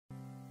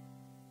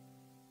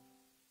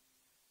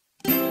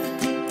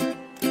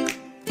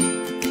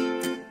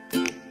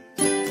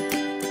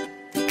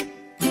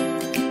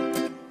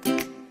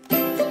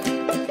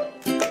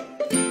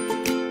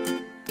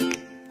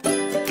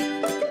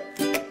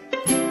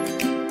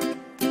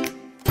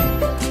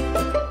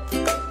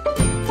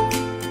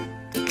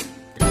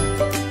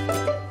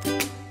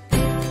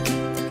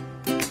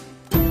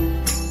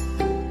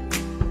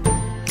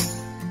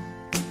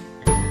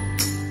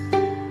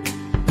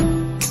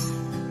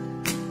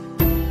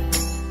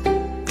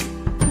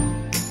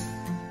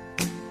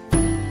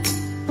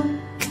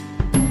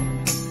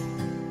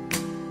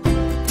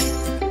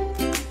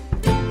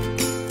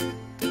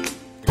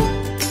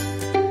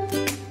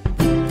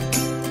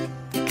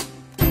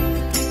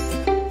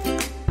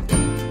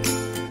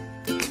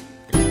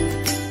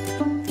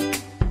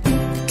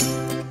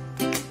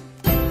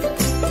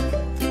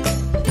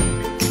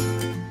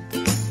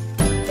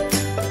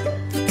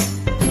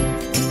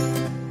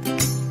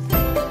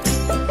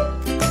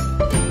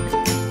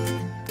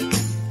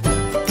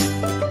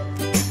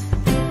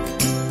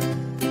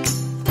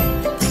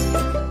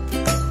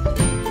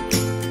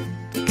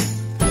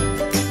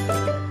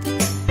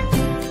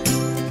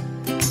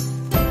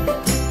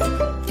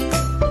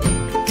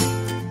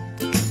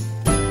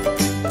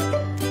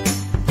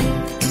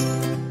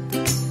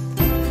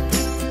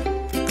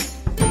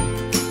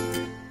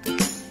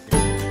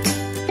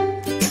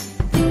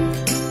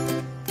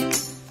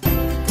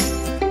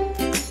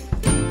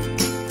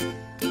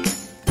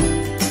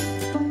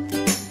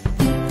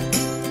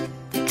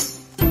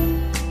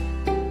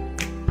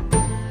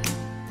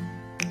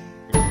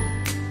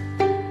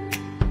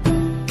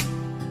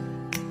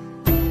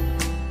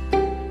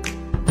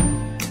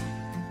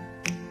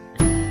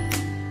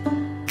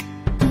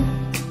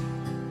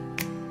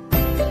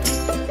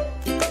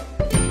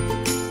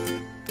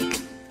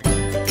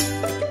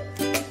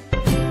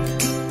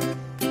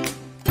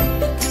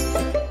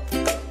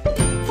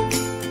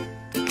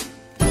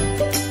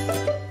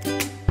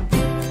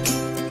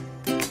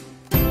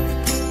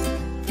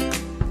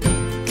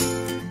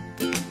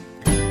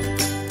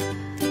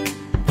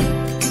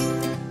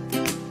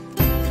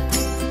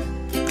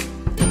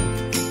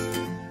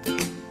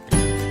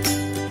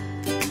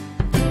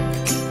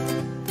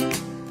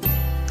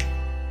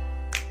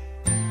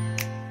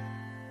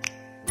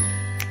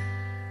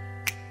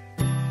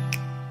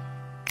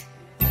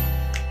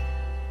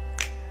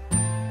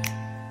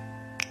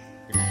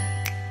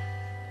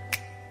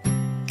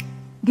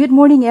Good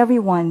morning,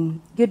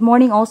 everyone. Good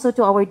morning also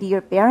to our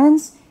dear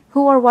parents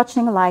who are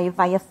watching live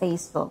via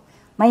Facebook.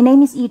 My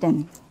name is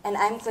Eden. And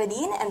I'm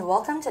Claudine, and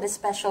welcome to the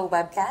special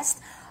webcast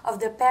of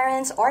the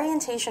Parents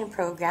Orientation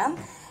Program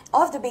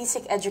of the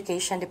Basic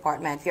Education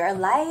Department. We are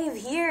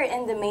live here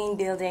in the main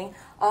building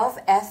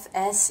of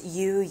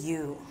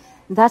FSUU.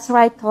 That's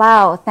right,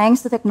 Clau.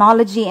 Thanks to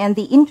technology and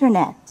the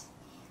internet,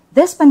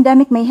 this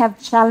pandemic may have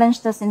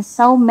challenged us in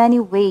so many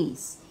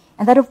ways.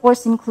 And that, of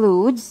course,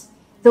 includes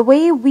the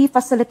way we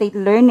facilitate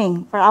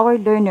learning for our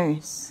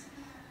learners.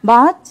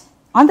 But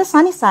on the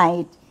sunny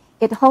side,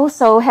 it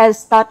also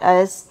has taught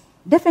us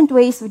different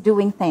ways of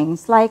doing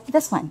things, like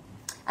this one.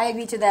 I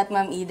agree to that,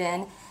 Ma'am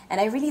Eden.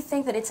 And I really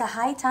think that it's a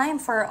high time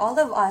for all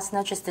of us,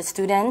 not just the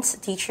students,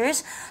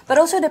 teachers, but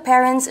also the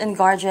parents and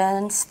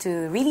guardians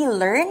to really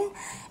learn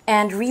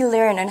and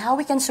relearn on how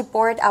we can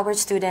support our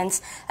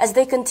students as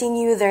they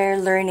continue their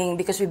learning,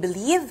 because we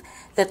believe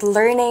that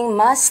learning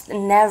must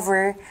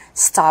never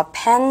stop,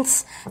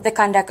 hence the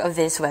conduct of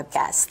this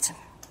webcast.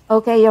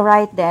 Okay, you're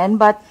right then,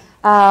 but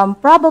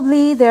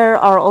probably there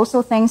are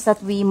also things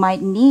that we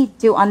might need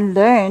to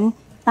unlearn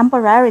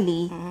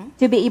temporarily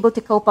to be able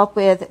to cope up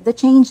with the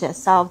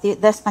changes of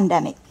this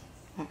pandemic.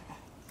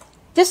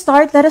 To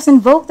start, let us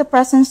invoke the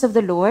presence of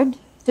the Lord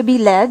to be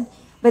led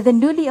by the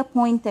newly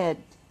appointed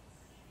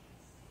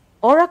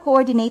Aura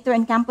Coordinator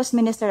and Campus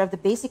Minister of the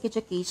Basic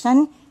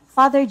Education,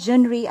 Father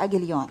Junri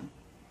Aguilion.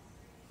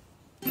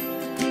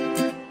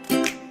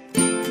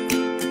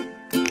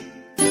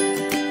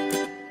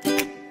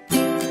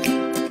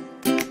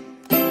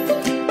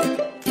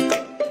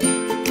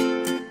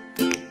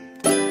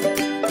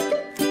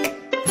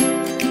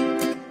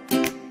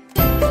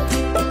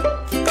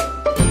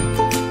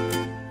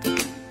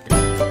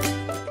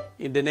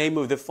 In the name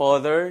of the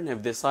Father, and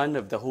of the Son, and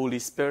of the Holy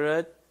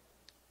Spirit,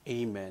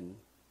 Amen.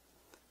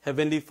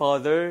 Heavenly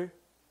Father,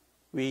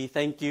 we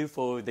thank you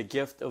for the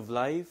gift of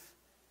life.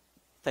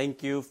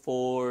 Thank you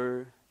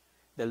for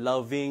the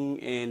loving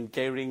and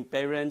caring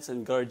parents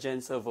and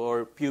guardians of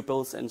our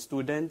pupils and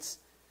students.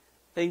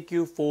 Thank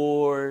you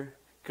for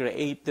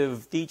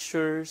creative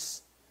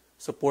teachers,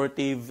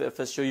 supportive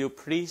FSUU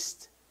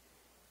priests.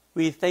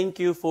 We thank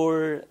you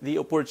for the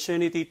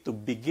opportunity to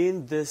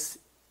begin this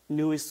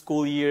new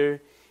school year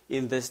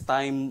in this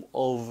time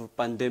of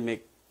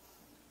pandemic.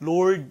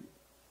 Lord,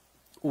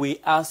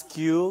 we ask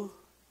you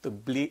to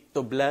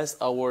bless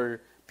our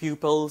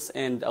pupils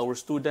and our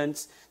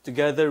students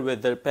together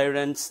with their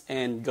parents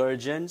and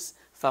guardians,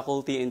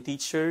 faculty and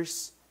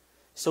teachers,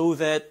 so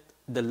that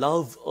the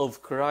love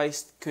of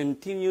Christ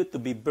continue to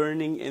be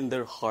burning in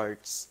their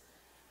hearts.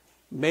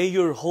 May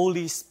your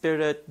Holy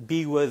Spirit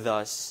be with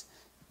us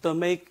to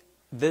make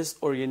this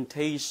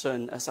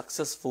orientation a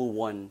successful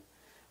one.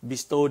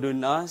 Bestowed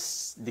on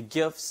us the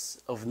gifts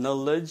of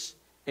knowledge,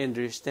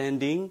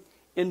 understanding,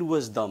 and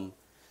wisdom,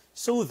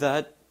 so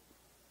that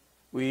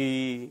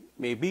we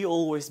may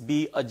always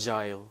be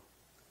agile.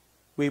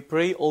 We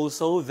pray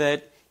also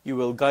that you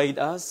will guide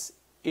us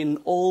in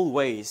all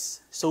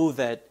ways, so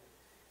that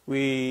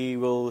we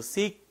will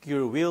seek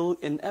your will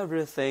in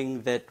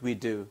everything that we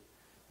do.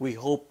 We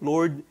hope,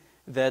 Lord,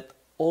 that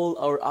all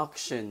our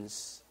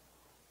actions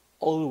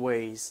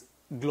always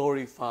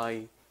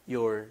glorify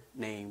your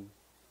name.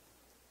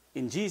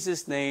 In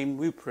Jesus' name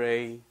we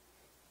pray,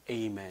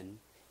 Amen.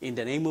 In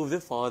the name of the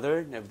Father,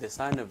 and of the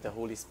Son, and of the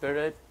Holy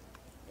Spirit,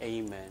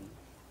 Amen.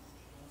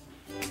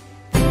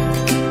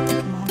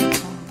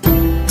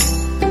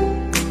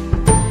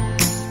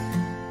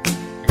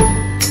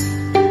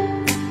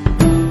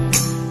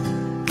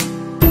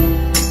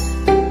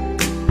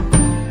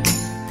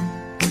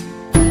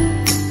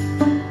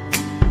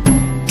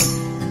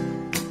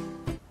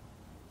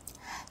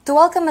 To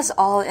welcome us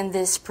all in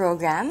this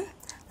program,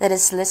 let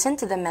us listen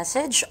to the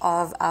message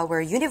of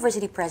our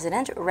University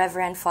President,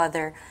 Reverend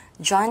Father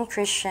John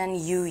Christian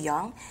Yu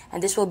Young,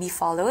 and this will be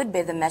followed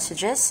by the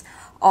messages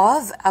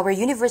of our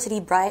University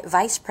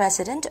Vice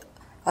President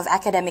of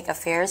Academic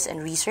Affairs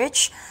and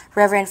Research,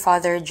 Reverend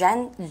Father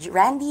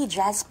Randy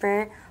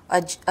Jasper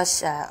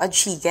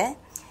Odchige,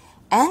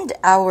 and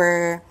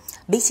our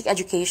Basic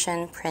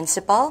Education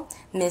Principal,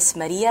 Miss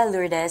Maria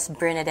Lourdes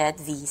Bernadette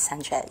V.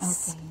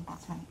 Sanchez. Okay,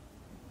 that's right.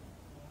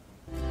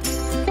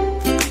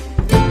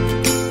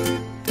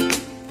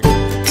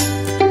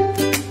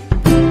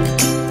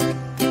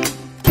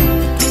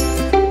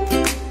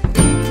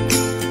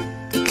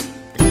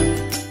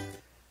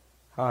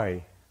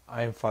 Hi,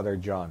 I'm Father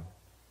John.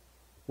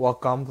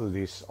 Welcome to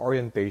this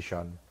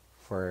orientation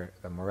for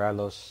the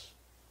Morelos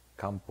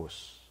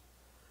campus.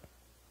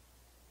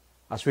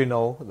 As we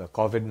know, the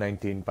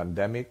COVID-19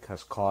 pandemic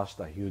has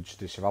caused a huge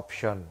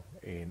disruption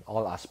in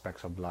all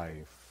aspects of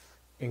life,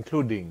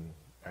 including,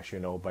 as you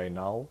know by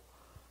now,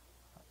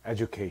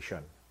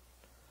 education.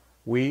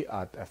 We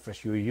at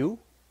FSUU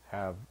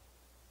have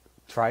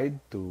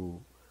tried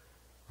to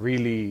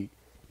really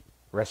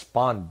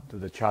respond to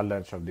the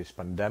challenge of this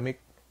pandemic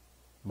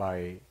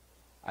by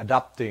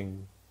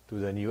adapting to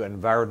the new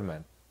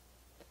environment.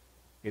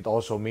 It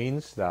also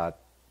means that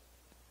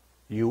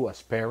you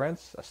as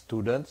parents, as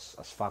students,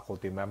 as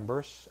faculty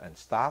members and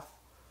staff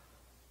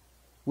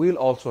we'll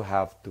also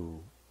have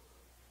to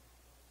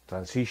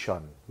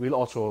transition. We'll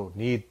also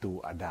need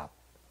to adapt.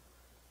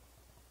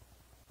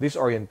 This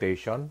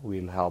orientation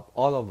will help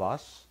all of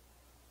us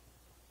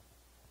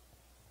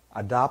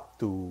adapt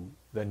to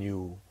the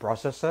new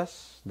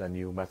processes, the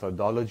new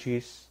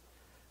methodologies,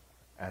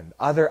 and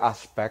other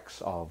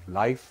aspects of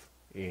life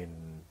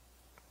in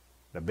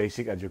the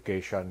basic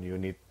education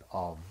unit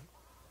of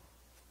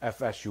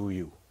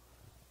FSUU.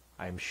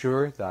 I'm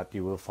sure that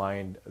you will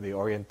find the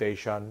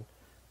orientation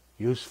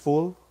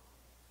useful,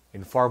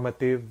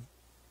 informative,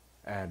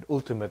 and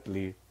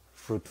ultimately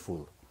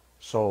fruitful.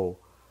 So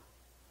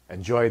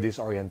enjoy this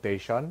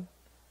orientation,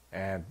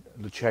 and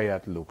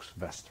Luceat Lux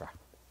Vestra.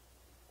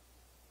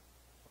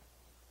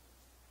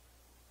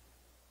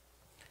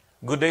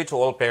 Good day to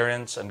all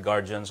parents and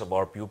guardians of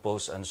our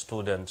pupils and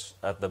students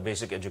at the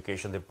Basic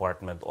Education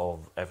Department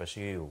of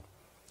FSUU.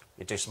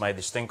 It is my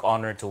distinct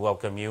honor to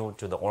welcome you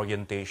to the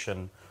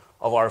orientation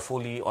of our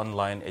fully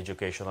online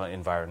educational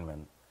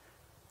environment.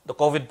 The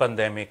COVID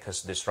pandemic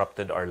has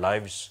disrupted our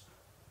lives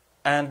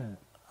and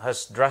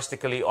has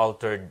drastically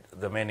altered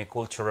the many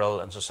cultural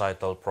and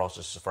societal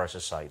processes of our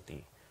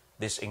society.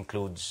 This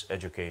includes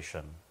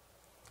education.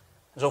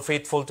 So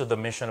faithful to the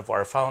mission of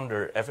our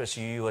founder,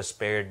 FSUU has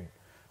spared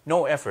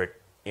no effort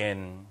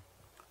in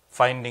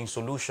finding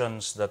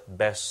solutions that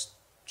best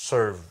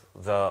serve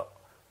the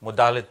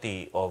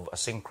modality of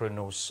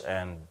asynchronous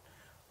and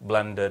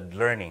blended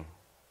learning.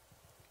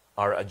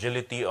 Our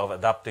agility of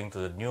adapting to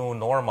the new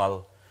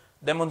normal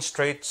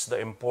demonstrates the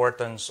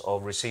importance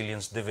of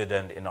resilience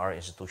dividend in our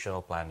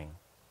institutional planning.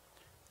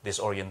 This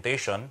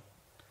orientation,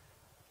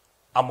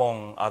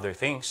 among other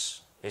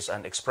things, is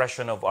an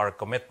expression of our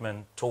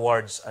commitment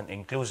towards an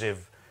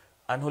inclusive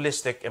and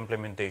holistic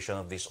implementation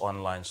of this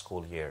online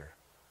school year.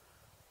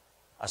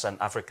 As an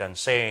African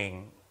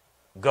saying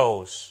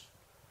goes,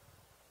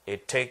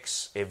 it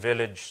takes a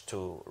village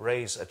to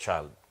raise a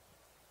child.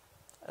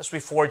 As we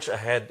forge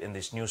ahead in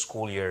this new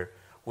school year,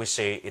 we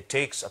say it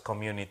takes a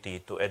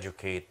community to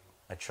educate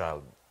a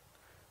child.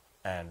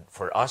 And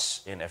for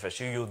us in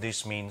FSUU,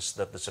 this means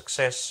that the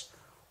success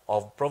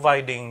of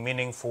providing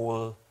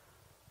meaningful,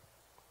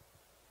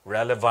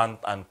 relevant,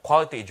 and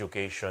quality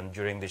education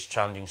during this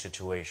challenging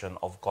situation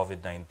of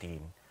COVID-19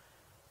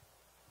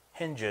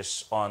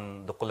 hinges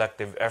on the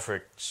collective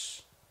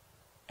efforts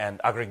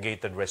and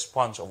aggregated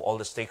response of all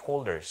the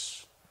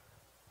stakeholders,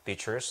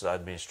 teachers, the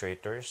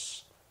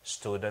administrators,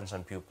 students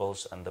and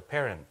pupils, and the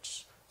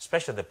parents,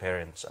 especially the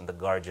parents and the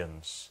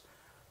guardians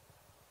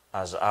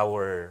as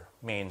our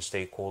main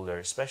stakeholder,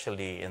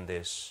 especially in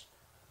this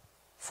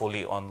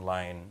fully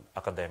online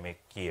academic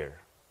year.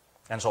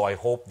 And so I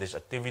hope this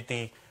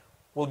activity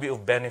will be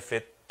of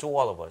benefit to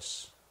all of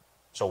us.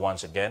 So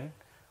once again,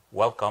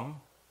 welcome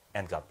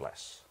and God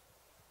bless.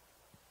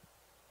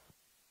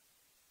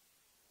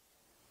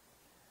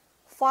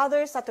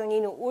 Father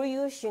Saturnino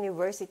Urius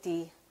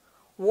University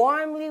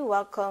warmly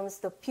welcomes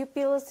the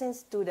pupils and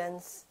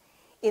students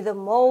in the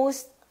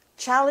most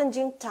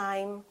challenging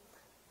time,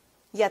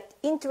 yet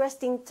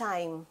interesting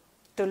time,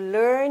 to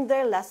learn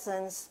their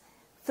lessons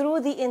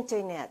through the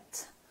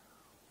internet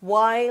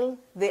while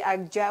they are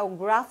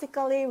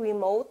geographically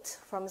remote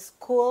from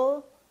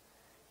school,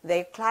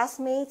 their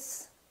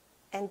classmates,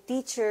 and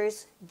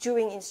teachers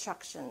during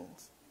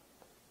instructions.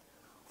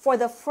 For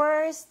the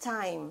first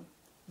time,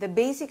 the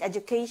Basic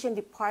Education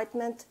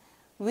Department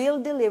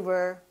will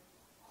deliver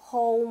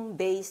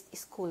home-based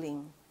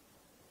schooling.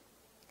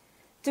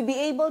 To be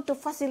able to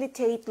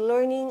facilitate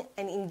learning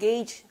and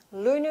engage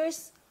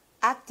learners'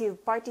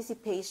 active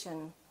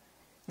participation,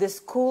 the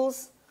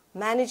school's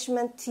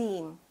management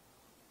team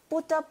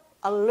put up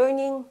a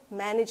learning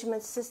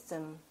management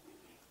system,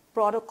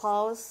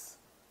 protocols,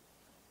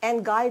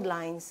 and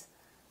guidelines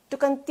to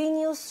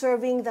continue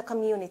serving the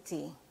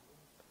community.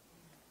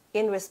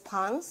 In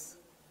response,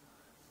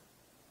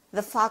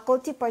 the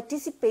faculty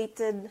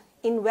participated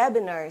in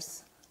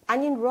webinars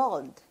and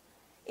enrolled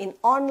in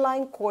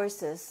online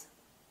courses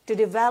to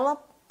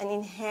develop and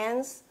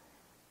enhance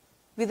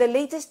with the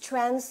latest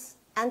trends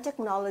and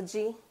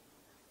technology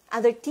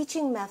and their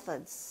teaching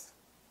methods,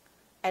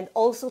 and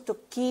also to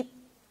keep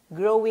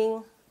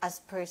growing as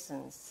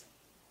persons.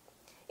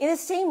 In the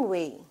same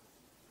way,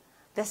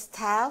 the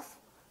staff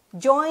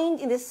joined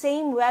in the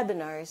same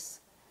webinars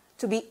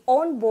to be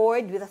on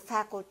board with the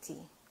faculty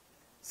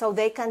so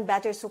they can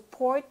better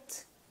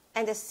support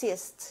and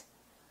assist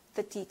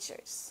the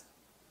teachers.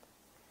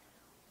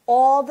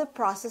 All the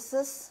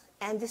processes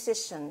and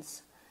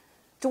decisions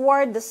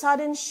toward the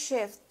sudden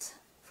shift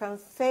from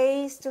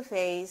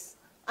face-to-face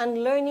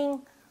and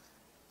learning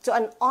to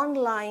an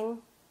online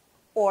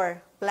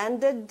or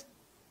blended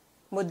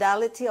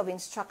modality of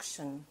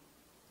instruction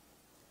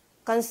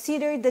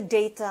consider the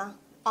data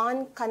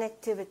on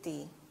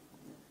connectivity,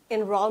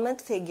 enrollment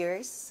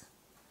figures,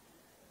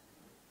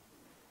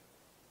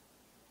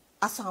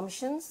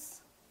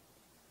 assumptions,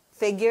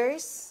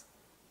 figures,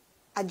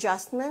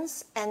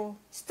 adjustments, and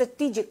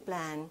strategic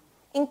plan,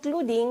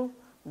 including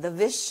the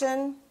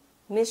vision,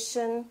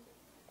 mission,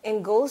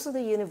 and goals of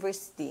the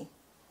university,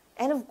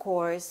 and of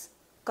course,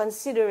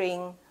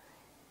 considering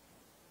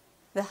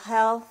the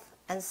health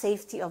and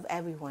safety of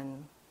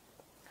everyone.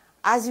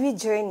 As we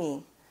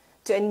journey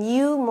to a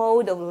new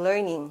mode of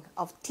learning,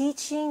 of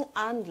teaching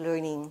and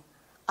learning,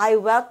 I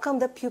welcome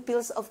the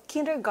pupils of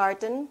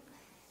kindergarten,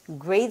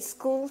 grade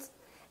schools,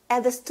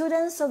 and the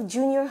students of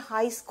junior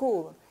high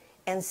school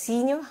and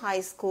senior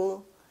high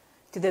school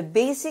to the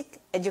Basic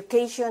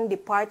Education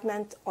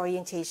Department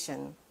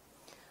Orientation.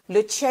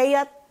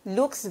 Luceat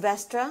lux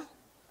vestra,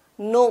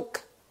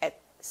 nunc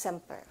et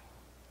semper.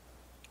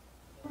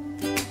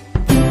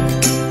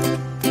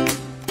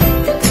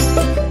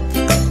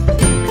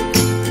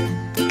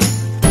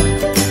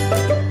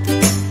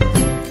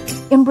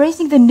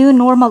 Embracing the new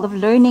normal of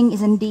learning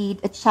is indeed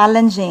a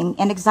challenging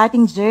and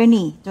exciting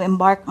journey to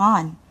embark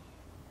on.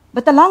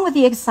 But along with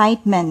the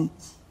excitement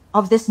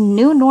of this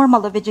new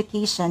normal of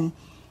education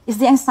is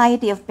the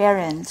anxiety of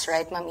parents. That's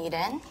right, Ma'am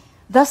Eden.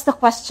 Thus the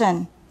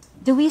question,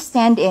 do we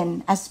stand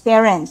in as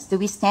parents? Do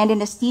we stand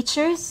in as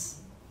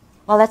teachers?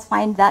 Well, let's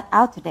find that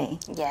out today.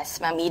 Yes,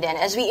 Ma'am Eden.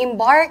 As we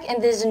embark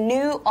in this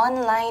new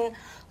online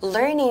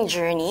learning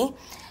journey,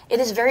 it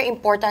is very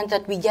important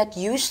that we get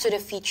used to the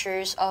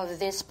features of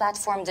this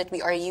platform that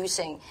we are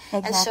using.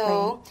 Exactly.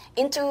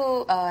 And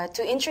so,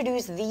 to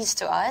introduce these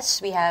to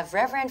us, we have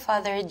Reverend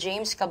Father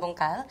James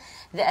Kabungkal,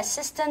 the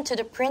assistant to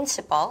the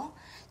principal,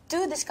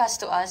 to discuss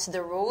to us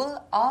the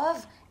role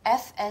of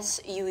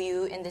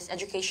FSUU in this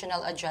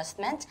educational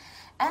adjustment,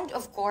 and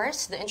of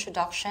course, the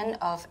introduction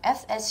of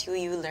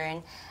FSUU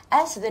Learn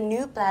as the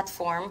new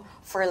platform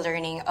for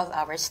learning of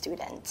our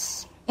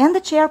students. And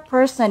the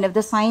chairperson of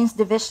the Science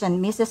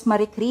Division, Mrs.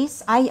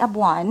 Maricris I.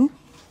 Abuan,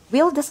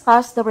 will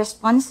discuss the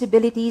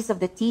responsibilities of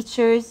the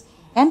teachers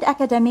and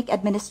academic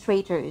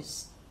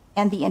administrators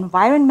and the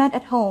environment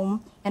at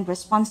home and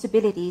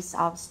responsibilities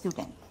of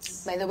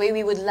students. By the way,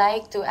 we would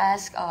like to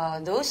ask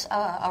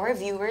our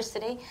viewers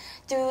today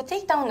to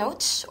take down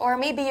notes, or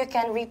maybe you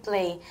can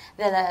replay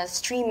the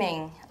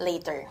streaming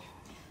later.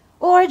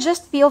 Or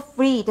just feel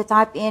free to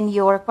type in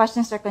your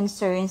questions or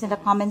concerns in the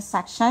comments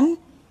section.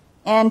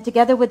 And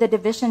together with the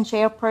division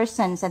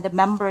chairpersons and the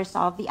members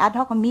of the ad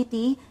hoc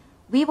committee,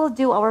 we will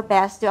do our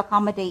best to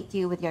accommodate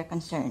you with your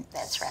concerns.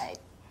 That's right.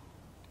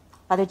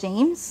 Father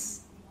James?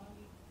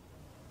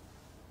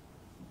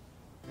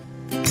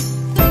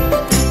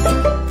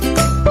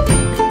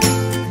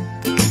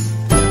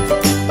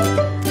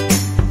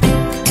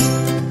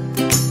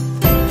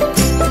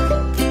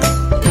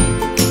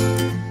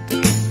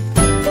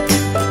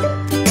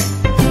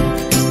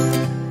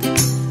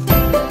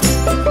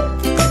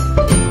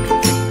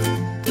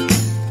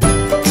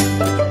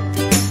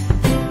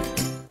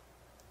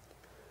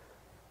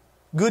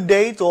 Good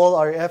day to all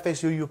our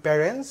FSUU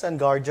parents and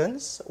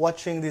guardians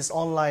watching this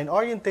online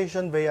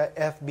orientation via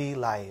FB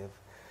Live.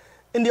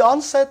 In the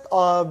onset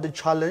of the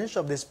challenge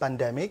of this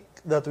pandemic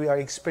that we are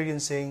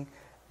experiencing,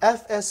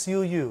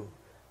 FSUU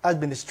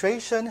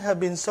administration have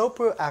been so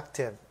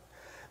proactive,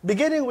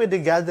 beginning with the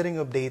gathering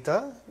of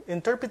data,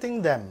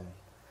 interpreting them,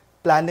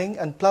 planning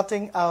and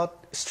plotting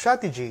out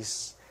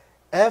strategies.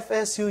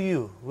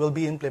 FSUU will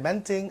be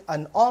implementing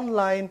an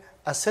online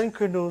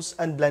asynchronous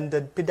and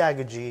blended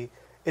pedagogy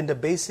in the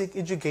Basic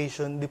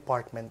Education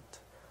Department.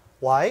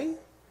 Why?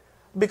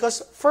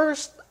 Because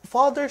first,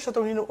 Father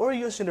Saturnino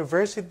Orius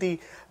University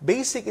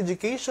Basic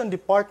Education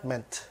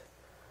Department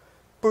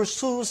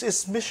pursues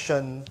its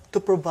mission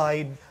to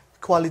provide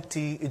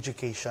quality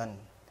education.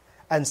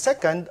 And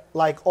second,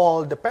 like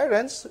all the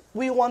parents,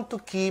 we want to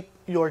keep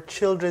your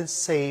children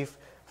safe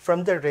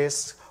from the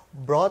risks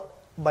brought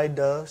by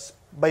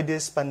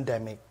this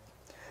pandemic.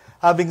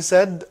 Having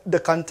said the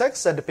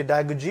context and the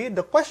pedagogy,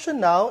 the question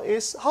now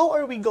is how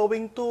are we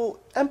going to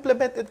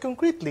implement it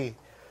concretely?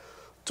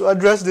 To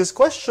address this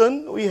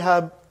question, we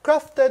have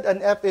crafted an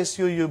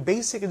FSUU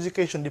Basic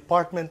Education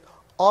Department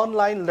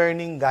online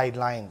learning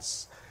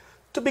guidelines.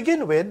 To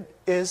begin with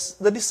is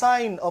the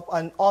design of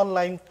an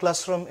online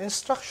classroom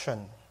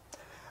instruction.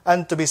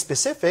 And to be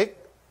specific,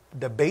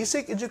 the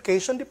Basic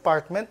Education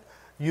Department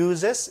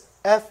uses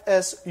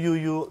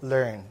FSUU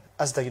Learn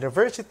as the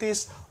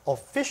university's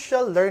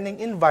official learning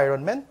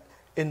environment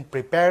in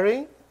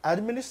preparing,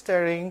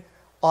 administering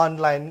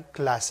online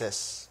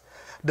classes.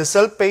 The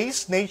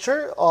self-paced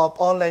nature of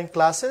online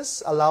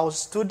classes allows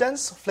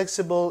students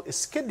flexible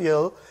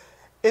schedule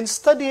in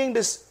studying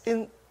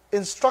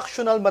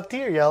instructional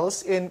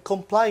materials in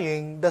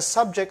complying the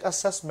subject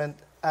assessment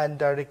and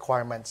the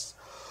requirements.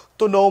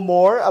 To know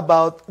more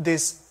about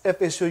this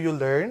FSUU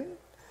Learn,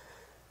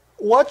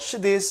 watch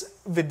this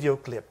video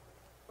clip.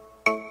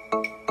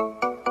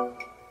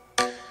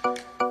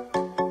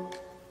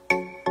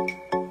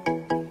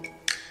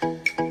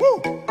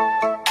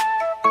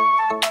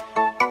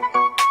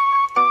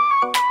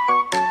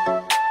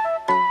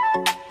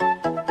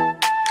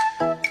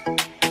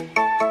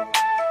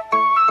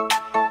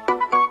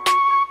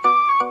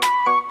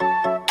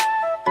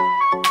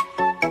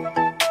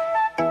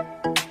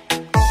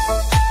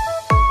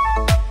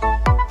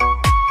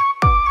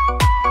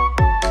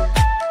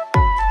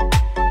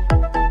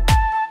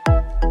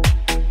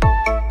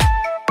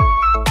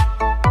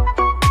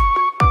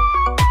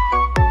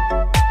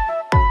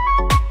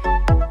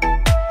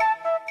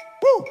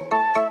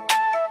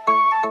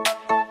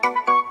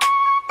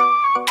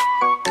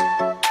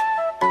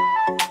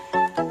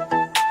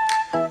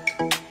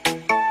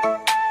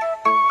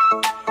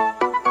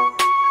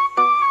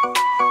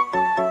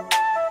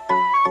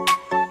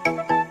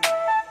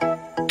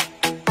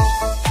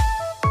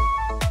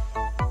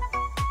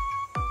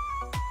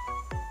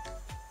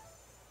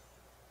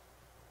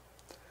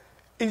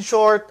 In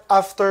short,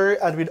 after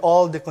and with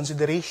all the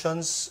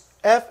considerations,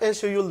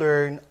 FSUU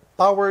Learn,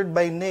 powered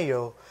by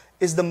NEO,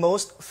 is the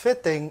most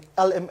fitting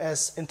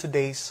LMS in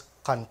today's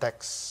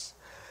context.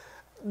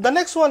 The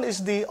next one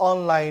is the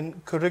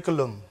online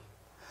curriculum.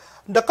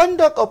 The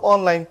conduct of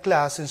online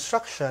class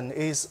instruction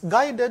is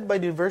guided by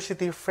the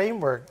university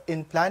framework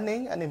in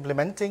planning and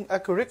implementing a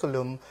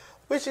curriculum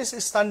which is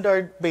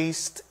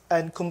standard-based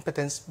and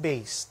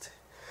competence-based.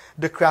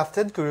 The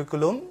crafted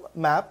curriculum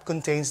map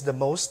contains the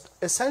most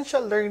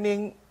essential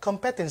learning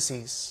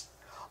competencies,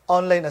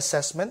 online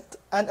assessment,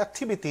 and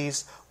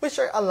activities which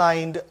are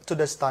aligned to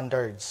the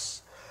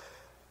standards.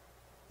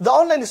 The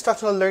online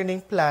instructional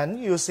learning plan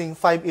using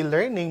 5E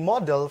learning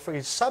model for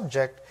each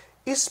subject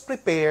is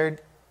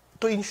prepared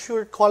to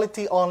ensure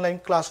quality online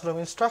classroom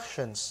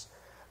instructions.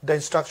 The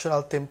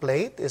instructional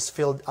template is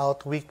filled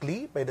out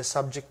weekly by the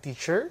subject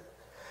teacher.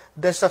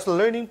 The instructional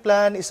learning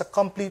plan is a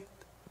complete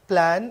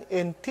plan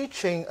in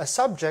teaching a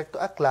subject to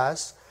a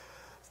class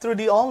through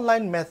the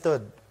online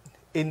method.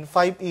 In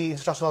 5E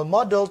instructional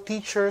model,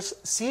 teachers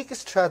seek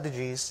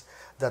strategies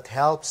that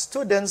help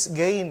students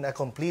gain a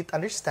complete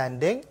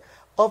understanding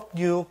of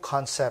new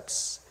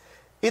concepts.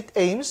 It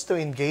aims to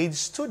engage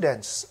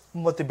students,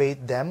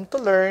 motivate them to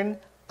learn,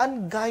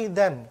 and guide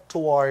them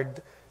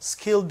toward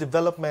skill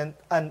development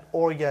and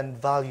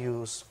orient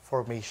values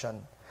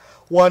formation.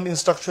 One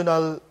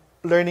instructional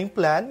learning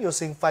plan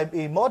using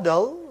 5A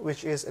model,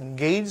 which is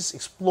engage,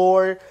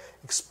 explore,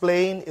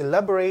 explain,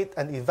 elaborate,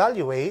 and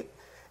evaluate,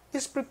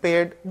 is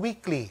prepared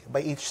weekly by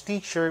each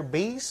teacher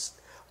based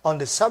on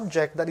the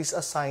subject that is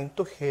assigned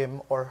to him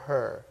or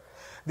her.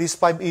 This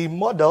 5A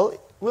model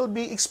will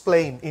be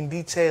explained in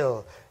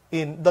detail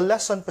in the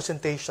lesson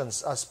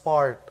presentations as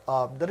part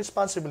of the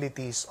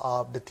responsibilities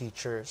of the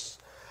teachers.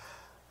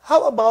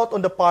 How about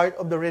on the part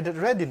of the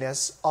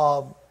readiness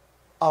of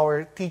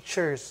our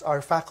teachers,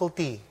 our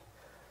faculty?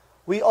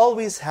 We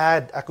always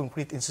had a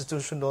concrete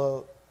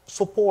institutional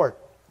support.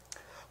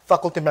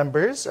 Faculty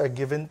members are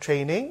given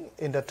training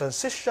in the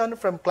transition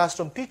from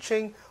classroom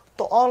teaching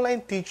to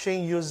online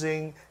teaching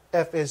using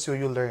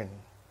FSUU Learn.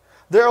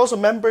 There are also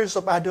members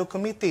of ad hoc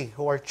committee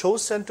who are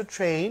chosen to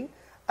train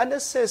and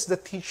assist the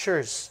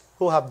teachers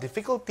who have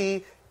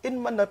difficulty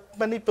in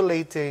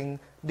manipulating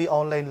the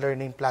online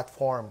learning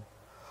platform.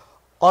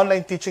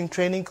 Online teaching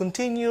training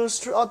continues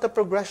throughout the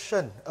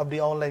progression of the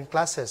online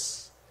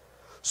classes.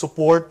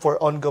 Support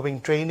for ongoing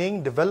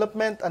training,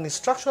 development, and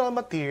instructional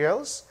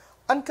materials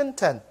and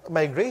content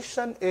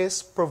migration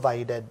is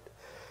provided.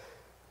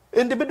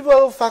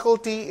 Individual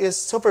faculty is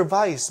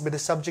supervised by the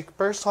subject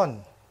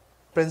person,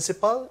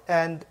 principal,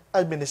 and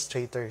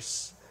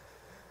administrators.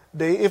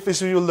 The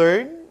FSUU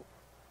Learn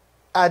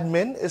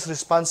admin is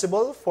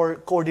responsible for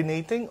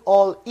coordinating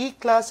all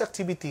e-class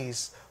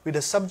activities with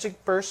the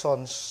subject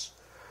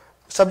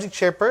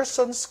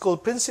chairpersons, school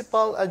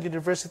principal, and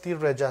university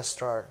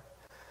registrar.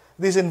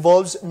 This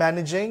involves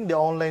managing the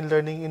online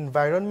learning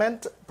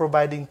environment,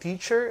 providing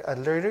teacher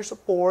and learner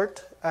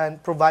support,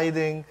 and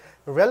providing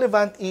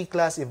relevant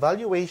e-class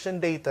evaluation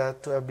data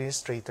to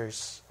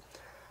administrators.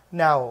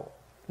 Now,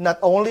 not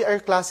only our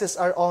classes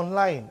are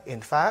online, in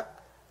fact,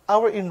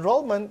 our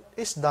enrollment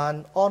is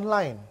done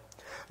online.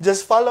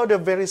 Just follow the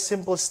very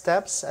simple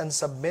steps and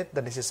submit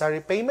the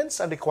necessary payments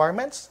and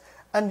requirements,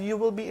 and you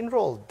will be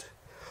enrolled.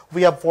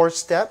 We have 4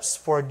 steps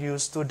for new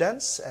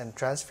students and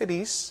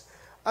transferees,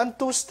 and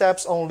 2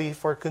 steps only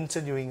for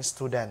continuing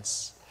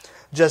students.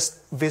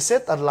 Just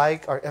visit and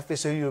like our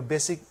FSUU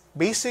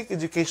Basic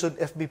Education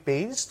FB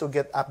page to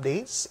get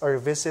updates, or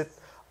visit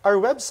our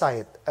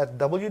website at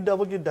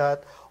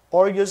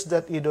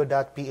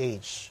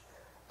www.orius.edu.ph,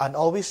 and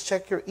always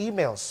check your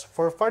emails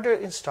for further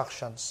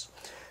instructions.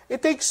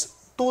 It takes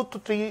 3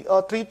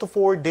 to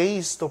 4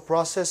 days to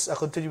process a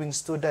continuing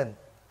student,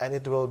 and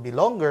it will be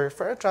longer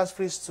for a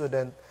transferee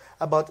student,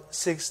 about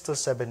 6 to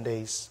 7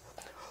 days.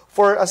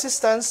 For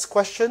assistance,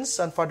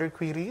 questions, and further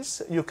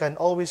queries, you can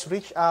always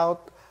reach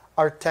out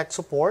our tech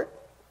support.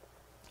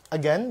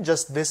 Again,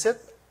 just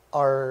visit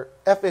our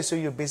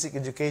FSUU Basic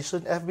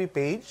Education FB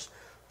page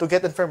to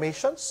get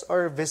informations,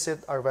 or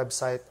visit our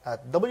website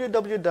at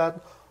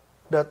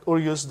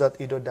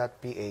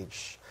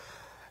www.orius.edu.ph.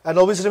 And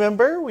always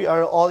remember, we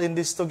are all in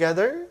this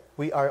together.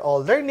 We are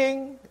all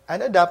learning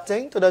and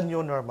adapting to the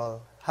new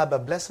normal. Have a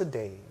blessed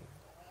day.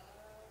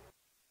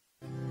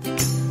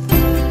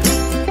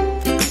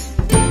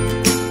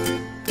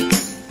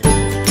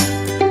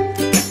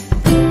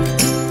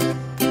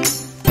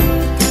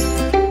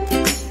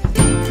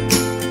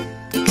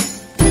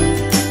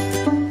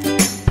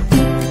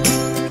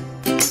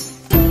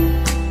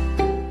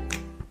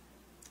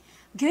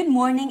 Good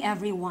morning,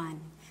 everyone,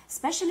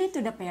 especially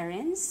to the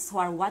parents who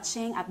are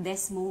watching at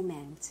this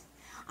moment.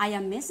 I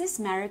am Mrs.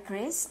 Mary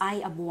Chris I.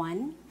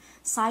 Abuan,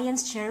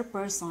 Science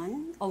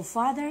Chairperson of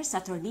Father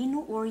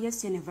Saturnino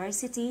Orius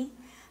University,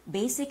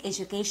 Basic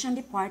Education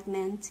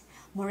Department,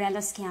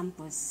 Morelos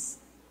Campus.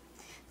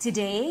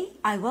 Today,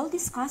 I will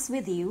discuss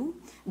with you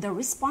the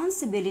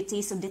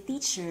responsibilities of the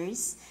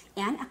teachers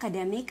and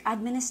academic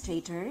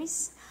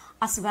administrators,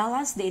 as well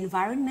as the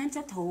environment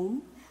at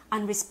home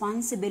and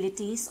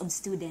responsibilities of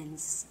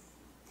students.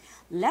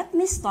 Let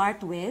me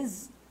start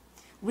with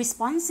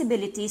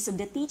responsibilities of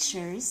the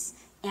teachers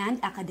and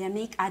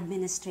academic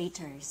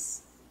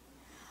administrators.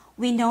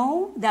 We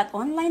know that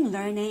online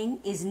learning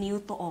is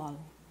new to all.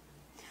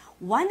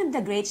 One of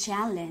the great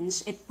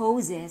challenges it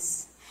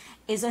poses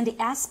is on the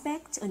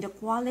aspect on the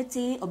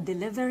quality of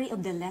delivery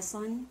of the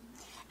lesson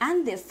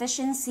and the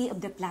efficiency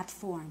of the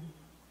platform.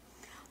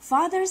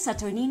 Father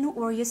Saturnino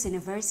Orius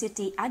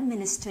University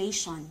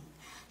Administration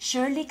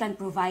surely can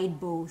provide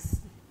both.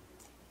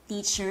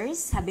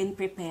 Teachers have been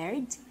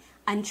prepared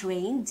and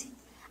trained,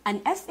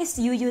 and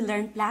FSUU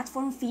Learn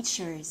platform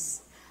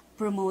features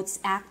promotes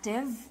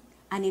active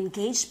and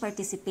engaged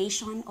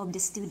participation of the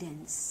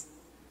students.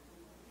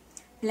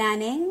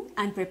 Planning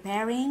and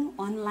preparing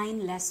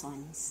online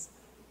lessons.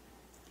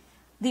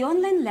 The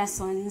online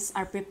lessons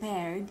are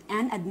prepared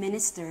and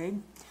administered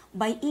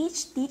by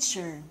each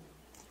teacher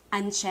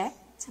and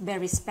checked by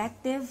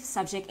respective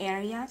subject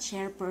area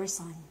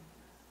chairperson.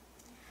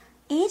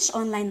 Each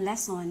online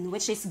lesson,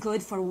 which is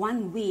good for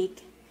 1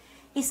 week,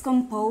 is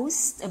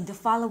composed of the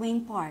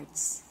following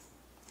parts.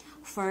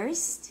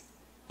 First,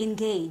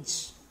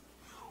 engage,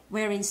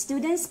 wherein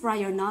students'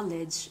 prior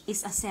knowledge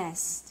is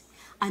assessed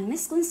and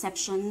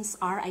misconceptions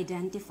are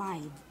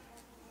identified.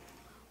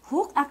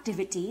 Hook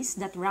activities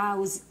that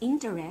rouse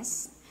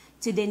interest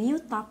to the new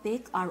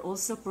topic are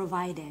also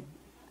provided.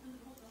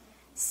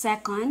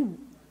 Second,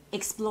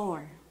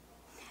 explore,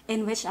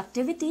 in which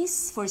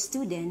activities for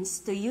students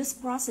to use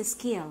process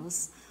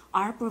skills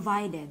are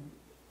provided.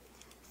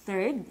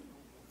 Third,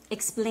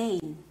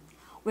 explain,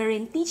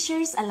 wherein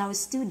teachers allow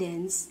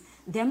students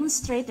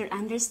demonstrate their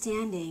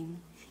understanding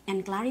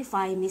and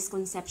clarify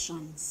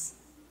misconceptions.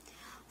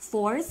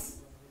 Fourth,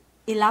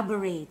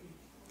 elaborate,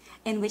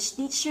 in which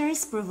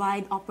teachers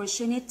provide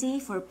opportunity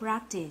for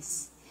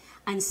practice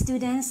and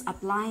students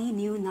apply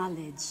new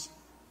knowledge.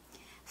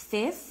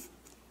 Fifth,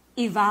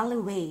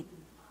 evaluate,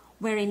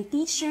 wherein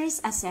teachers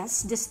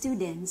assess the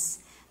students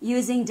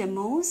using the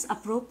most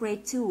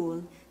appropriate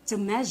tool to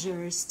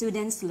measure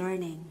students'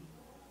 learning.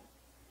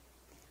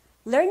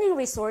 Learning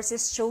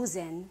resources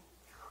chosen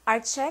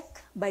are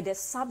checked by the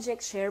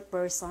subject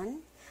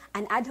chairperson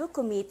and ad hoc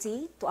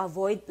committee to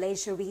avoid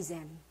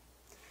plagiarism.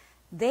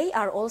 They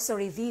are also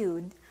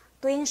reviewed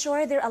to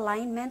ensure their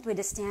alignment with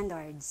the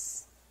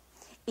standards.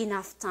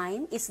 Enough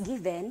time is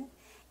given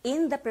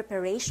in the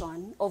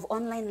preparation of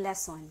online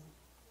lesson.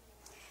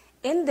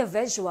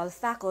 Individual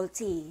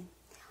faculty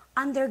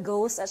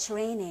undergoes a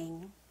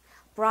training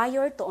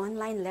prior to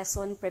online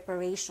lesson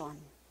preparation.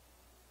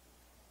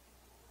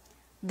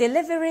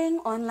 Delivering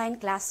online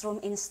classroom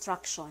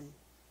instruction.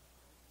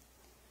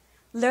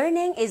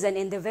 Learning is an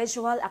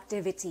individual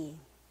activity.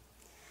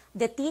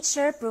 The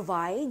teacher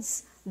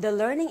provides the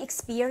learning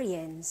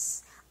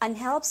experience and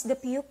helps the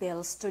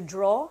pupils to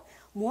draw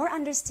more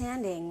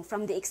understanding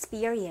from the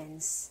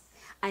experience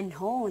and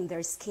hone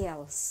their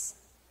skills.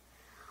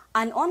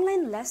 An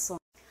online lesson.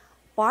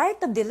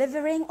 Part of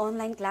delivering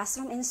online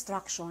classroom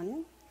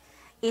instruction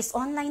is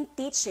online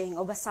teaching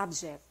of a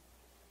subject.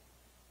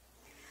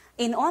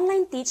 In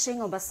online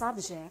teaching of a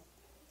subject,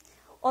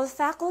 all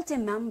faculty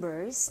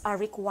members are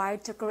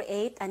required to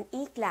create an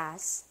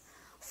e-class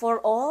for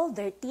all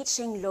their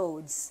teaching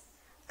loads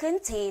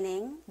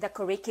containing the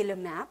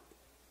curriculum map,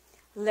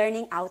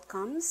 learning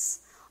outcomes,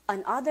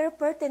 and other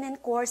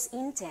pertinent course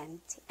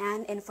intent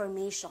and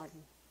information.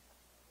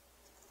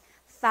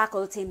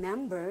 Faculty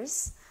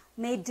members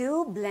may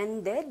do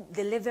blended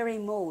delivery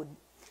mode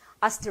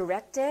as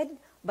directed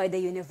by the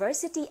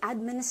university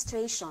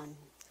administration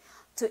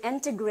to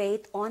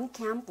integrate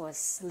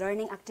on-campus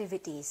learning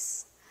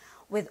activities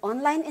with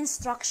online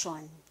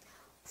instruction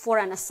for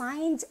an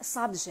assigned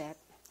subject,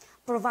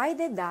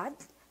 provided that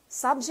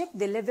subject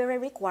delivery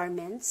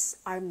requirements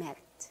are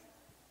met.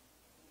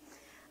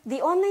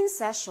 The online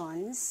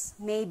sessions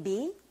may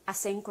be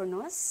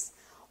asynchronous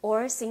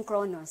or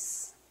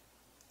synchronous.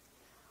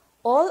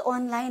 All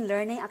online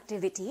learning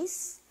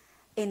activities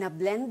in a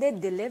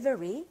blended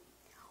delivery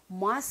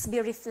must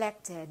be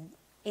reflected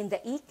in the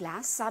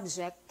e-class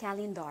subject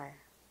calendar,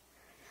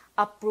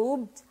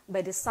 approved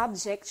by the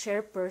subject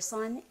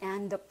chairperson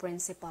and the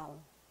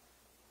principal.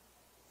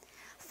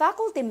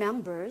 Faculty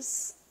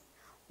members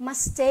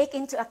must take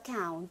into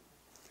account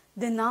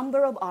the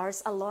number of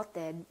hours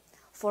allotted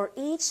for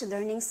each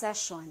learning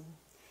session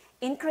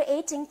in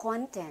creating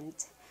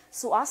content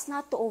so as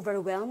not to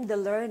overwhelm the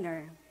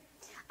learner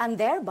and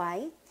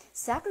thereby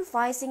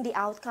sacrificing the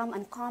outcome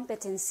and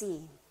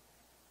competency.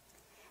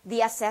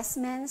 The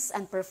assessments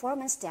and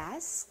performance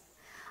tasks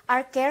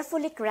are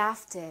carefully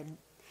crafted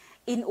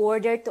in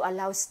order to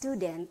allow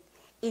students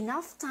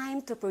enough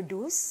time to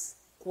produce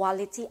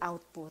quality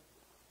output.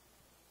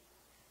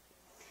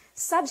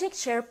 Subject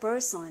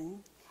chairperson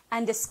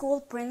and the school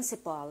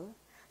principal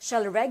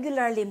shall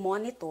regularly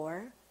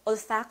monitor all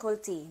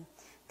faculty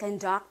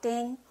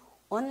conducting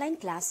online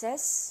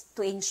classes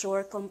to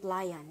ensure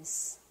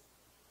compliance.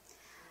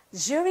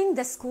 During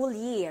the school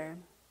year,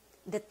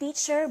 the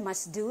teacher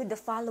must do the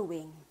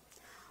following.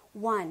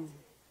 1.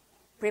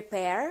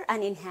 prepare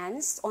and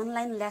enhance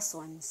online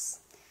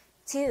lessons.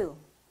 2.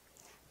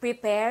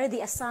 Prepare the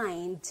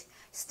assigned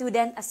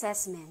student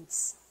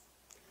assessments.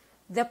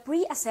 The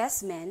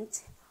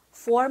pre-assessment,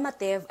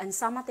 formative, and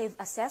summative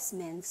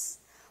assessments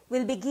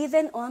will be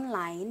given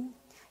online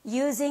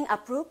using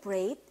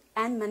appropriate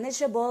and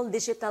manageable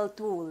digital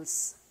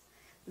tools.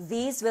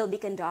 These will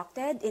be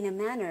conducted in a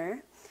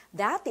manner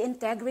that the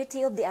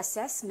integrity of the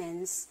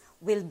assessments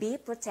will be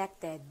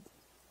protected.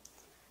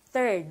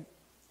 Third,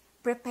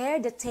 prepare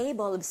the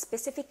table of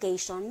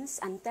specifications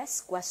and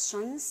test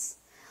questions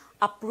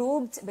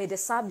approved by the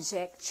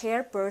subject,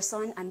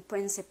 chairperson, and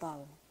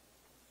principal.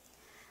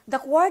 The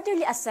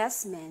quarterly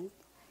assessment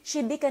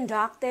should be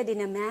conducted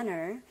in a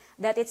manner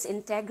that its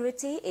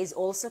integrity is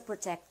also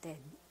protected.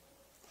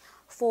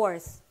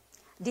 Fourth,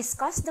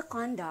 discuss the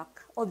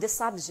conduct of the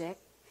subject,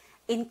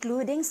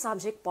 including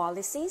subject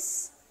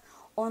policies,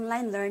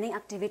 online learning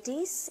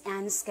activities,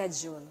 and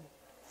schedule.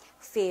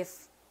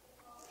 Fifth,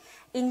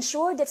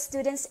 ensure that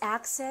students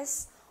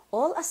access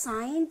all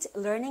assigned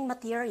learning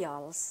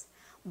materials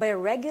by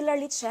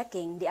regularly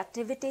checking the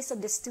activities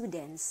of the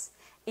students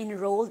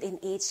enrolled in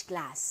each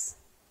class.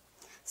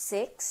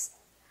 Sixth,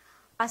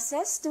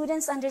 assess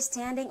students'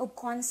 understanding of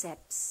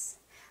concepts.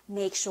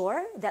 Make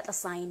sure that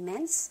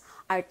assignments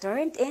are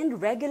turned in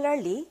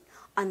regularly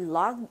and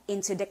logged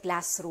into the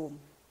classroom.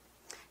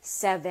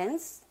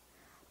 Seventh,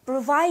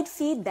 provide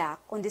feedback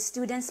on the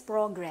students'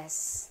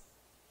 progress.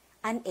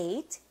 And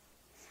 8,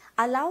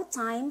 allow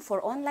time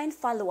for online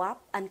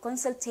follow-up and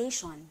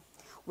consultation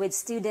with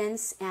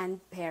students and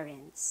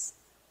parents.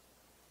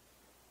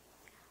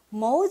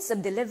 Modes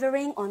of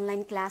delivering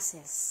online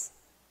classes.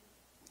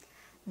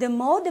 The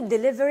mode of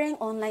delivering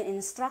online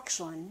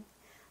instruction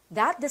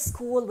that the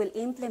school will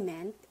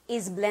implement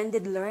is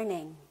blended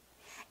learning,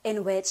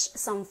 in which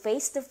some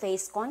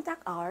face-to-face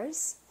contact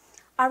hours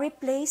are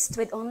replaced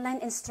with online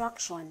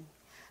instruction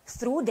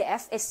through the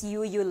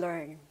FSUU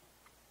Learn.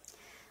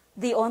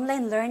 The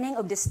online learning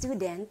of the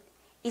student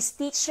is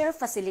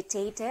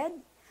teacher-facilitated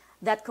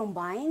that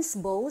combines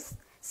both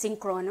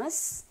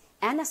synchronous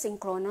and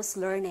asynchronous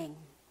learning.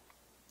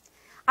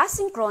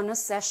 Asynchronous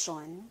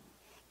session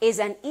is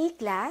an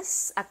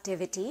e-class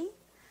activity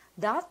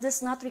that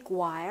does not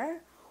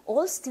require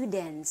all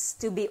students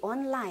to be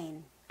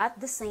online at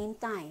the same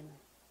time,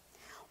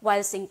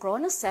 while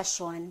synchronous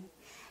session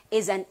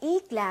is an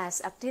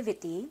e-class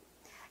activity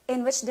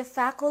in which the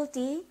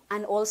faculty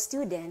and all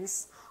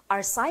students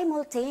are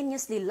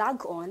simultaneously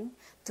logged on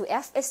to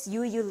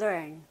FSUU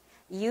Learn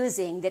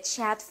using the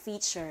chat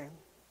feature.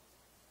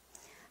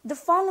 The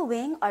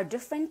following are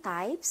different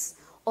types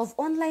of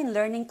online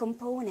learning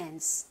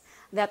components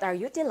that are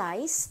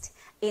utilized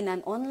in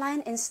an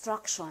online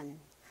instruction,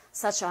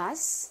 such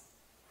as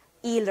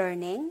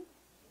e-learning,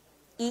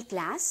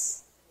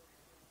 e-class,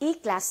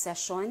 e-class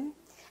session,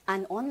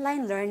 and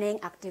online learning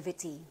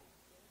activity.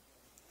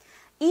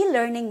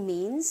 E-learning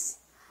means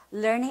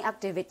learning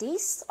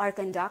activities are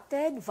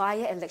conducted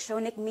via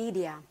electronic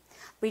media,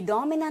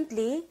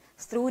 predominantly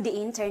through the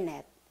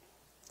internet.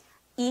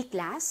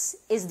 E-class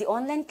is the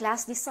online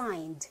class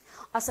designed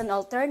as an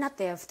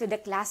alternative to the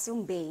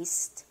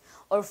classroom-based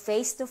or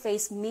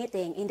face-to-face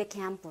meeting in the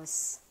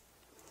campus.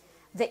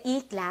 The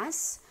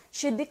e-class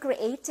should be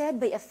created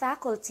by a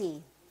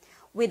faculty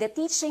with a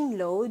teaching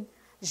load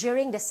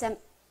during the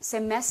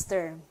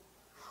semester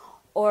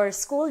or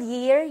school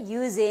year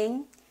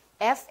using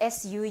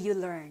FSUU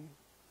Learn.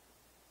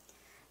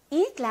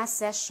 E-class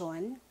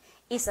session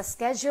is a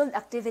scheduled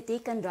activity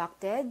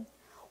conducted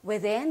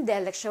within the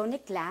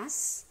electronic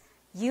class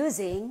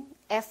using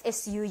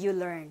FSUU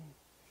Learn.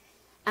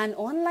 An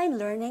online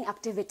learning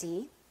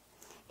activity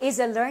is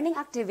a learning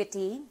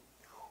activity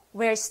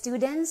where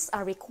students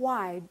are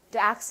required to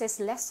access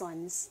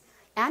lessons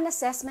and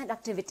assessment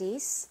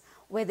activities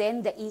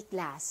within the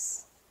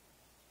e-class.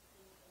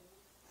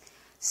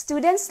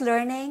 Students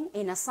learning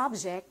in a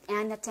subject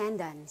and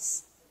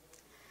attendance.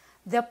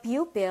 The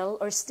pupil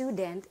or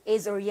student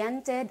is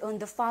oriented on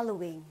the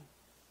following.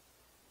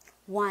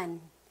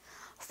 1.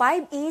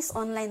 5E's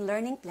online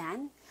learning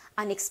plan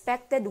and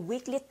expected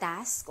weekly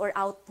tasks or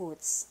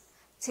outputs.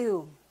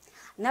 2.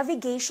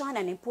 Navigation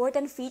and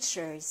important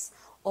features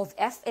of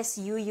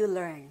FSUU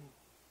Learn.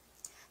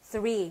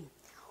 3.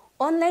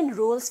 Online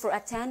rules for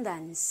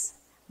attendance,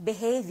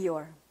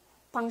 behavior,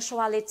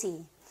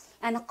 punctuality,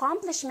 and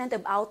accomplishment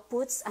of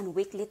outputs and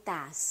weekly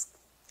tasks.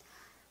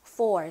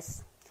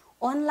 4th,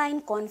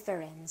 online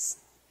conference.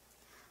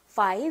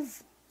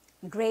 5.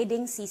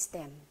 Grading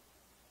system.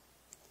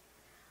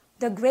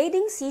 The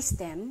grading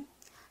system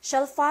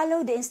shall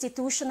follow the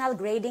institutional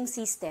grading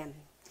system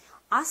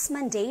as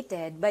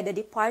mandated by the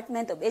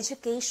Department of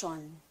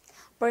Education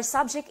per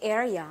subject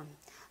area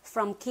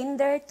from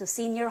kinder to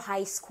senior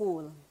high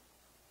school.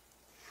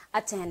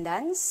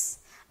 Attendance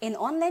in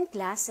online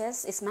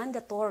classes is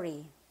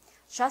mandatory,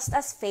 just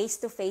as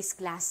face-to-face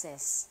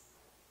classes.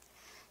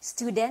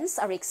 Students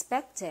are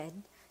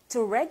expected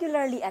to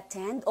regularly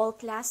attend all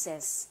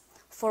classes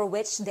for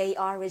which they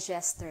are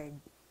registered.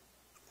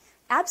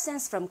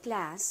 Absence from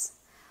class,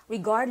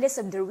 regardless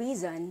of the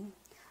reason,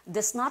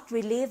 does not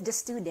relieve the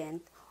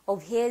student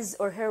of his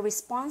or her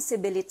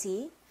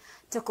responsibility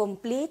to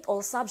complete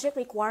all subject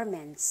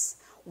requirements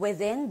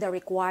within the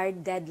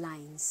required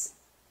deadlines.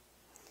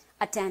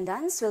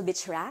 Attendance will be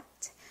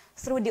tracked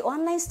through the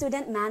online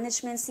student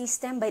management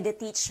system by the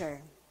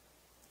teacher.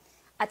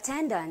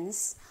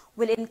 Attendance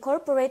will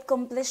incorporate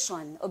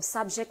completion of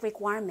subject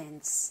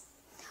requirements,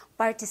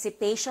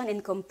 participation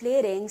in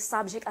completing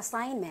subject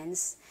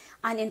assignments,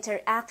 and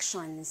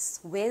interactions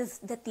with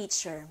the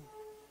teacher.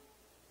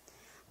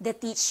 The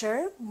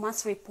teacher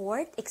must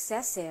report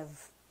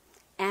excessive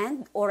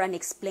and/or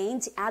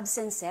unexplained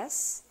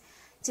absences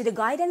to the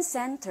Guidance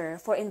Center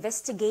for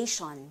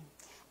investigation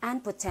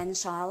and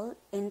potential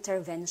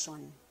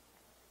intervention.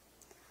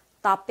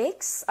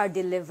 Topics are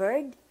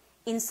delivered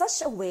in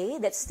such a way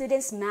that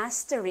students'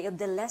 mastery of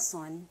the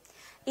lesson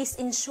is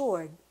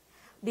ensured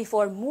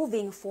before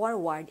moving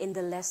forward in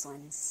the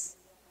lessons,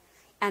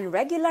 and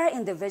regular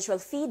individual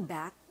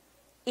feedback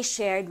is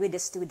shared with the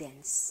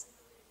students.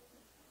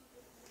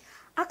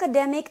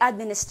 Academic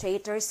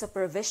administrator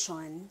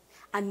supervision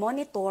and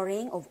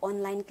monitoring of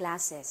online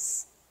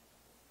classes.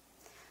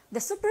 The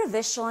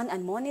supervision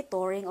and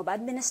monitoring of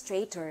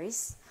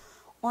administrators'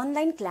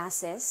 online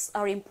classes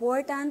are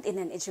important in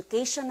an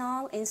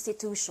educational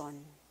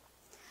institution.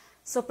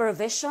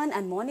 Supervision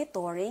and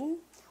monitoring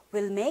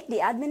will make the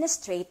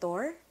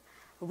administrator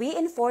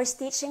reinforce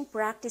teaching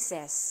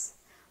practices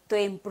to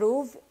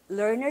improve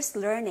learners'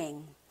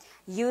 learning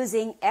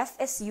using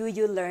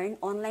FSUU Learn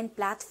online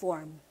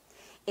platform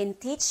in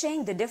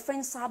teaching the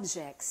different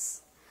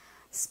subjects,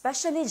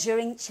 especially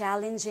during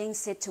challenging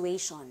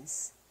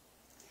situations.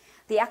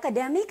 The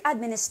academic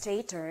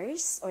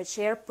administrators or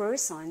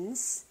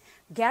chairpersons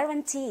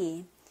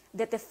guarantee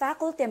that the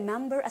faculty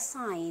member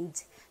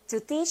assigned to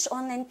teach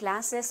online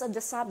classes of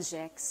the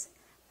subjects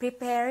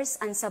prepares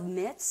and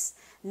submits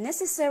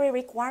necessary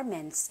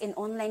requirements in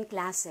online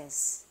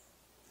classes.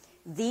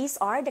 These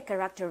are the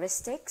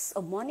characteristics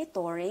of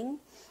monitoring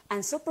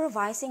and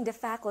supervising the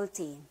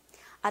faculty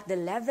at the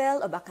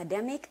level of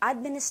academic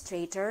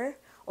administrator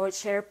or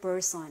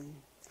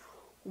chairperson.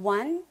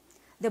 1.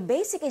 The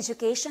Basic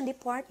Education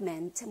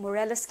Department,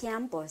 Morelos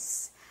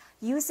Campus,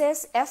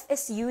 uses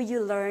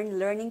FSUU Learn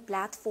learning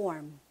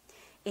platform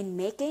in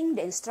making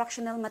the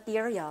instructional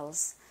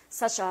materials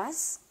such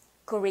as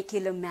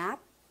curriculum map,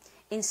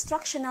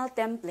 instructional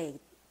template,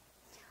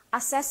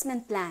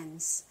 assessment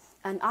plans,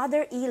 and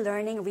other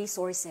e-learning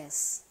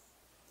resources.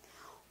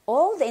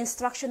 All the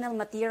instructional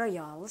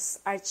materials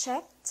are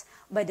checked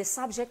by the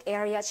subject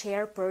area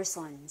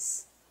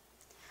chairpersons.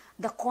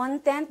 The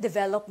content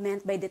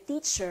development by the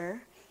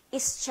teacher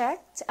is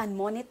checked and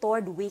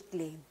monitored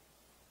weekly.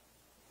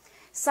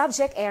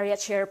 Subject area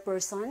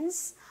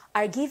chairpersons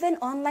are given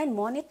online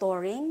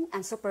monitoring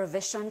and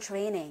supervision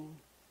training.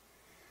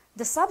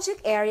 The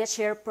subject area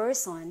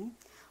chairperson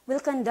will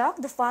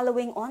conduct the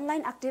following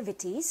online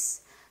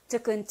activities to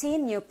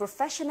continue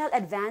professional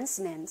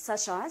advancement,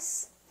 such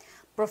as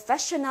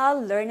Professional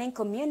Learning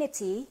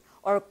Community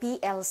or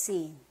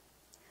PLC,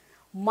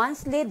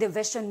 monthly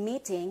division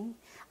meeting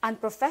and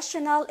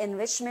professional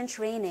enrichment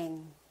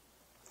training,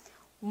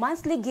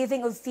 monthly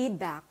giving of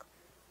feedback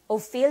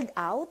of filled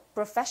out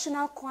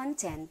professional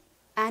content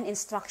and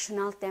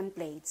instructional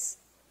templates,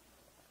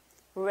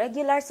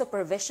 regular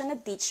supervision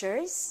of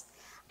teachers,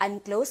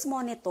 and close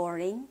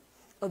monitoring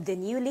of the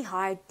newly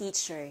hired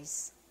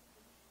teachers.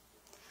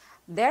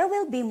 There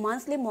will be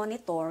monthly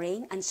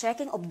monitoring and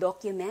checking of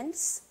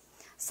documents,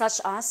 such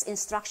as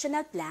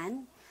instructional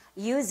plan,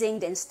 using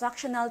the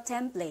instructional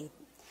template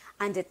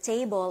and the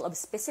table of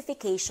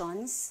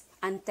specifications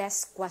and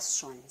test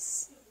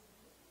questions.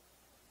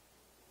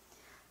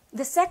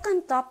 The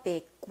second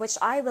topic which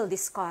I will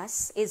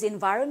discuss is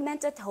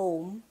environment at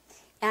home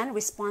and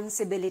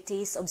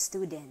responsibilities of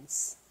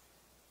students.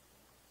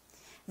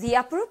 The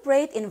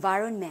appropriate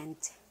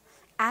environment,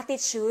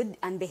 attitude,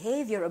 and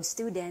behavior of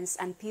students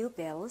and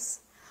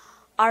pupils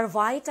are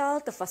vital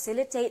to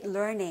facilitate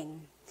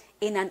learning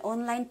in an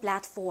online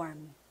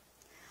platform.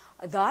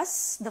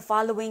 Thus, the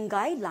following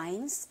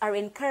guidelines are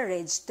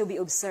encouraged to be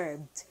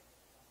observed.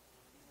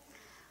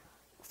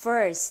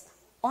 First,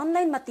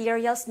 online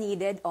materials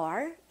needed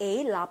are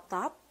A.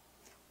 Laptop,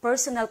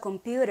 personal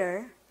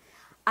computer,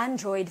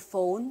 Android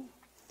phone,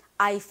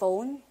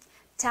 iPhone,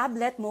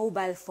 tablet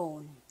mobile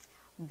phone.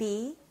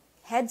 B.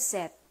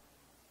 Headset,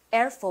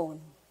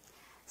 earphone,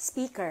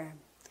 speaker,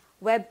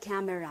 web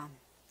camera.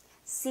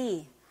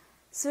 C.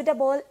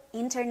 Suitable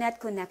internet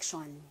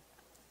connection.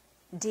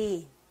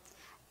 D.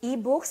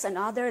 E-books and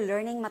other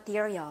learning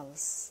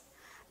materials.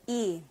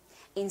 E.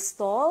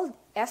 Installed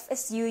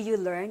FSUU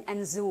Learn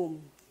and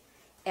Zoom.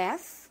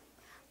 F.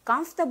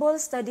 Comfortable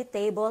study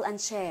table and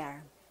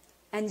chair.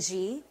 And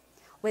G.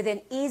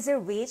 Within easy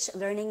reach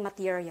learning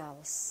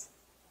materials.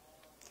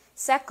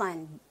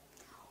 Second,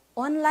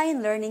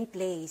 online learning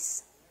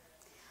place.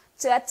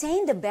 To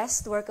attain the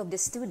best work of the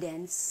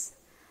students,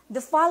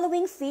 the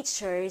following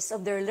features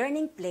of their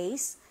learning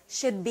place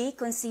should be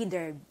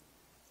considered.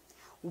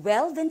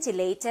 Well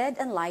ventilated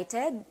and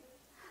lighted,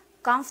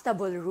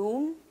 comfortable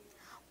room,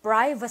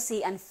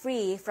 privacy, and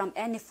free from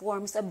any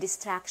forms of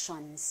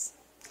distractions.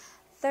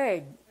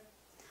 Third,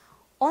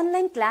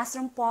 online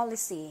classroom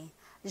policy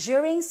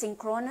during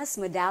synchronous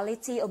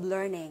modality of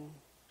learning.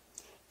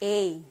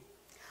 A.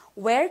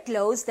 Wear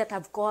clothes that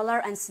have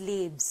collar and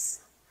sleeves.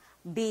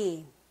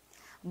 B.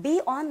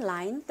 Be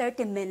online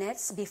 30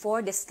 minutes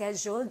before the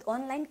scheduled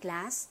online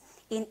class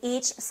in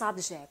each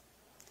subject.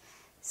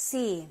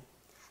 C.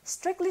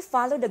 Strictly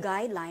follow the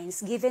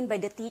guidelines given by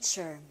the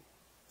teacher.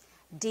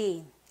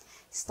 D.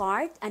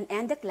 Start and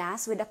end the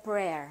class with a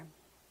prayer.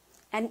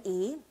 And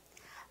E.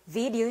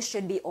 Videos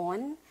should be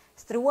on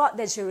throughout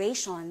the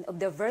duration of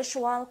the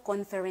virtual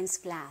conference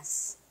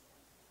class.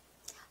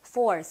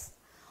 Fourth,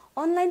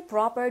 online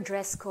proper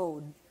dress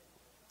code.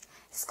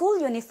 School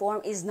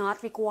uniform is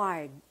not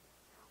required,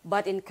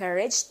 but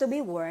encouraged to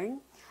be worn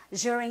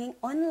during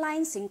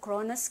online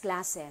synchronous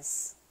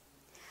classes.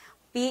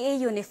 PE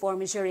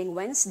uniform during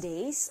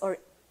Wednesdays or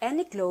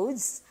any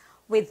clothes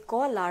with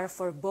collar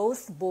for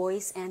both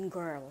boys and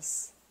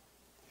girls.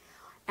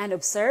 And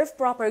observe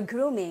proper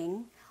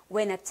grooming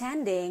when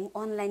attending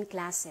online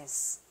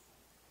classes.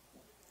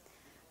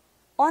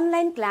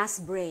 Online class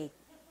break.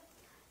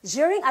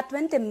 During a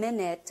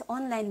 20-minute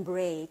online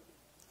break,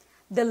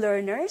 the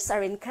learners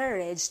are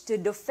encouraged to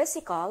do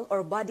physical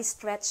or body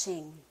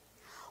stretching,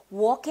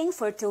 walking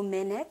for 2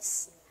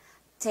 minutes,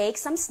 take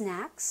some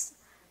snacks,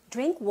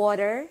 drink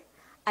water,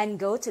 and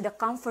go to the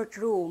comfort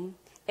room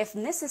if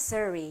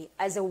necessary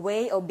as a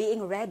way of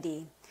being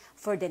ready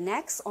for the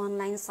next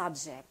online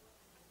subject.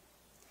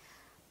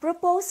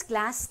 Proposed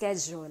class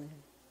schedule.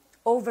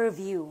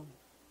 Overview.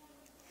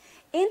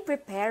 In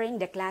preparing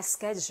the class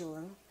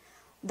schedule,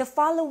 the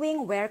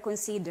following were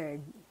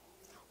considered.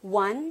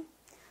 1.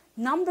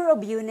 Number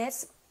of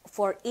units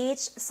for each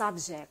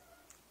subject.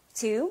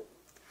 2.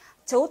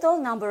 Total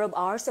number of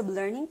hours of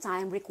learning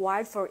time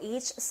required for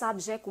each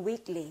subject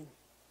weekly.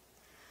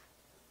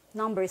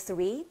 Number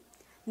 3.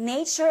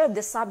 Nature of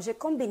the subject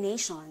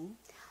combination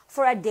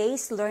for a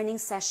day's learning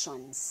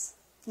sessions.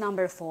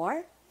 Number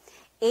 4.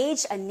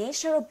 Age and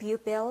nature of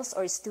pupils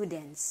or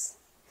students.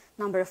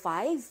 Number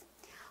 5.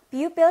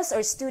 Pupils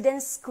or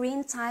students'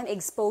 screen time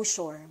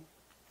exposure.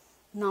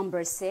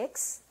 Number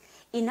 6.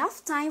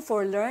 Enough time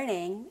for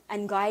learning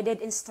and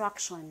guided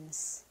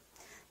instructions.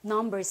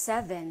 Number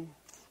 7.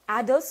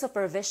 Adult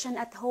supervision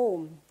at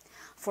home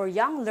for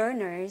young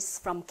learners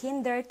from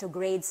kinder to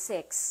grade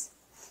 6.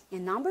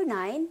 And number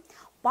 9.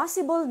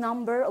 Possible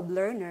number of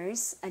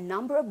learners and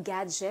number of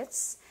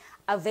gadgets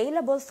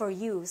available for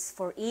use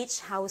for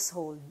each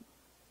household.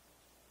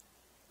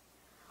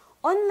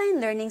 Online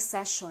learning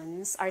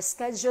sessions are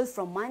scheduled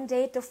from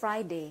Monday to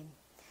Friday.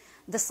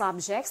 The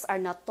subjects are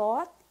not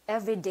taught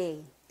every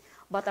day,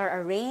 but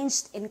are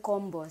arranged in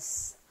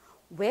combos,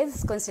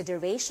 with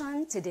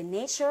consideration to the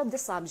nature of the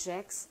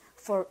subjects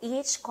for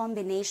each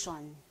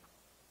combination.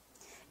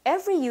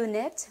 Every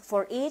unit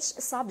for each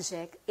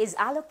subject is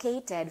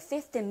allocated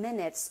 50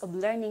 minutes of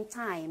learning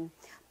time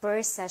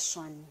per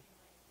session.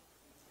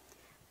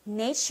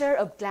 Nature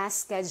of class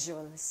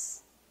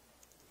schedules.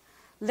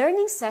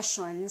 Learning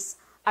sessions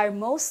are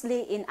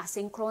mostly in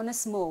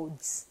asynchronous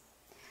modes,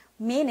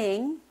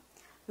 meaning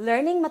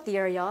learning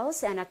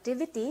materials and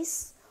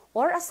activities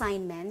or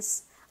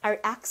assignments are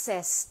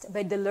accessed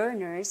by the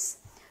learners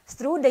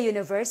through the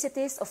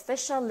university's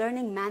official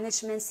learning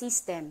management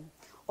system,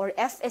 or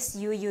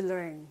FSUU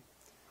Learn,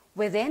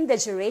 within the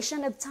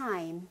duration of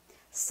time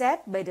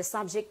set by the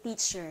subject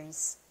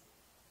teachers.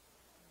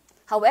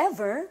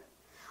 However,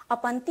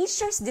 upon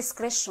teacher's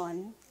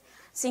discretion,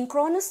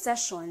 synchronous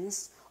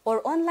sessions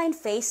or online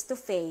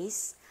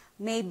face-to-face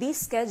may be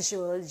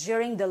scheduled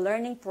during the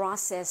learning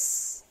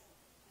process.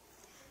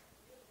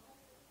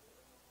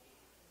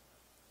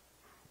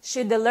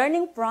 Should the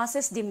learning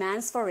process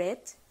demands for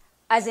it,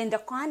 as in the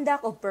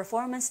conduct of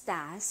performance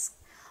tasks,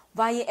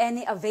 via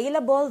any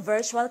available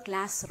virtual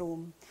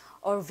classroom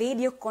or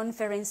video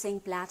conferencing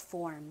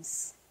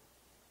platforms.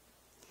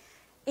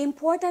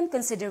 Important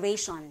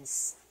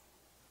considerations.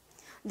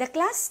 The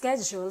class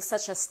schedule,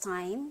 such as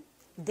time,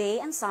 day,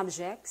 and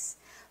subjects,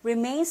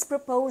 remains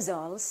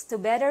proposals to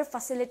better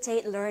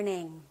facilitate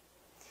learning.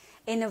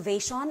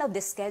 Innovation of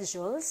the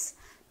schedules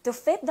to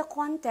fit the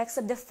context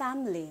of the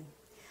family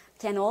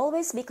can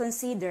always be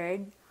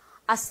considered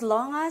as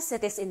long as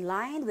it is in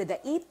line with the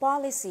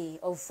e-policy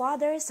of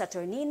Father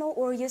Saturnino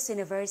Urius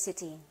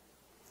University.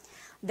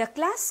 The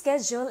class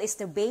schedule is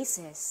the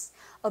basis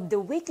of the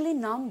weekly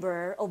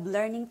number of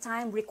learning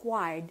time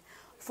required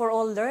for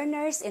all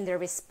learners in their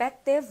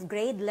respective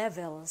grade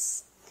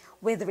levels,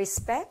 with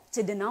respect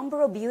to the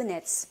number of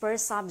units per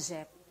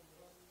subject.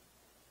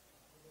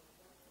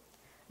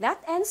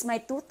 That ends my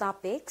 2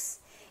 topics.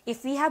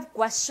 If we have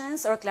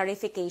questions or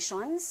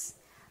clarifications,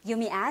 you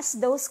may ask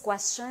those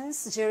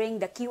questions during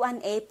the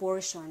Q&A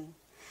portion.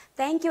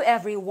 Thank you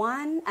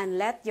everyone, and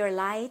let your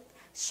light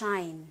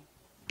shine.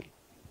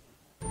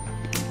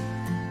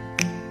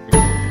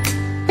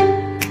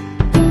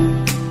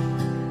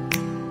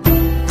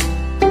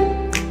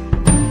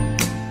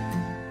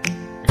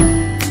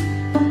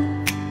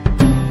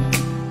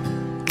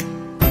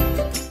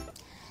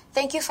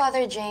 Thank you,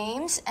 Father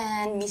James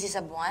and Mrs.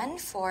 Abuan,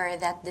 for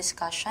that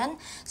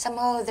discussion.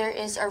 Somehow there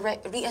is a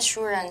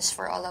reassurance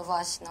for all of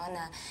us, no,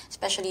 na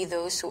especially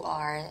those who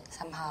are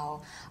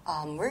somehow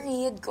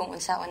worried kung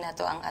unsaon na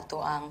to ang ato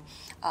ang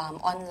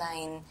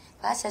online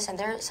classes, and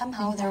there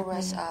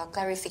was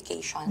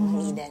clarification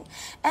needed.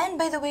 And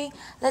by the way,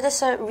 let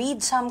us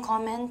read some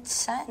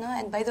comments. No?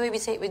 And by the way,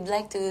 we'd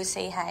like to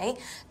say hi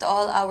to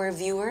all our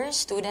viewers,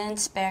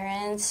 students,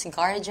 parents,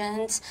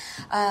 guardians.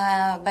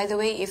 By the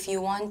way, if you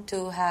want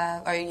to have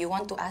or you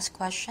want to ask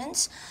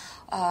questions,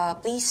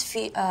 please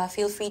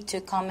feel free to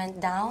comment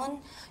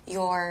down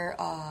your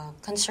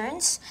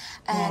concerns.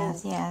 And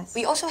yes.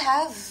 we also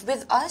have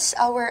with us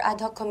our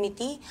ad hoc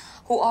committee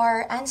who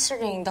are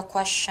answering the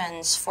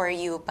questions for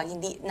you. Pag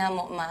hindi na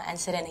mo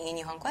ma-answer ang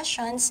inyong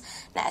questions,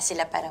 na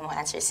sila para mo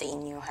answer sa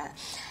inyo, ha?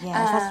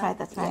 Yes,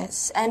 that's right.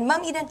 Yes. And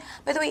Ma'am Eden,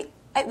 by the way,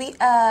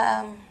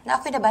 na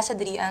ako'y nabasa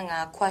diri ang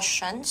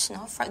questions,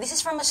 no? This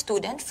is from a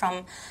student,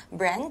 from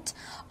Brent.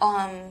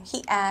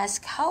 He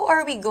asked, how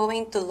are we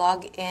going to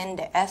log in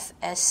the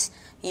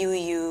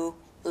FSUU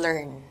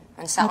Learn?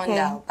 Unsaon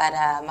daw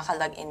para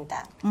makalog in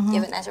ta? You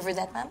have an answer for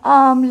that,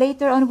 ma'am?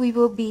 Later on, we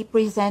will be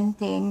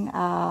presenting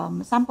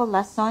sample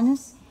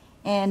lessons,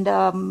 and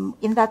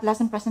in that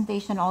lesson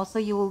presentation also,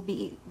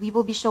 we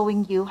will be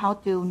showing you how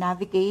to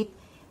navigate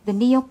the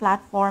NEO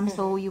platform,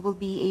 so you will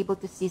be able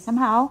to see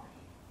somehow,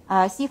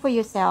 see for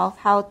yourself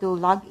how to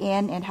log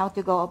in and how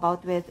to go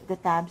about with the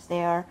tabs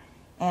there,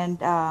 and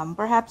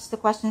perhaps the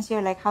questions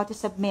here like how to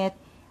submit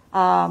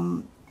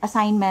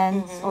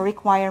assignments or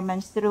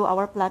requirements through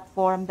our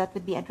platform, that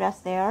would be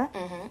addressed there.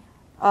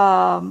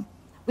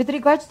 With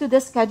regards to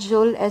the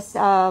schedule, as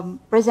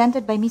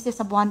presented by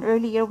Mrs. Abuan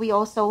earlier, we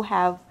also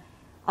have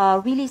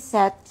really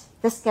set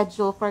the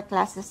schedule for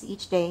classes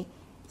each day.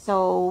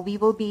 So we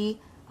will be,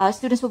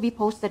 students will be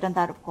posted on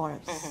that, of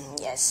course.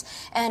 Yes.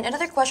 And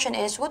another question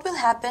is, what will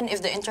happen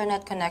if the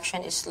internet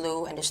connection is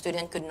slow and the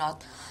student could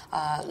not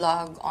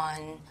log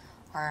on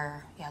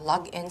or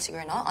log in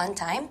on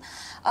time?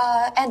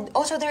 And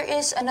also there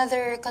is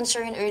another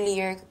concern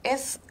earlier,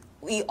 if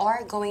we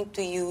are going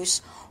to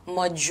use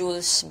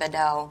modules ba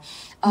daw.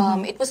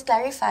 It was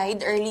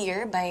clarified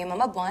earlier by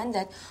Mama Buan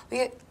that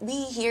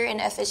we here in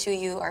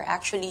FSUU are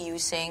actually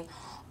using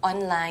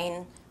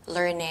online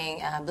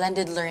learning,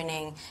 blended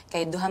learning.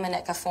 Kay duha man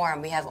na ka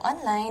form. We have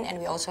online and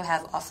we also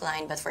have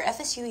offline. But for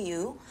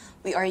FSUU,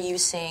 we are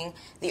using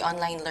the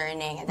online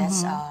learning, and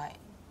that's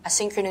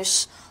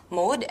asynchronous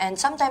mode, and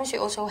sometimes we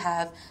also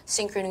have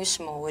synchronous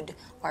mode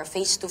or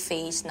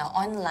face-to-face na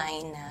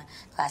online na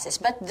classes,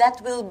 but that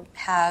will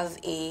have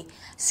a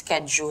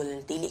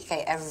schedule, dili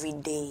kay every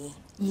day.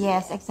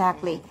 Yes,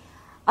 exactly.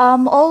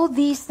 All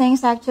these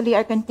things actually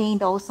are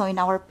contained also in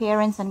our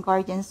parents and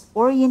guardians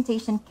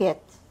orientation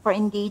kit for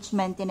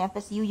engagement in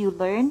FSUU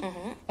Learn.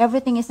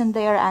 Everything is in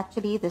there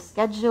actually, the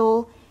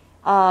schedule,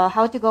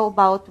 how to go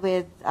about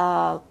with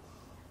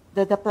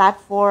the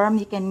platform.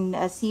 You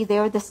can see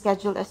there the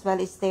schedule as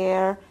well is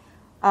there.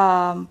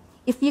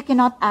 If you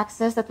cannot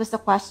access, that was the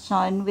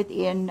question,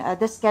 within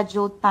the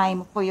scheduled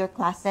time for your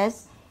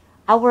classes,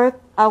 our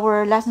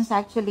lessons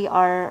actually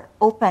are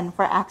open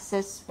for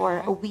access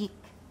for a week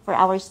for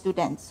our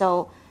students.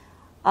 So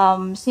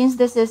since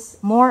this is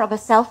more of a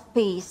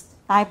self-paced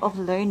type of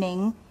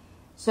learning,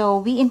 so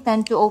we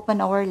intend to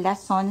open our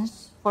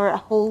lessons for a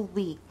whole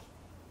week.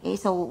 Okay,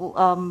 so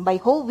by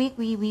whole week,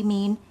 we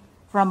mean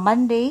from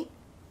Monday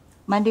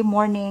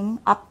morning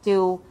up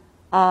to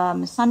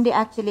Sunday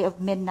actually of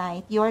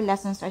midnight, your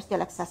lessons are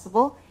still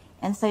accessible,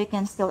 and so you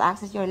can still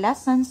access your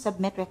lessons,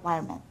 submit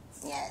requirements.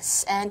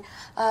 Yes, and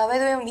by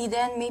the way,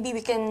 Eden, maybe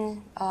we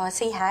can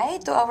say hi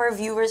to our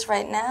viewers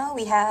right now.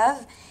 We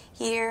have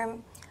here...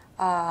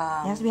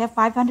 yes, we have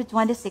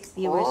 526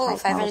 viewers. Oh, right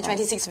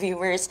 526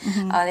 viewers.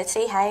 Let's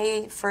say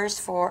hi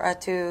first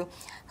to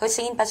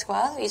Hussein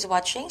Pascual, who is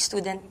watching.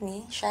 Student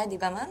ni siya, di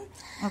ba, ma'am?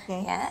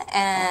 Okay. Yeah,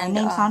 and...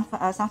 name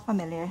sounds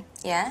familiar.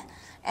 Yeah.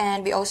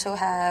 And we also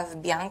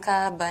have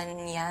Bianca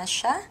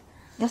Banyasha.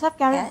 Yes, have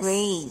Carol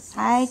Grace.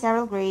 Hi,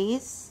 Carol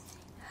Grace.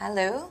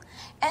 Hello.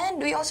 And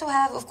we also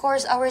have, of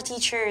course, our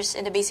teachers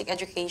in the basic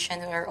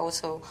education who are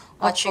also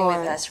watching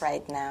with us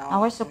right now.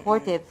 Our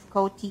supportive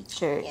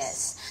co-teachers.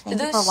 Yes. Thank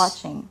you for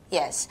watching.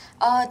 Yes.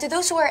 To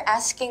those who are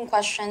asking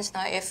questions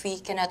now, if we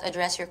cannot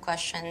address your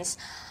questions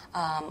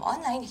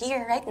online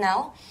here right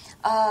now,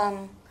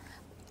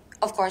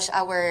 of course,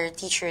 our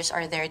teachers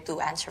are there to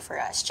answer for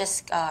us.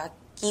 Just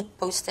keep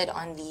posted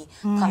on the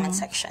comment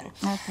section.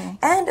 Okay.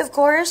 And of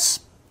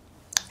course,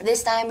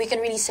 this time we can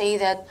really say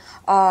that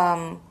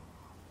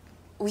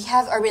we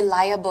have a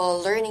reliable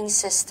learning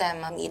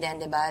system, Ma'am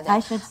Eden, diba? That I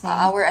should say.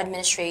 Our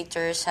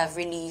administrators have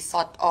really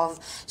thought of.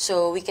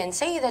 So we can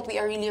say that we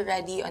are really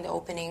ready on the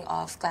opening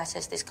of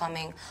classes this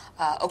coming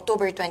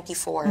October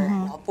 24.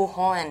 No?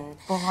 Puhon.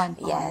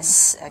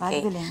 Yes.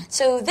 Okay.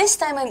 So this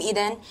time, Ma'am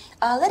Eden,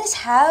 let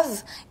us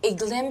have a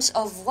glimpse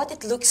of what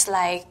it looks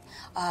like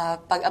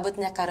pag-abot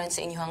na karon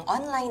sa inyong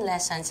online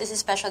lessons. This is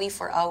especially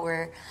for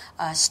our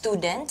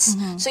students.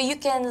 So you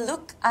can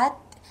look at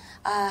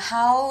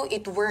how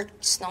it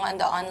works on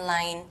the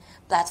online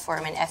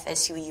platform in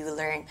FSUU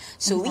Learn.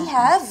 So we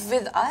have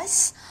with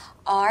us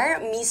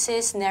are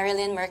Mrs.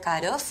 Nerilyn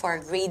Mercado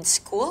for grade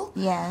school,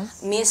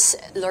 Yes. Miss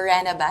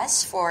Lorena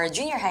Bass for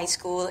junior high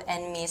school,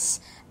 and Miss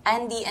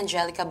Andy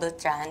Angelica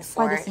Beltran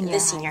for the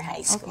senior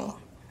high school.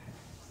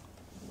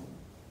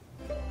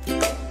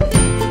 Okay.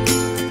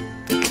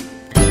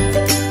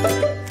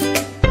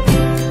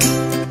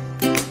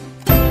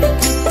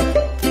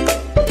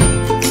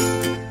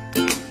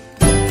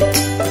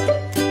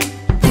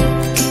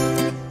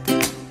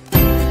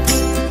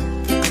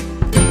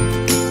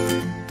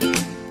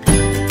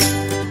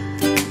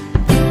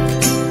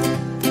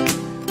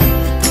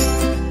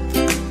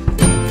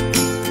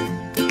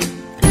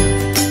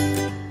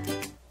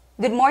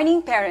 Good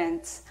morning,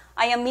 parents.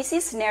 I am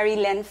Mrs. Neri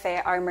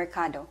Lenfe R.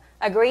 Mercado,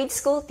 a grade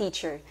school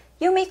teacher.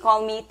 You may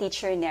call me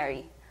Teacher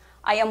Neri.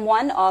 I am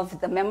one of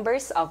the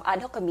members of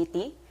Ad hoc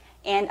Committee,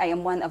 and I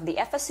am one of the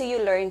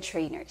FSUU Learn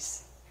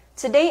trainers.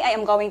 Today, I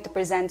am going to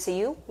present to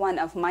you one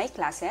of my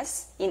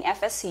classes in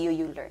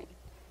FSUU Learn.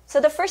 So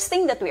the first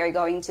thing that we are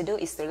going to do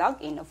is to log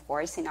in, of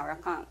course, in our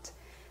account.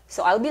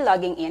 So I'll be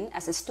logging in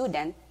as a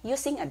student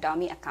using a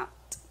dummy account.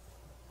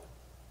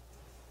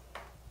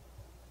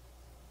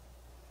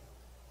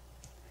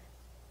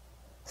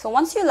 So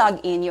once you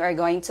log in, you are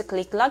going to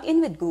click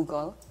Login with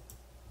Google.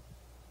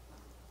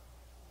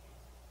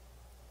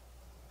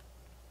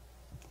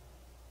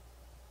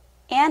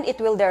 And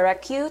it will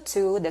direct you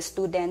to the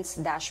student's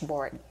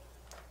dashboard.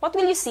 What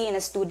will you see in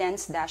a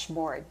student's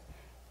dashboard?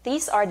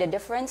 These are the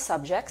different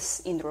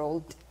subjects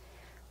enrolled.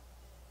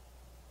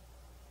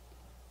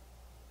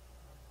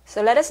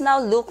 So let us now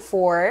look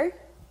for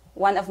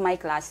one of my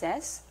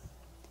classes,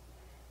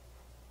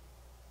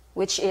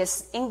 which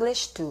is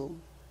English 2.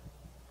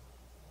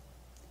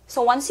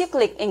 So once you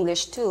click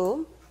English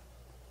 2,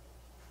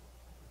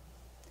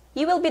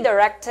 you will be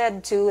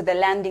directed to the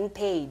landing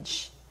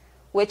page,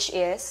 which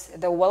is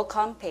the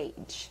welcome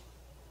page.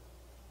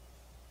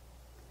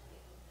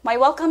 My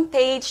welcome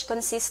page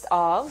consists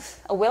of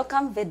a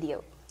welcome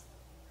video.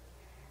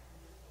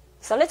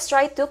 So let's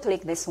try to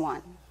click this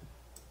one.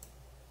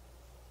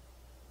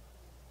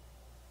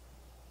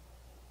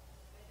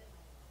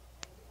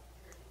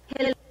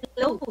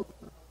 Hello,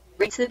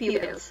 grade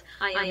pupils.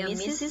 I am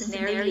Mrs.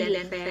 Neri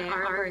Lenfe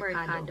R.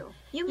 Mercado.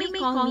 You may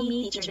call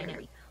me Teacher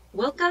Neri.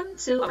 Welcome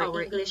to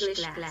our English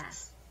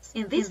class.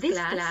 In this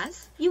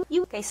class,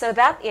 Okay, so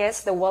that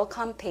is the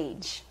welcome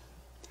page.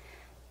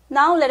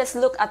 Now let us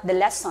look at the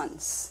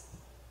lessons.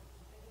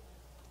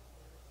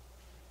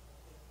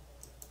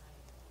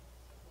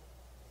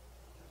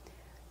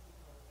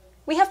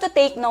 We have to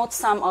take note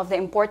some of the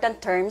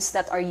important terms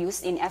that are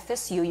used in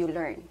FSUU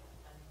Learn.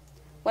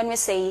 When we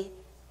say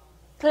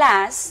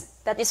class,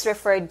 that is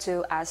referred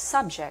to as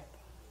subject.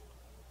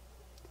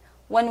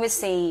 When we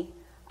say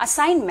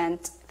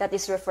assignment, that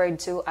is referred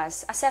to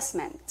as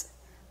assessment.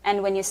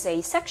 And when you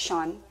say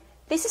section,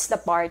 this is the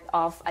part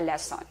of a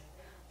lesson.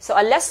 So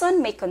a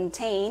lesson may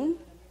contain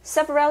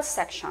several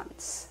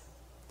sections.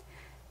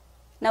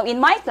 Now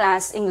in my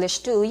class, English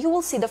 2, you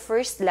will see the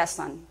first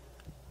lesson.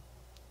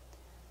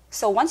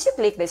 So once you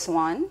click this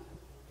one,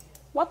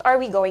 what are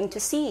we going to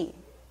see?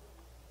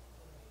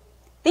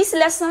 This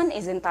lesson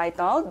is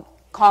entitled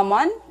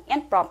Common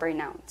and Proper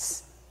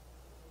Nouns.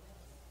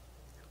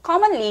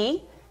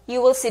 Commonly,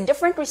 you will see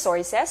different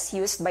resources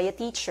used by a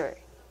teacher,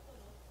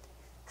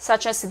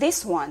 such as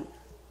this one,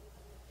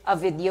 a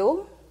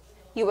video.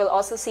 You will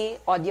also see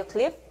audio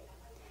clip.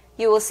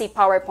 You will see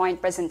PowerPoint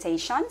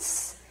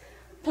presentations,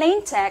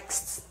 plain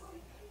texts,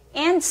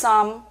 and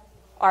some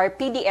are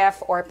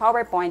PDF or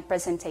PowerPoint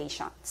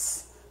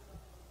presentations.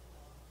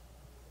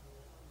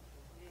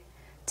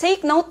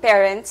 Take note,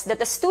 parents,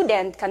 that a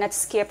student cannot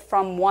skip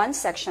from one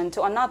section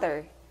to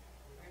another,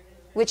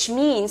 which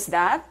means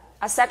that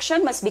a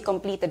section must be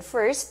completed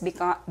first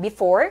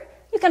before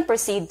you can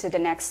proceed to the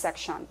next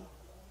section.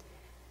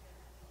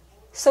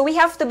 So we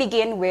have to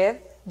begin with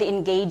the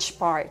engage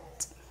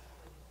part.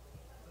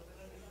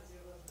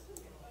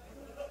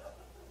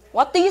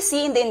 What do you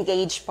see in the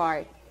engage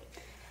part?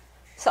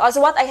 So as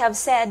what I have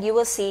said, you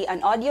will see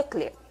an audio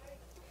clip.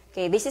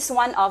 Okay, this is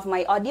one of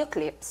my audio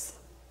clips.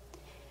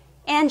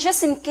 And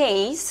just in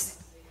case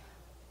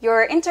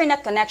your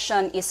internet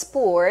connection is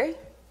poor,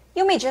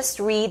 you may just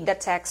read the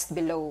text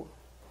below,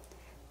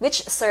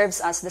 which serves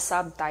as the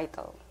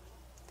subtitle.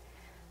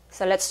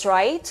 So let's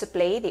try to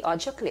play the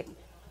audio clip.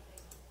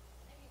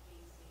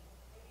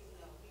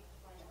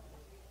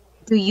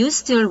 Do you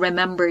still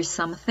remember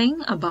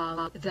something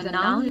about the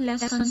noun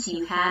lessons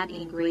you had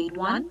in grade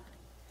 1?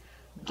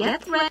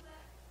 Get ready.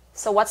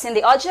 So what's in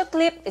the audio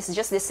clip is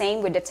just the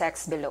same with the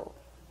text below.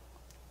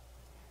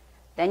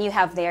 Then you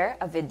have there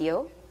a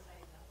video.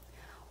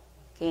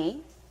 Okay.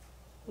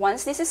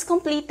 Once this is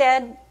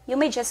completed, you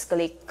may just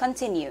click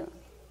continue.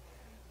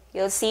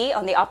 You'll see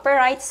on the upper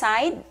right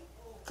side,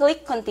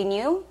 click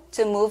continue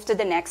to move to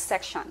the next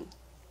section.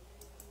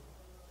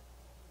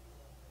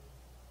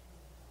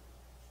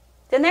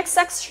 The next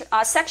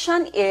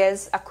section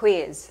is a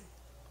quiz.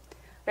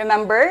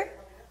 Remember,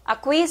 a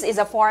quiz is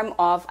a form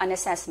of an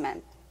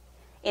assessment.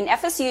 In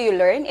FSU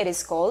Learn, it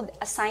is called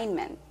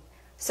assignment.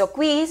 So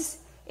quiz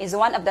is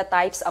one of the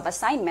types of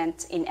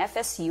assignment in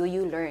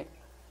FSU Learn.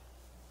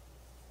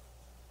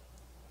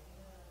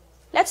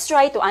 Let's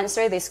try to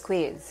answer this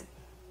quiz.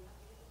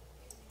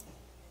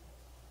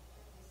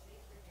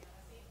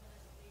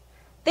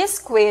 This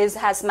quiz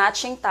has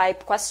matching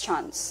type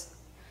questions.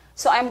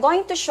 So I'm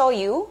going to show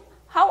you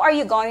how are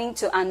you going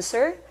to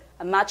answer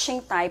a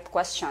matching type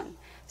question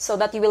so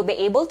that you will be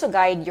able to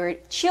guide your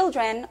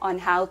children on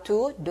how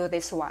to do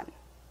this one.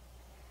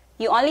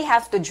 You only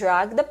have to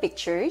drag the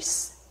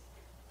pictures.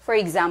 For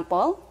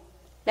example,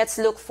 let's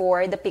look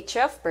for the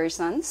picture of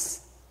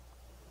persons.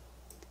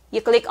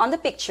 You click on the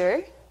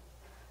picture,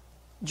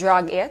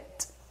 drag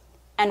it,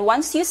 and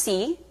once you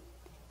see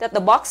that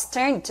the box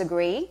turned to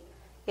gray,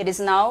 it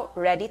is now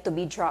ready to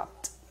be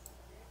dropped.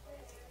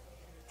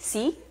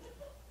 See?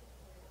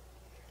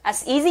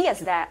 As easy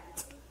as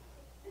that.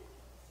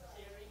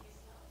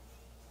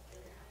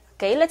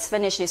 Okay, let's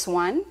finish this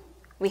one.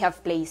 We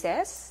have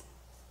places,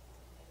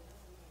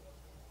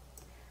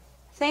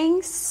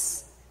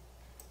 things,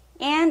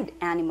 and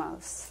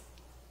animals.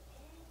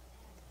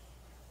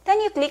 Then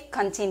you click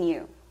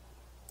continue.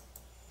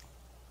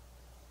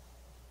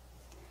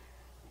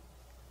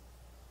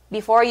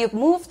 Before you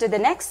move to the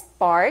next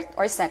part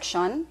or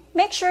section,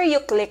 make sure you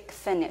click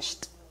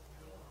finished.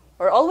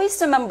 Or always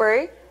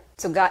remember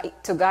to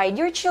guide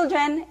your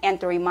children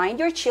and to remind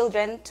your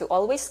children to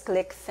always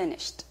click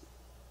finished.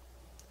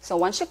 So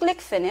once you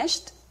click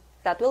finished,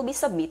 that will be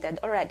submitted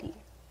already.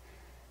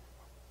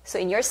 So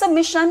in your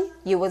submission,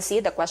 you will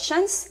see the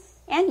questions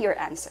and your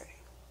answer.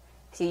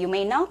 So you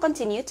may now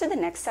continue to the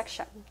next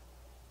section.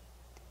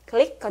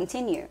 Click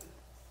continue.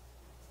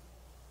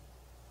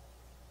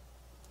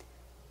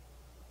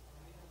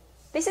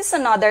 This is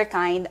another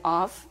kind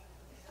of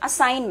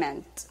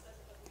assignment.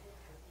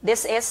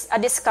 This is a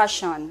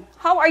discussion.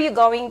 How are you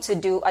going to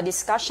do a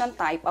discussion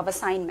type of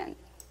assignment?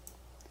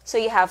 So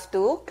you have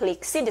to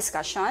click see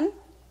discussion.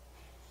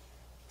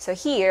 So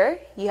here,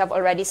 you have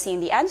already seen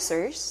the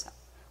answers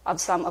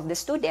of some of the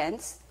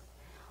students.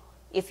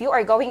 If you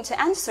are going to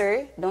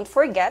answer, don't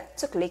forget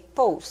to click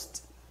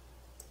post.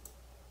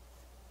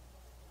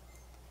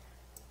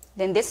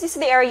 Then this is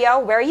the area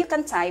where you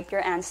can type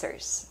your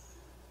answers.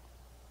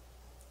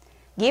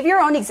 Give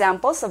your own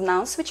examples of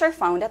nouns which are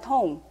found at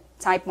home.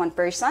 Type one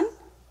person,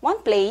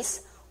 one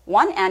place,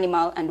 one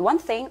animal, and one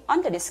thing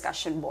on the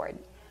discussion board.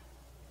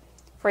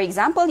 For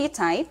example, you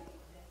type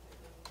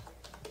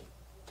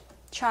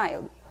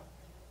child.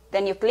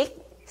 Then you click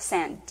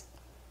send.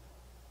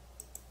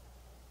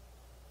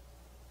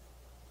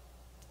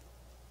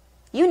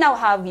 You now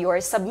have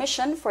your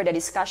submission for the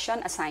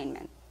discussion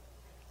assignment.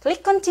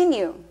 Click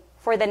continue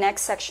for the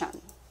next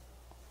section.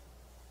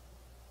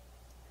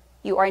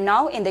 You are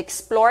now in the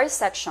Explore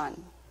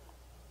section.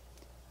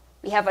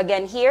 We have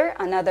again here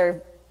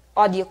another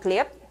audio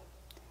clip.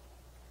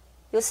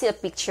 You'll see a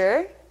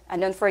picture,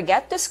 and don't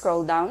forget to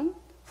scroll down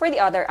for the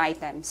other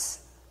items.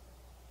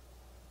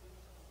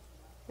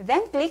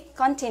 Then click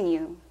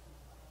Continue.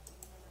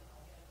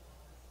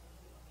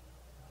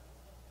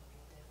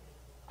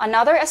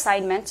 Another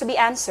assignment to be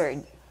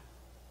answered.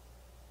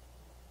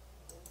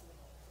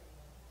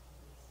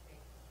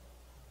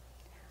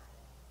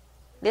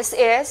 This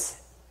is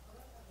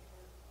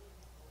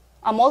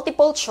a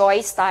multiple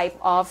choice type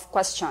of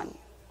question.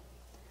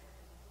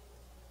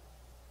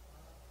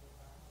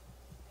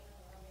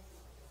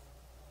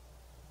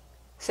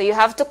 So you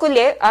have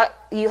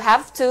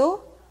to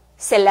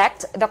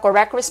select the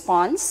correct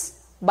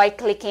response by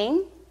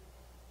clicking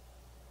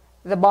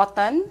the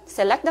button,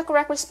 select the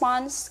correct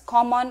response,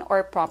 common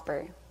or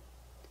proper.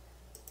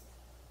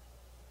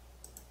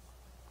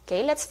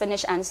 Okay, let's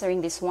finish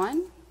answering this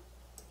one.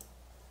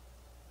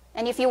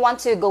 And if you want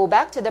to go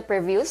back to the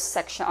previous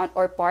section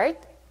or part,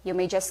 you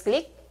may just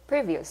click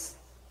Previous.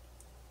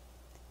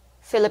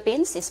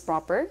 Philippines is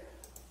proper.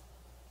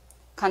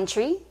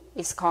 Country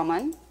is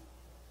common.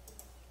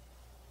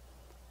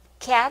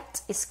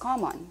 Cat is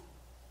common.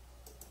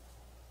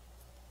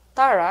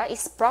 Tara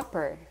is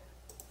proper.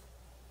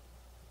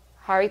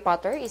 Harry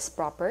Potter is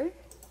proper.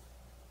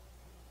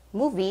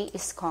 Movie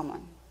is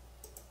common.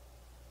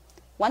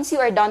 Once you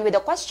are done with the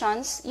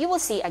questions, you will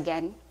see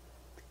again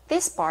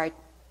this part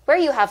where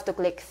you have to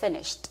click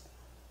Finished.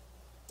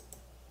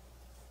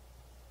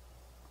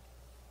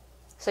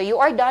 So you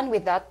are done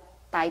with that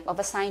type of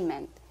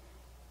assignment.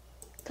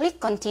 Click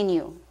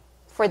Continue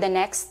for the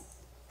next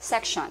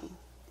section.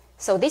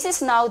 So this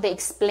is now the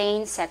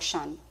Explain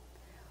section,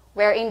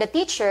 wherein the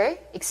teacher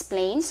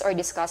explains or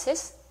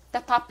discusses the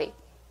topic.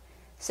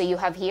 So you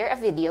have here a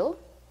video.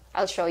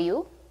 I'll show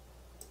you.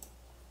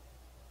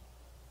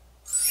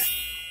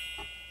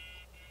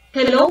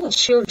 Hello,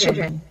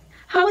 children.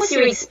 How was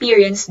your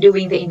experience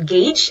doing the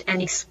Engage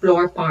and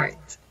Explore part?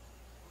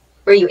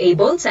 Were you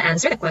able to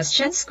answer the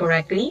questions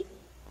correctly?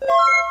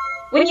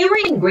 When you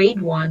were in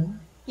grade 1,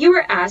 you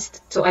were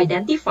asked to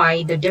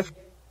identify the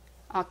different.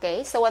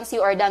 Okay, so once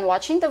you are done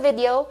watching the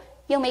video,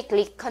 you may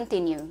click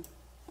Continue.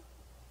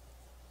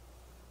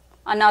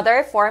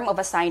 Another form of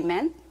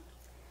assignment.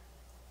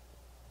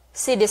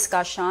 See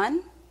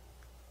discussion.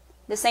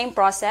 The same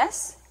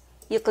process.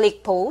 You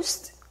click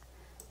post.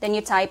 Then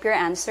you type your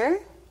answer.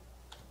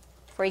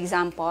 For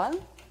example.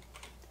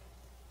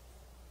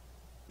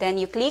 Then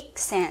you click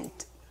send.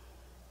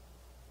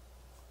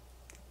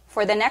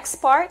 For the next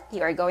part,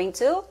 you are going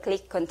to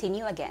click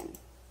continue again.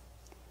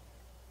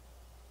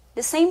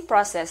 The same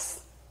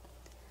process.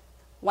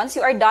 Once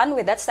you are done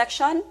with that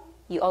section,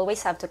 you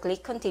always have to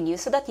click continue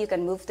so that you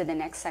can move to the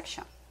next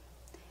section.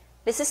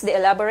 This is the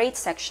elaborate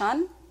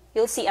section.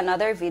 You'll see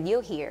another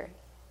video here.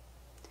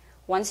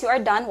 Once you are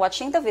done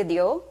watching the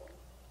video,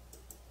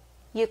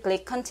 you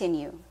click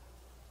continue.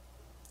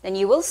 Then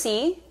you will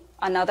see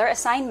another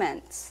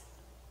assignment.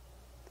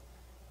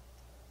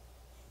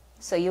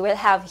 So you will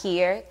have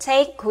here,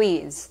 take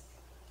quiz,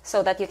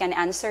 so that you can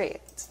answer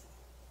it.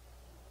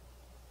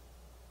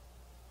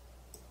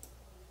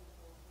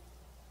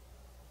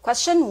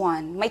 Question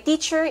 1. My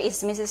teacher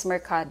is Mrs.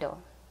 Mercado.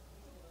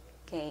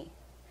 Okay.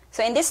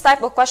 So in this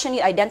type of question,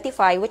 you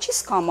identify which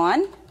is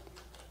common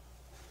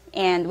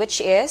and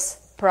which is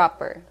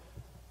proper.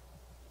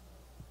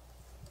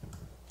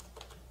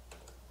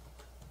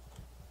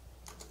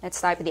 Let's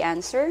type the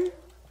answer.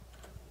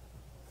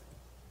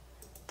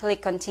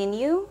 Click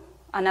continue.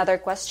 Another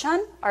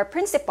question. Our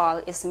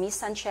principal is Miss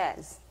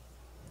Sanchez.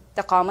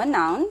 The common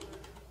noun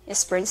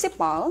is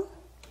principal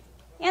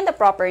and the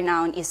proper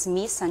noun is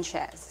Miss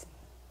Sanchez.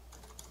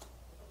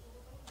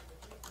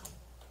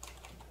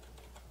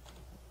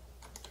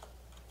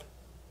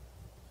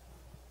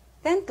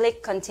 Then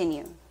click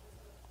continue.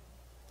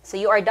 So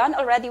you are done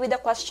already with the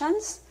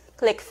questions.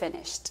 Click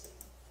finished.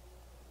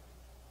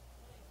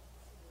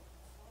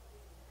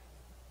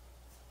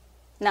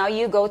 Now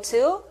you go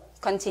to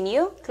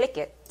continue, click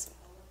it.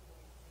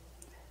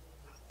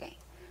 Okay.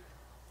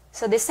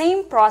 So the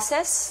same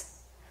process,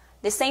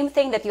 the same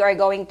thing that you are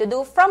going to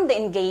do from the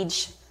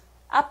engage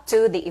up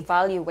to the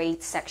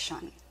evaluate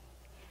section.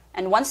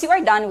 And once you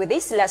are done with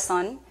this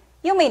lesson,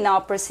 you may now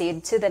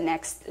proceed to the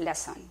next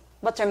lesson.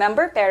 But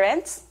remember,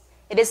 parents,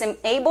 it is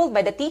enabled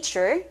by the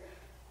teacher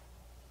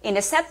in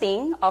the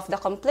setting of the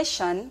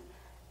completion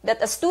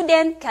that a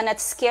student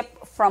cannot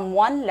skip from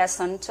one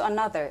lesson to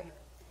another.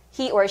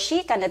 He or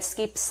she cannot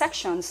skip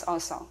sections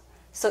also.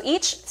 So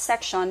each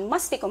section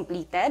must be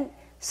completed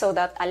so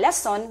that a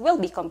lesson will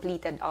be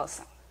completed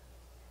also.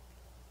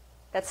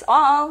 That's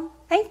all.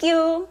 Thank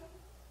you.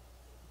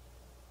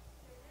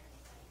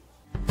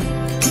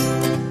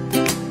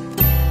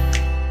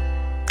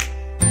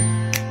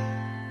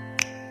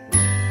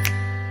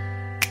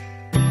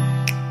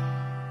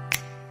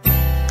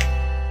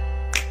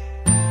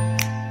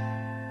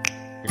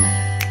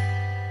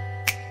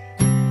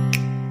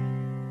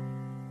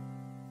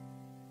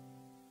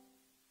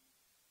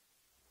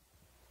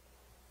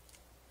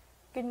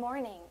 Good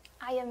morning.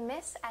 I am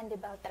Miss Andy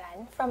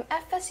Beltran from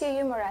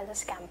FSUU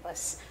Morales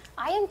campus.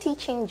 I am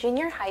teaching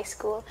junior high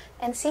school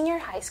and senior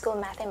high school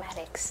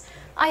mathematics.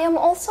 I am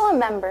also a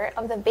member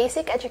of the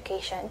Basic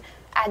Education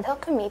Ad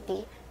Hoc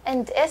Committee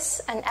and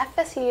is an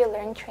FSUU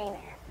Learn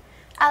trainer.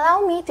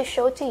 Allow me to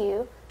show to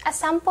you a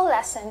sample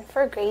lesson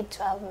for grade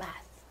 12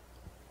 math.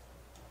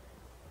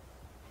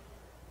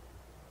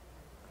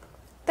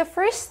 The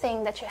first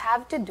thing that you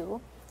have to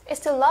do is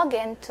to log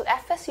in to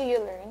FSUU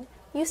Learn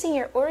using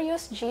your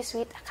Urios G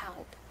Suite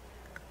account.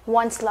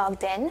 Once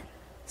logged in,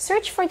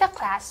 search for the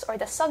class or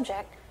the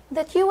subject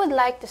that you would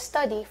like to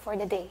study for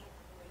the day.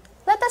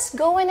 Let us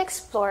go and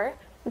explore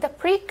the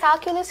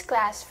pre-calculus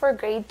class for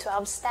grade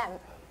 12 STEM.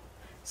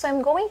 So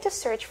I'm going to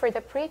search for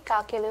the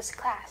pre-calculus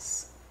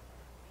class.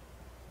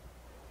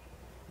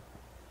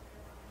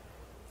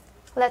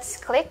 Let's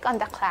click on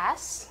the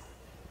class.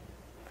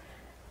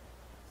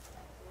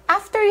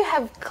 After you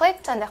have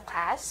clicked on the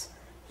class,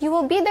 you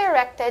will be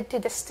directed to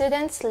the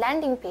student's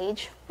landing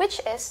page,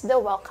 which is the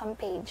welcome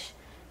page.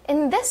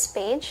 In this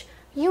page,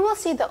 you will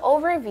see the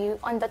overview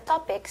on the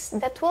topics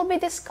that will be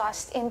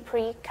discussed in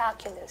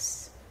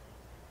pre-calculus.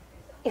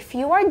 If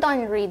you are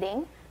done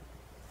reading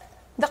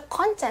the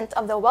content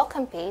of the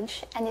welcome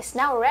page and is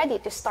now ready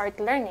to start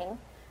learning,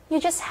 you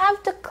just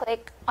have to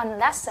click on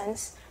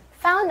lessons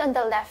found on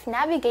the left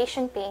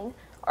navigation pane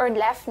or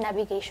left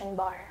navigation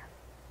bar.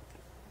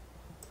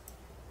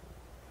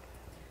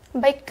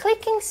 By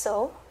clicking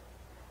so,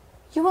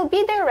 you will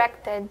be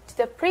directed to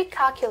the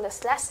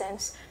pre-calculus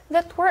lessons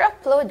that were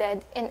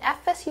uploaded in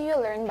FSUU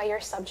Learn by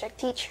your subject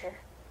teacher.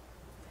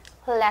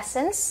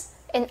 Lessons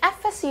in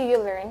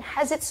FSUU Learn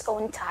has its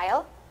own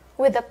tile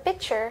with a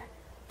picture,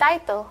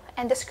 title,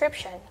 and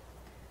description.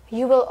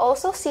 You will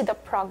also see the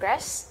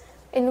progress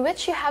in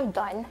which you have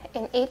done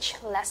in each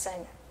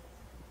lesson.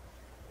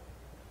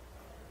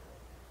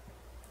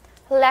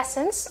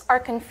 Lessons are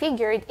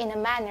configured in a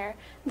manner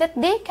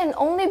that they can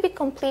only be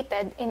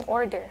completed in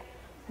order,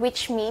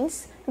 which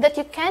means that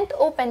you can't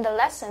open the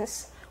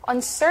lessons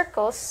on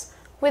circles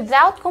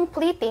without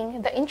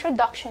completing the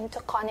introduction to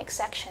conic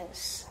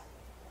sections.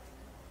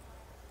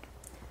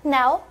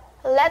 Now,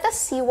 let us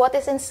see what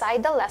is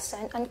inside the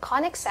lesson on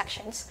conic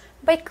sections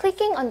by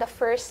clicking on the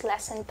first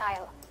lesson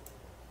tile.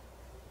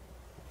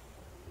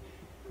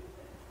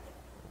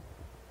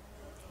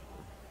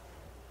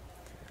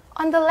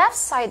 On the left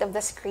side of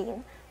the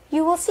screen,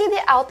 you will see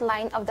the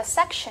outline of the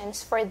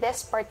sections for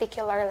this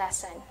particular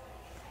lesson.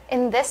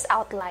 In this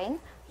outline,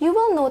 you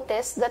will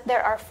notice that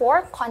there are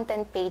 4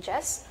 content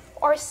pages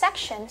or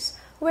sections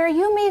where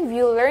you may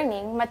view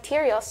learning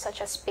materials such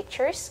as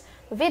pictures,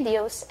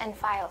 videos, and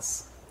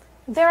files.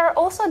 There are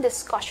also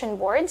discussion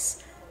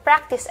boards,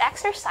 practice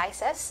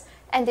exercises,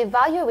 and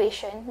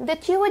evaluation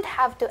that you would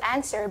have to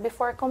answer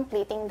before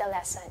completing the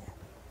lesson.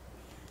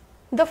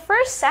 The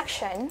first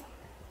section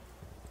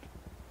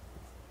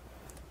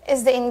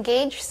is the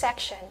Engage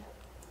section.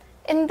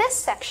 In this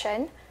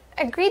section,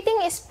 a greeting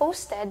is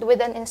posted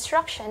with an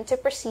instruction to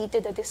proceed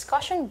to the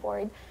discussion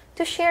board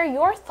to share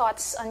your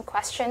thoughts on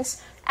questions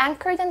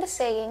anchored in the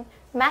saying,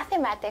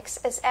 "Mathematics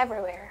is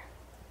everywhere."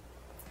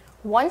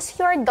 Once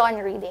you are done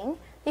reading,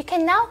 you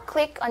can now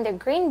click on the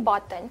green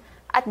button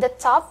at the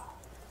top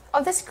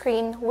of the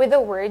screen with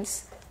the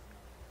words,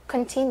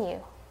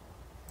 "Continue."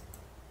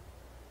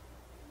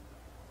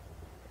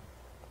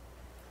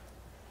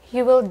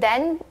 You will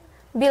then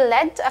be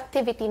led to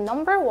activity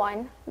number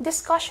 1,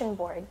 discussion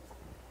board.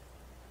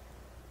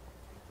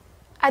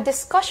 A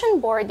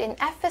discussion board in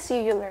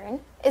FSUU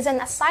Learn is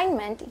an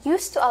assignment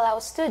used to allow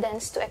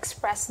students to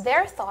express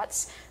their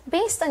thoughts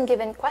based on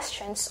given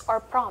questions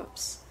or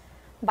prompts.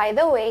 By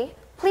the way,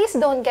 please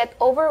don't get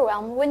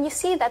overwhelmed when you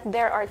see that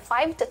there are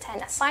 5 to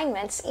 10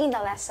 assignments in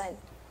a lesson,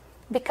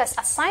 because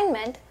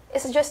assignment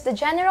is just the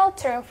general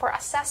term for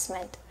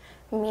assessment,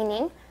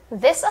 meaning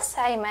these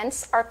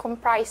assignments are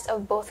comprised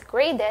of both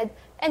graded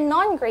and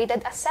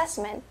non-graded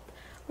assessment,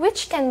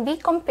 which can be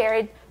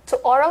compared to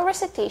oral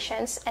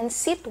recitations and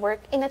seat work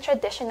in a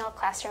traditional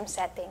classroom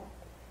setting.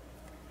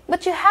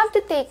 But you have to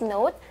take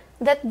note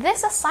that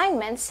these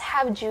assignments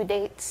have due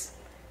dates.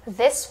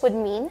 This would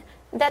mean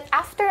that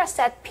after a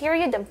set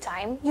period of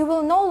time, you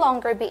will no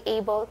longer be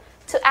able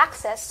to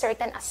access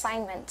certain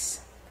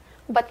assignments.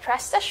 But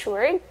rest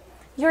assured,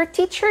 your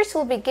teachers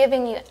will be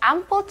giving you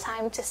ample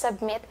time to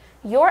submit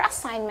your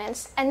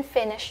assignments and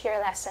finish your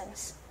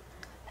lessons.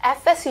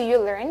 FSUU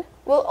Learn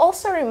will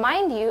also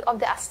remind you of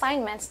the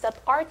assignments that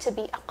are to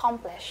be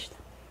accomplished.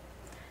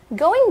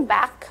 Going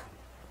back,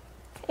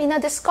 in a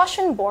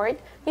discussion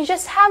board, you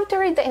just have to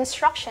read the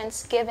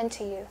instructions given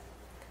to you.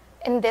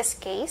 In this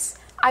case,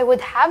 I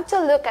would have to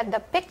look at the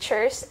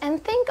pictures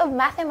and think of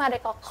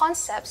mathematical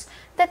concepts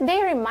that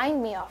they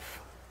remind me of.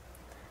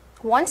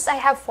 Once I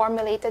have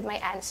formulated my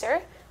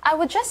answer, I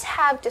would just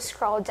have to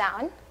scroll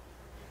down,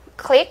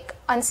 click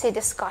on See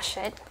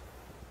Discussion,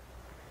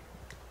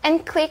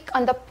 and click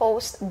on the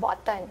Post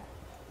button.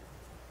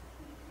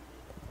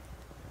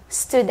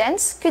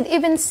 Students could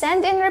even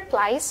send in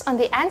replies on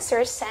the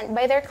answers sent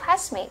by their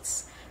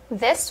classmates.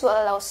 This will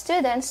allow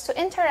students to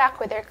interact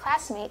with their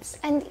classmates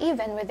and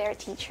even with their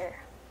teacher.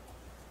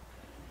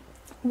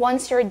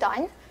 Once you're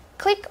done,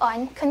 click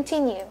on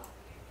Continue.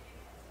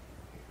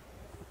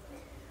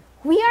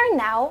 We are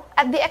now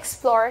at the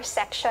Explore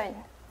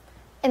section.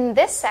 In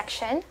this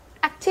section,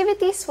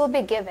 activities will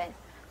be given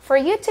for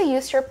you to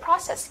use your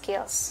process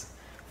skills.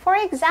 For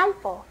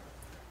example,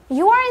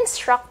 you are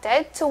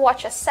instructed to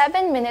watch a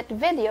 7-minute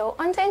video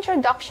on the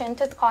introduction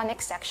to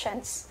conic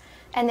sections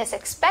and is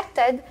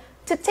expected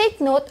to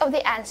take note of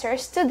the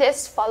answers to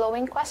these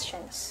following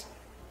questions.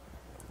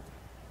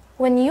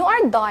 When you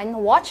are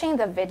done watching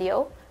the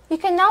video, you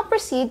can now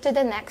proceed to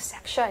the next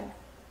section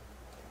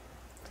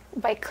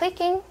by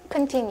clicking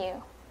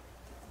Continue.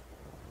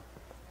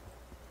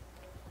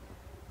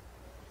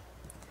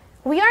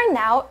 We are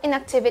now in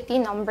activity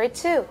number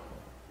 2,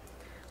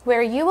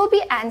 where you will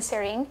be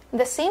answering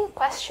the same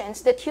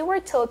questions that you were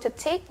told to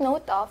take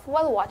note of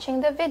while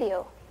watching the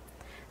video.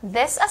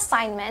 This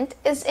assignment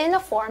is in a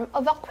form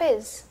of a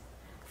quiz.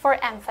 For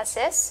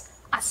emphasis,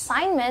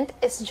 assignment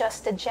is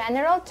just the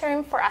general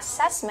term for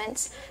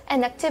assessments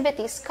and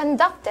activities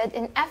conducted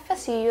in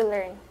FSUU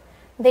Learn.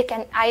 They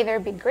can either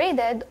be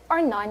graded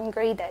or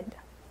non-graded.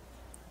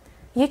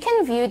 You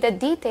can view the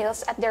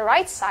details at the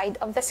right side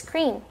of the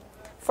screen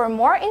for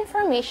more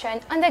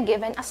information on the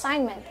given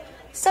assignment,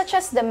 such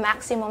as the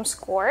maximum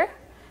score,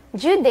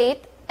 due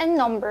date, and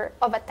number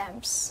of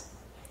attempts.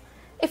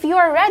 If you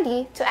are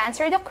ready to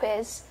answer the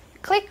quiz,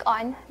 click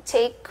on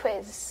Take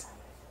Quiz.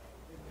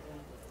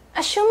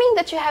 Assuming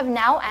that you have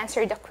now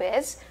answered the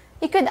quiz,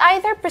 you could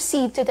either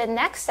proceed to the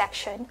next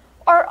section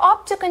or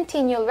opt to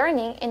continue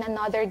learning in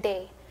another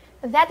day.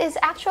 That is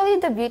actually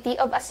the beauty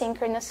of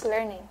asynchronous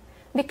learning,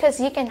 because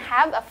you can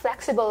have a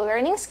flexible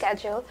learning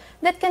schedule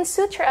that can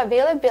suit your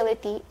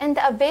availability and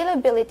the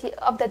availability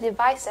of the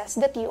devices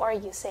that you are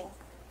using.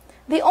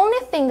 The only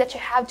thing that you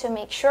have to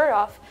make sure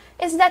of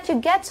is that you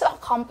get to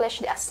accomplish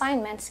the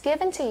assignments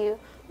given to you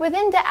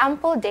within the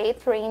ample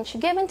date range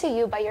given to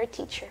you by your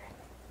teacher.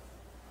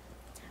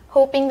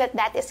 Hoping that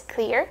that is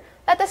clear,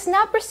 let us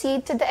now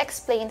proceed to the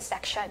Explain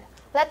section.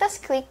 Let us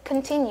click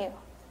Continue.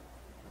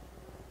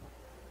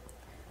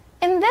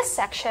 In this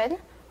section,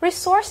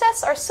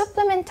 resources or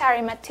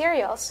supplementary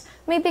materials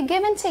may be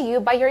given to you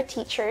by your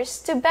teachers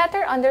to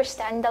better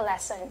understand the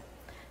lesson.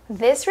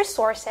 These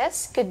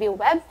resources could be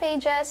web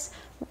pages,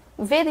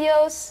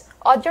 videos,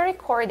 audio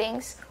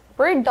recordings,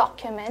 Word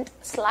document,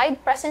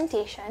 slide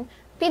presentation,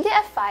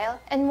 PDF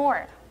file, and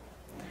more.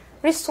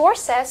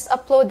 Resources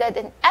uploaded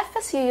in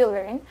FSUU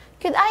Learn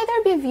could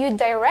either be viewed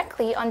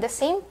directly on the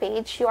same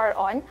page you are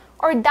on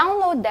or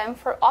download them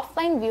for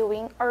offline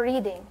viewing or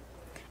reading.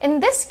 In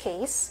this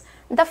case,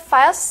 the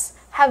files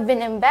have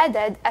been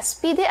embedded as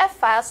PDF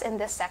files in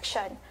this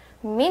section,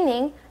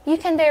 meaning you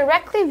can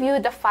directly view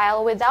the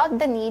file without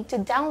the need to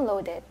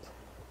download it.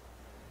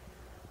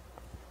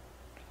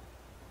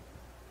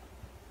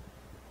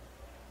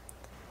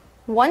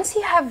 Once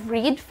you have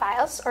read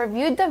files or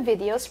viewed the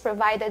videos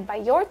provided by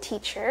your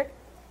teacher,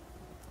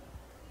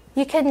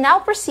 you can now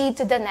proceed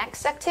to the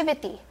next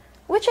activity,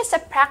 which is a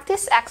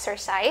practice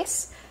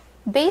exercise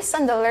based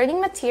on the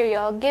learning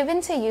material given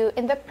to you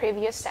in the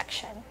previous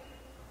section.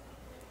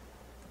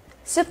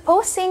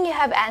 Supposing you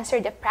have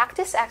answered the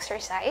practice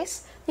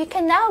exercise, you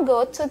can now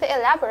go to the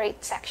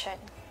elaborate section.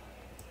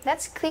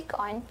 Let's click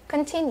on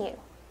Continue.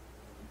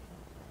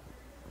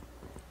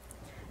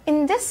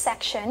 In this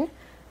section,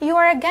 you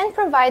are again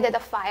provided a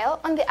file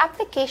on the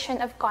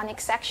application of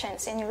conic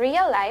sections in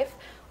real life,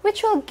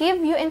 which will give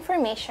you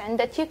information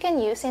that you can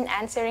use in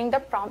answering the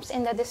prompts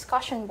in the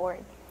discussion board.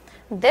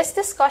 This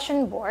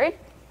discussion board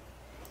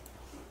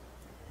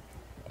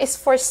is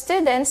for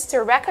students to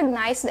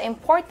recognize the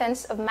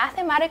importance of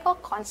mathematical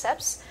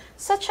concepts,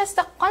 such as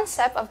the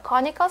concept of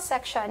conical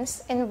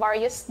sections in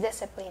various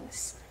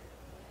disciplines.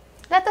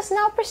 Let us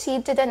now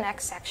proceed to the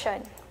next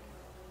section.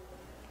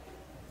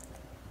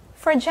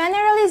 For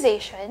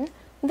generalization,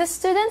 the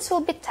students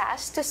will be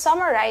tasked to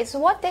summarize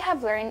what they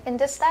have learned in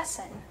this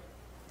lesson.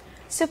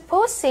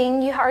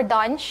 Supposing you are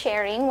done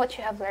sharing what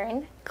you have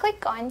learned,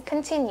 click on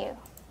Continue.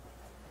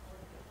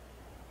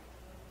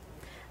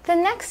 The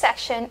next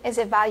section is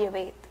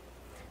Evaluate.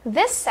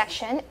 This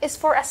section is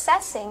for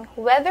assessing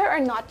whether or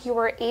not you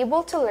were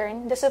able to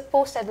learn the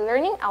supposed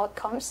learning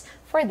outcomes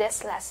for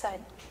this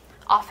lesson.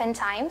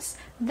 Oftentimes,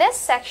 this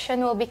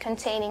section will be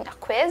containing a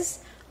quiz,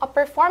 a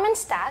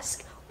performance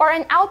task, or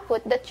an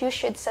output that you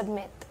should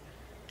submit.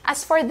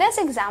 As for this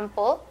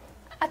example,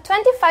 a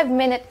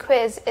 25-minute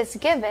quiz is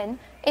given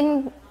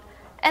and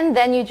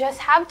then you just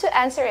have to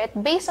answer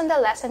it based on the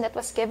lesson that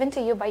was given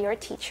to you by your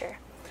teacher.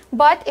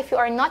 But if you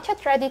are not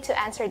yet ready to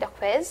answer the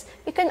quiz,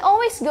 you can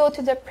always go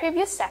to the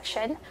previous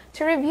section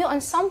to review on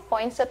some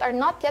points that are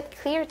not yet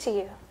clear to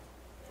you.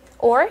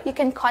 Or you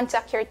can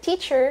contact your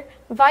teacher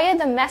via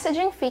the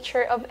messaging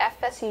feature of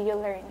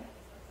FSUU Learn.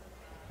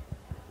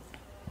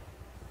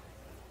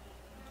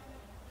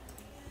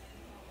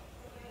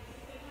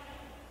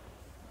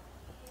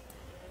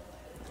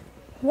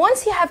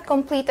 Once you have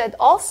completed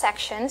all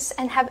sections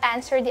and have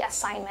answered the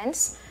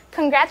assignments,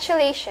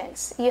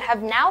 congratulations! You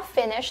have now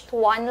finished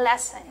one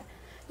lesson.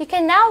 You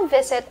can now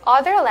visit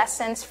other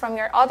lessons from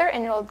your other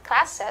enrolled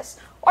classes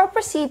or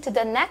proceed to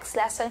the next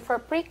lesson for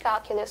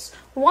pre-calculus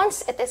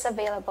once it is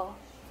available.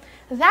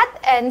 That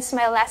ends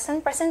my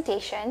lesson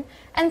presentation,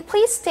 and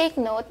please take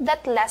note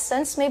that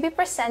lessons may be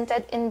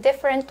presented in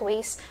different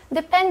ways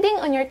depending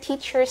on your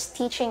teacher's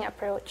teaching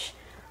approach.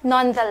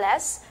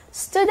 Nonetheless,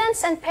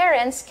 students and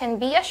parents can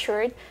be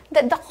assured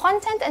that the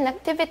content and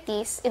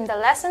activities in the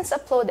lessons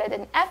uploaded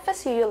in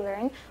FSUU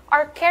Learn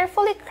are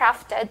carefully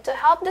crafted to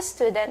help the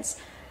students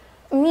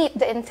meet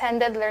the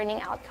intended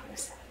learning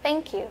outcomes.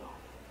 Thank you.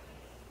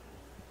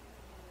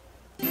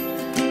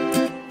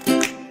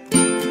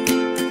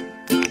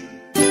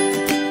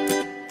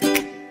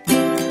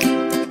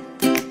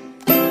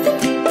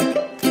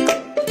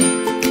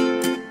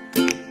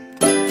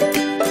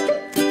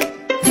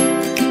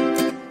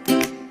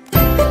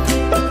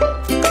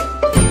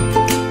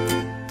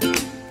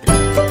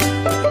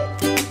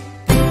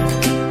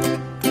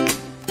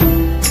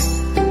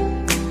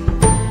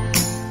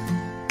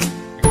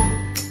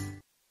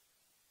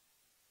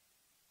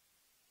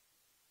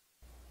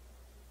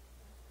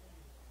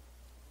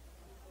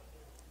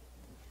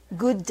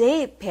 Good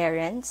day,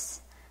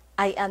 parents.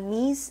 I am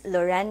Ms.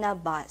 Lorena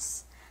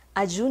Bas,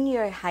 a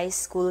junior high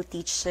school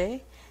teacher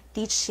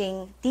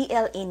teaching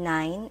TLE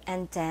 9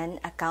 and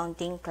 10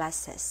 accounting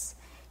classes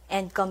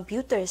and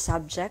computer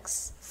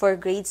subjects for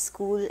grade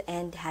school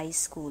and high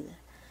school.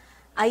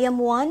 I am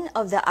one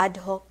of the ad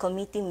hoc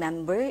committee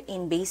member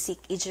in basic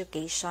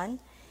education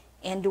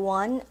and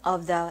one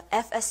of the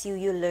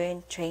FSUU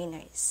Learn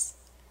trainers.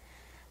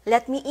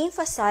 Let me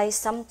emphasize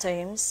some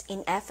terms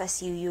in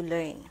FSUU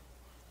Learn.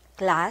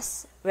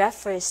 Class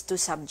refers to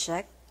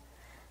subject,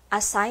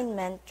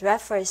 assignment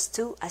refers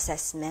to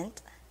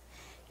assessment,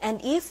 and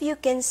if you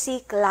can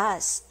see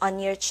class on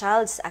your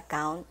child's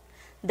account,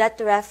 that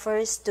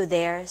refers to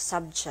their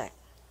subject.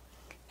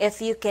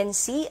 If you can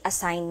see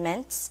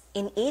assignments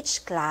in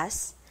each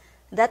class,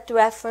 that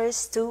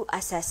refers to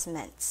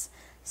assessments,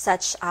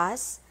 such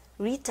as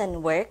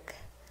written work,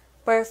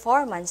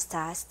 performance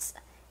tasks,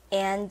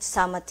 and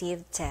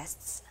summative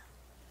tests.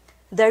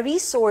 The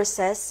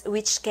resources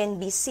which can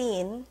be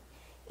seen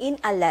in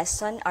a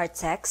lesson are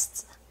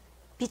texts,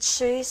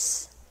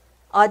 pictures,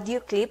 audio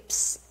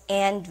clips,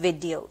 and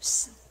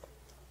videos.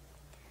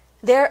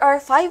 There are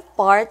 5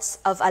 parts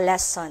of a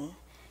lesson,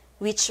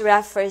 which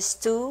refers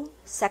to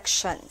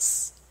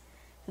sections.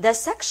 The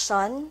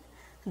section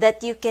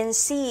that you can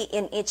see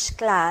in each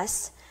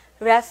class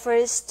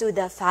refers to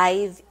the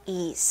 5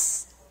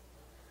 E's.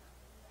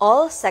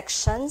 All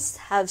sections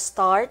have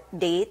start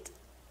date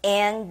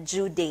and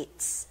due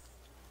dates.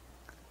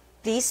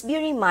 Please be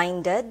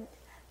reminded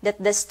that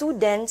the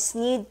students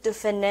need to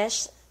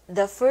finish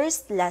the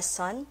first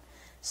lesson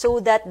so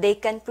that they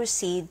can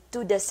proceed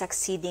to the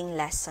succeeding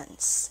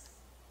lessons.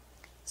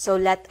 So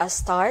let us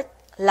start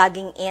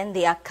logging in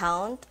the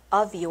account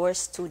of your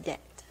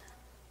student.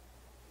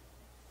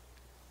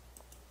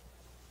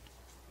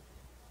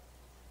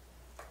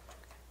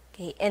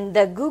 Okay, in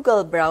the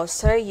Google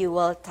browser, you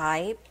will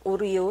type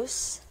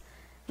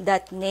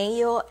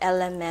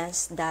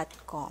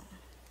urius.neolms.com.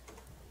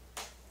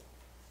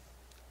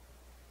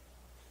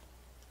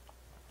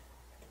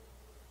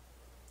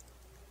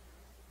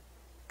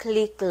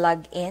 Click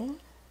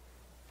Login.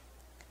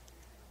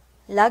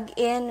 Log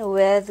in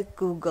with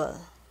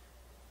Google.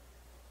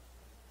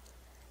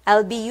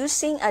 I'll be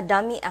using a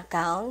dummy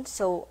account,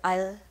 so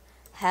I'll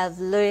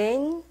have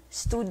learn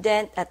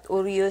student at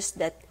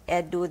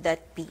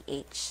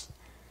urius.edu.ph.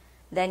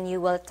 Then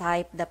you will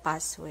type the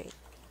password.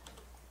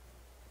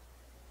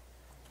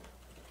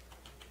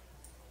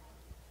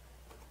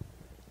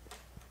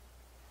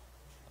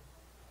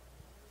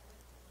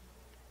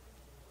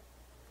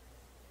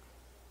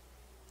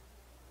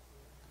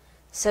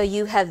 So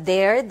you have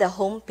there the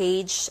home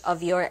page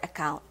of your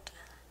account.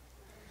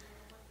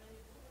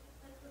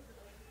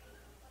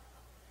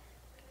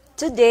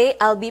 Today,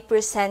 I'll be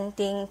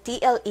presenting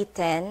TLE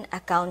 10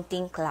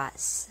 accounting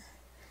class.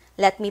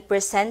 Let me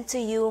present to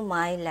you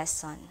my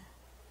lesson.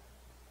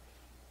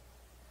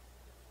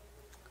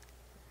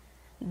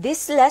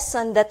 This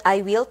lesson that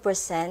I will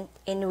present,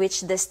 in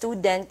which the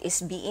student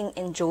is being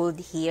enrolled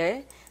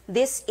here,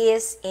 this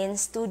is in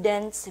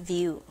student's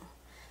view.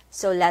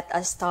 So let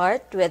us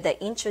start with the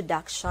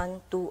introduction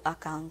to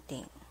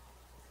accounting.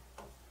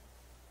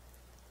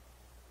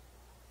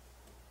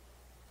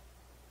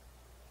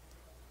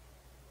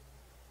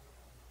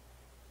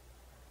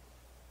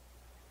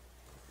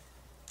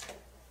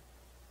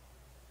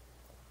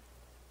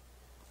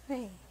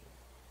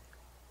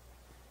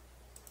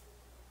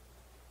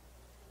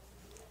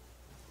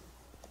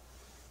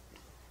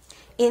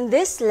 In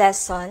this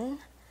lesson,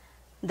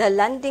 the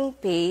landing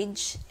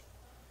page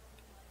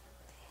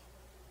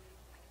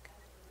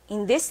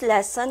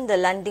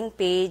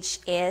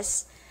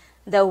is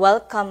the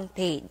welcome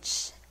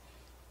page.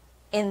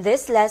 In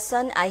this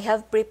lesson, I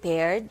have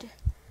prepared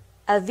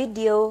a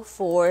video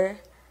for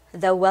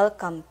the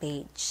welcome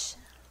page.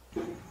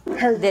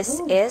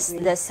 This is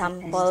the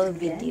sample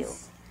video.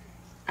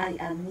 I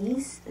am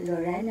Miss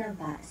Lorena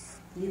Bass.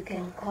 You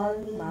can call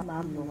me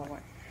Ma'am Lor.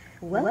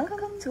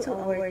 Welcome to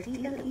our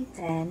TLE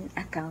 10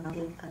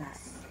 accounting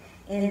class.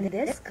 In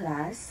this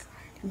class,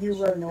 you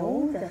will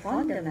know the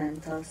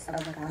fundamentals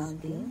of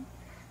accounting,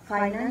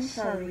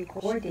 financial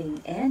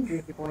recording and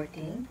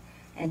reporting,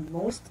 and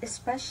most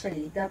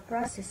especially the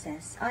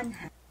processes on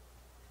hand.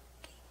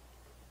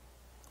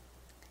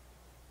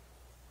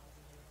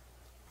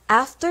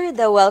 After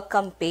the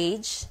welcome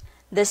page,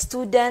 the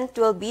student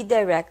will be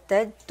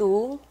directed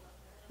to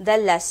the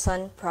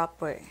lesson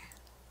proper.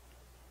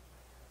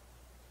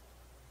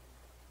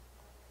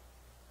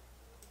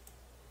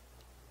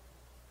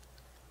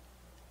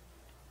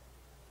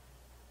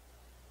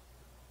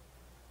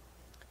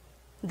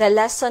 The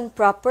lesson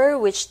proper,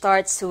 which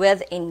starts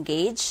with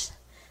engage,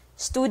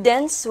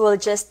 students will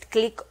just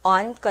click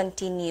on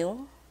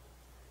continue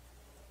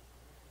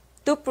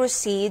to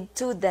proceed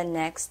to the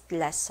next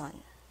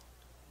lesson.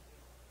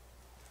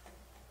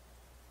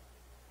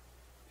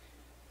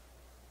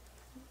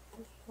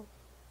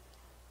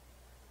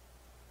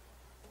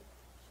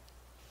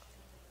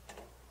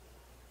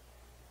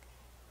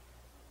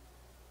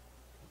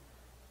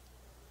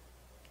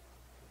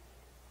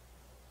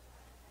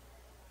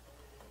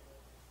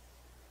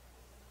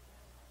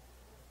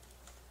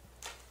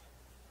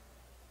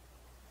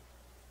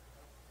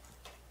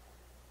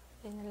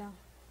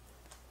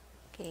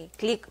 Okay,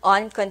 click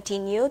on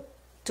continue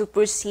to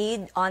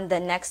proceed on the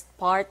next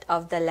part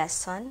of the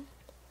lesson.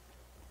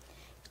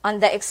 On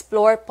the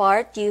explore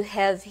part, you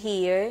have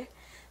here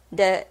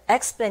the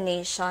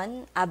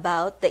explanation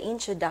about the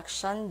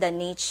introduction, the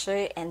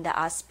nature, and the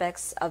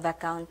aspects of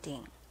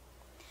accounting.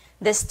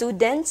 The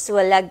students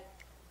will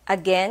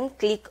again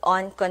click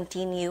on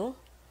continue,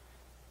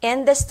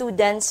 and the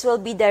students will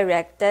be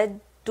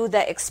directed to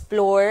the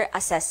explore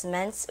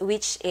assessments,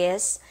 which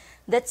is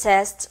the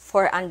test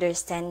for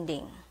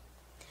understanding.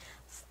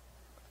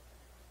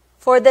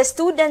 For the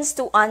students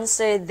to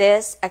answer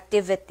this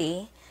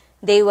activity,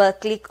 they will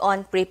click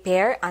on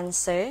prepare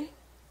answer.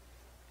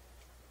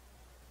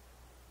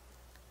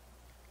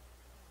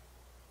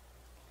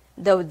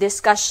 The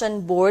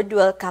discussion board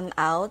will come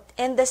out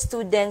and the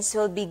students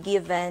will be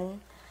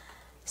given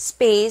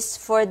space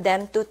for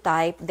them to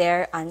type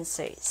their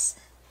answers.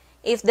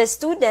 If the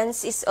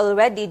students is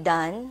already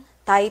done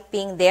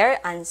typing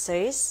their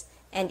answers,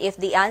 and if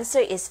the answer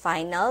is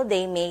final,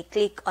 they may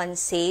click on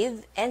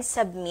save and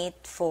submit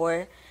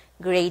for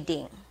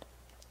grading.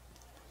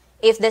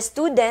 If the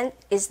student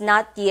is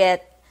not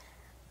yet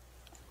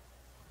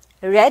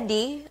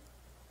ready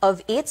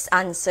of its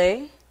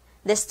answer,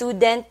 the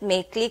student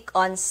may click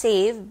on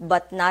Save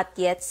but not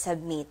yet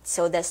Submit.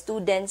 So the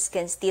students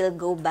can still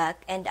go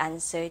back and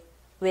answer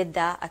with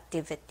the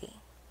activity.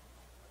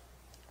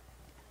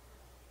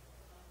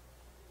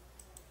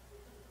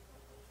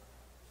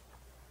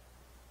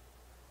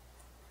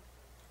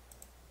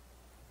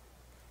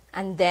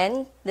 And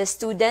then the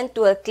student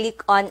will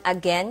click on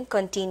again,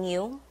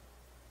 Continue,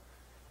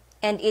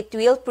 and it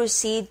will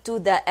proceed to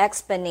the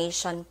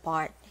explanation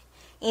part.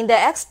 In the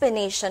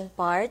explanation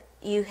part,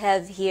 you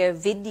have here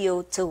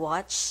video to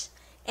watch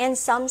and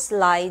some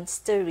slides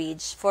to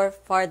read for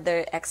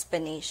further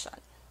explanation.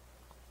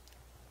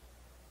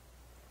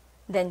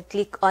 Then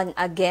click on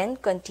again,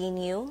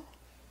 Continue,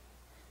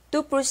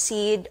 to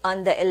proceed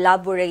on the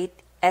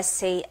elaborate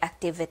essay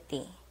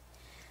activity.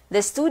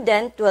 The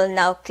student will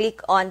now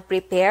click on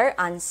Prepare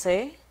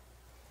Answer,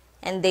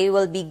 and they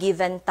will be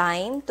given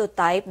time to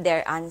type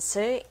their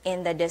answer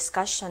in the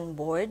discussion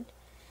board.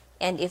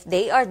 And if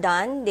they are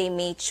done, they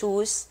may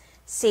choose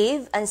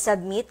Save and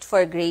Submit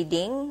for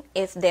grading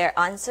if their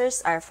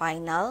answers are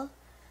final.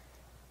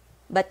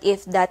 But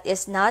if that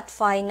is not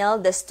final,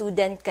 the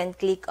student can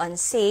click on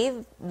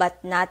Save but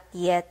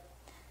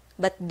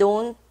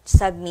don't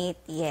submit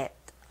yet.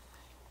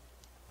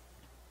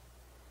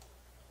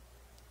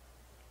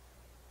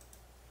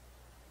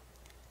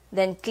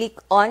 Then click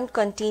on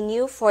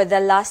Continue for the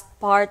last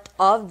part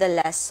of the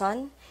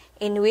lesson,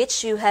 in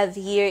which you have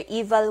here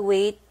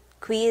Evaluate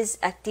Quiz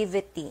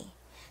Activity.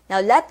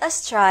 Now let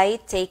us try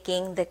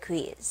taking the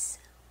quiz.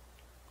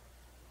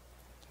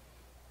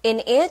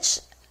 In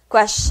each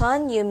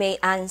question, you may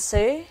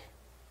answer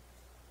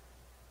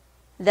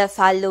the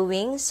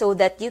following so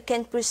that you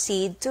can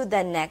proceed to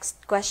the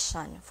next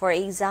question. For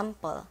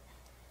example,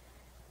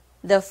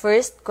 the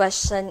first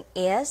question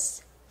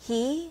is,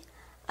 He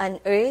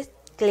unearthed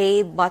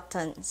clay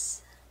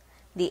buttons.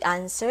 The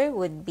answer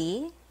would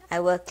be, I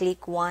will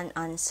click one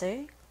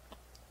answer.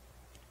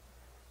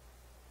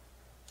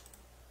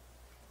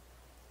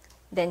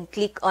 Then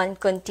click on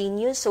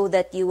Continue so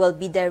that you will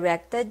be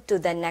directed to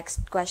the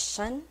next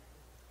question.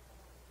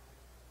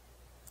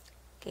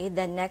 Okay,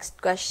 the next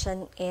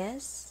question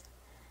is,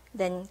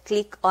 then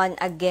click on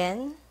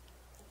again,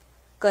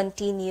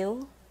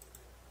 Continue,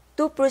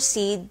 to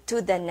proceed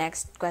to the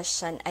next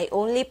question. I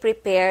only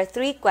prepare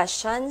 3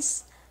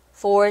 questions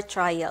for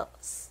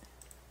trials.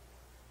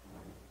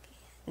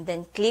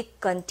 Then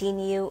click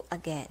Continue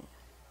again.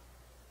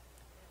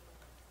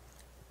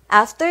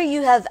 After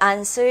you have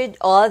answered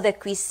all the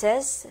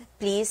quizzes,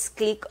 please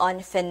click on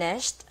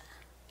Finished.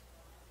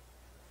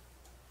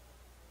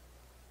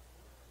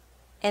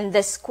 And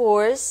the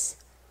scores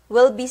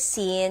will be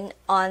seen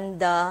on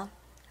the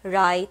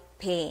right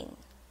pane.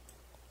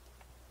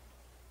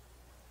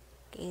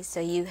 Okay,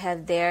 so you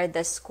have there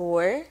the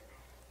score.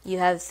 You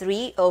have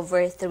 3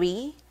 over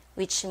 3,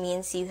 which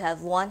means you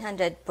have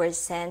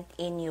 100%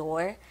 in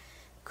your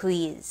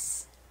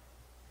quiz.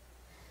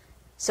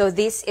 So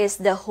this is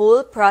the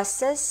whole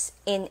process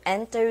in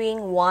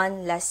entering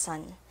one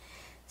lesson.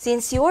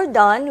 Since you're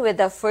done with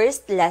the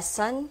first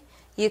lesson,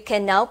 you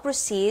can now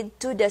proceed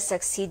to the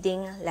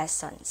succeeding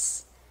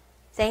lessons.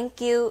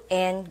 Thank you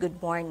and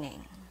good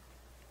morning.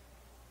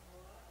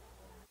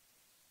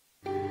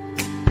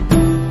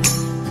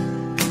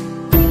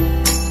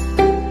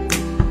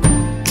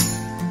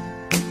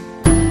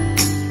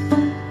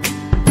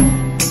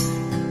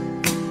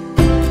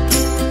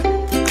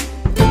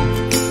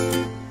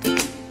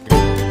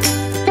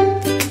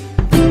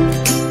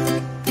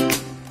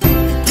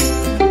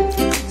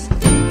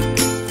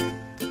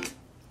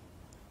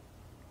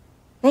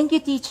 Thank you,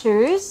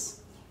 teachers.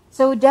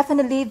 So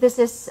definitely this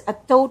is a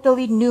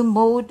totally new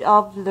mode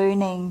of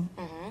learning.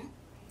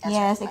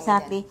 Yes, right,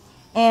 exactly.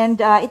 And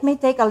it may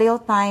take a little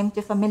time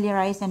to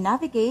familiarize and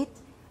navigate,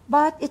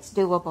 but it's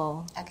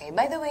doable. Okay,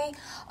 by the way,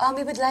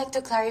 we would like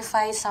to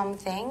clarify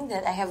something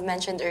that I have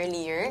mentioned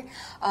earlier.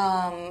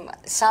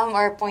 Some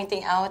are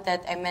pointing out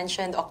that I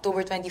mentioned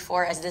October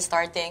 24 as the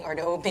starting or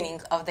the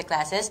opening of the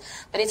classes,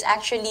 but it's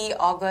actually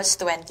August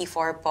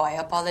 24 po. I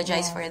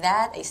apologize for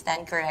that. I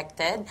stand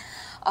corrected.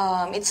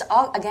 It's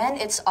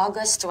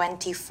August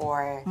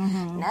 24,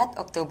 not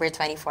October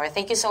 24.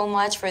 Thank you so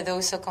much for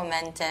those who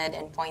commented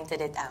and pointed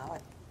it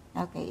out.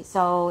 Okay,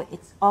 so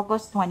it's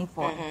August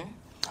 24.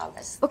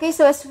 August. Okay,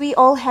 so as we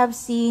all have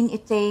seen,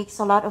 it takes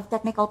a lot of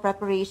technical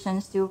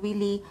preparations to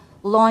really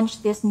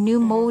launch this new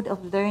mode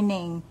of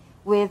learning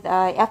with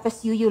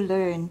FSUU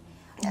Learn.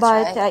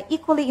 But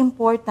equally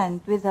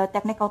important with the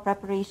technical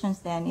preparations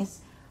then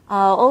is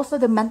also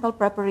the mental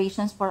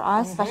preparations for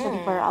us,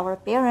 especially for our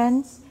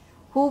parents,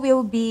 who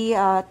will be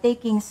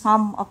taking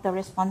some of the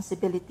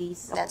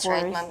responsibilities, of That's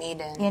course, right, Ma'am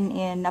Eden.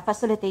 in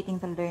facilitating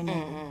the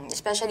learning.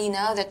 Especially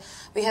now that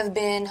we have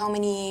been, how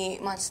many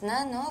months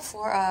na, no?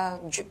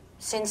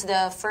 Since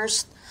the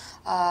first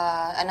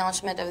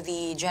announcement of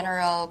the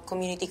general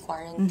community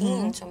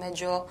quarantine. So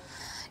medyo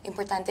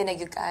importante na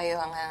gyud kayo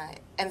ang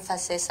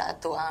emphasis sa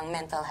ato ang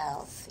mental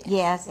health.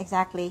 Yes,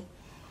 exactly.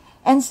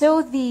 And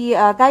so the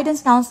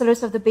guidance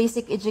counselors of the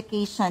basic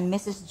education,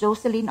 Mrs.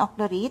 Jocelyn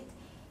Oclorit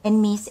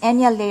and Miss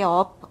Enya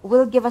Leop,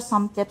 will give us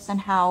some tips on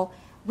how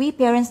we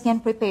parents can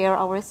prepare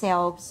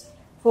ourselves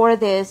for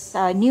this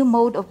new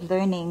mode of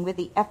learning with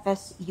the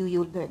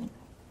FSUU Learn.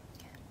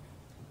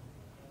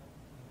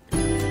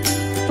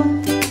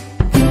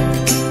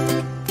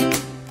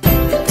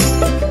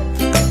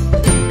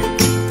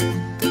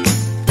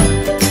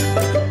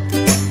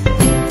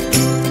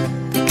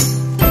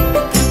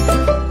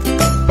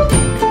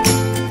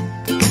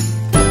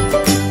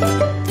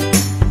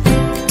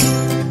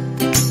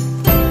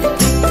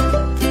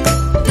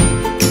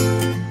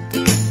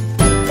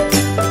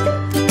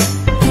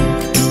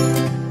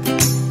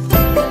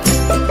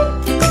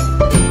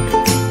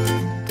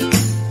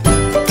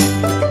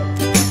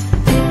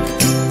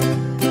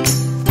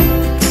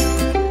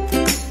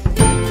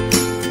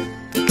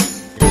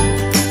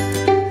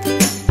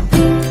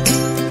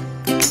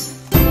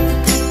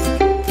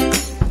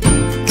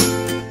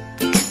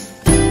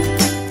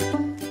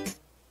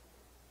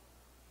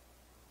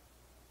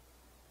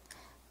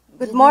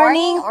 Good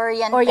morning,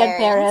 Orient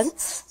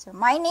parents. So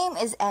my name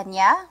is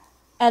Enya.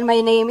 And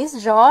my name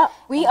is Jo.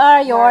 We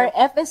are your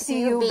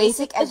FSUU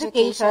Basic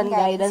Education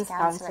Guidance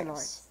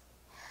Counselors.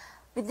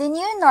 With the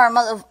new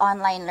normal of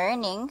online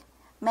learning,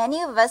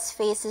 many of us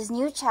faces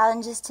new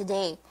challenges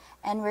today,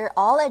 and we're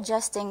all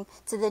adjusting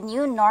to the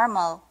new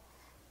normal.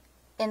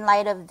 In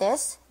light of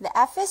this, the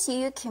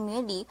FSUU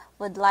community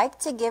would like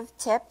to give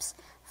tips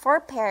for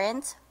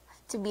parents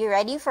to be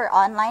ready for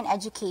online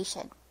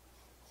education.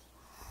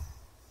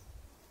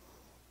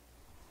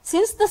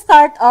 Since the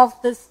start of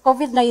this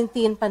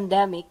COVID-19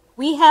 pandemic,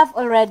 we have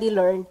already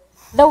learned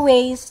the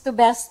ways to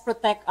best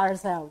protect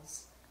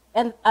ourselves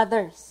and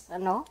others,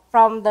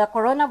 from the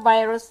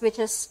coronavirus, which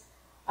is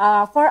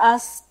for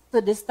us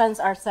to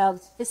distance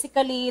ourselves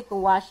physically, to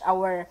wash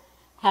our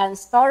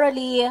hands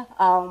thoroughly,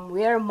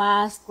 wear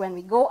masks when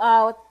we go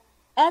out,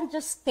 and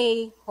just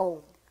stay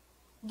home.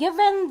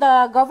 Given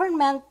the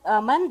government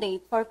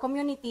mandate for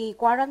community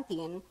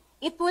quarantine,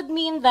 it would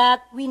mean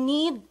that we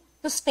need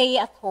to stay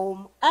at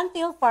home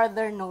until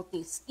further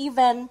notice,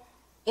 even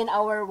in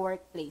our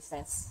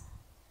workplaces.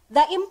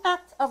 The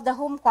impact of the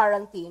home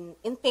quarantine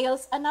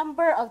entails a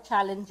number of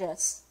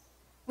challenges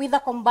with the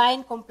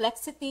combined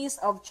complexities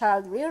of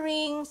child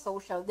rearing,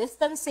 social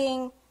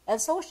distancing,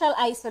 and social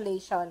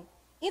isolation.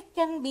 It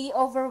can be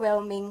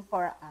overwhelming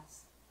for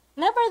us.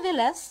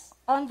 Nevertheless,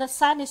 on the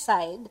sunny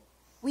side,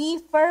 we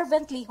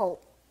fervently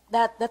hope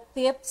that the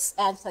tips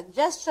and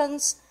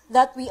suggestions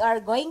that we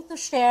are going to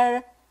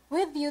share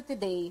with you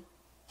today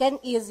can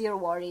ease your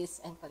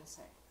worries and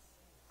concerns.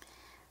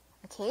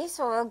 Okay,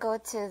 so we'll go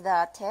to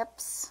the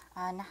tips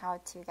on how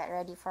to get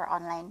ready for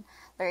online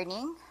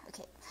learning.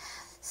 Okay,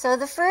 so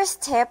the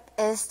first tip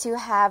is to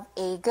have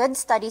a good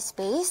study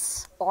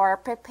space or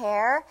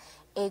prepare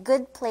a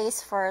good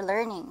place for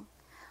learning.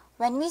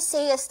 When we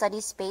say a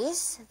study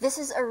space, this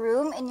is a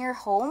room in your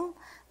home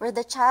where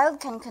the child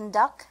can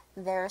conduct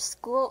their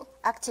school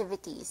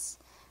activities.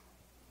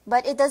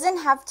 But it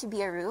doesn't have to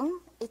be a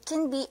room. It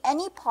can be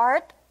any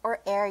part or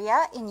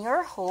area in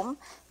your home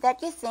that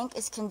you think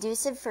is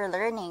conducive for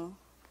learning.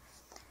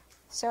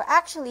 So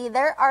actually,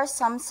 there are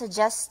some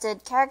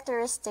suggested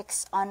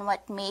characteristics on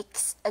what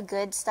makes a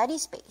good study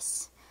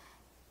space.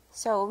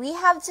 So we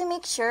have to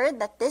make sure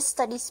that this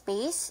study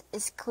space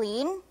is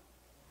clean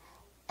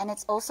and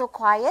it's also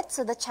quiet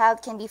so the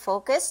child can be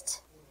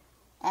focused.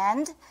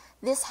 And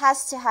this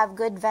has to have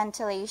good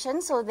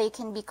ventilation so they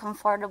can be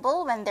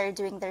comfortable when they're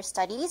doing their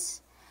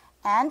studies.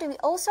 And we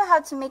also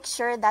have to make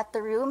sure that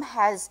the room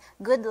has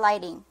good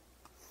lighting.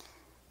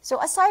 So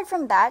aside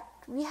from that,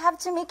 we have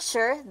to make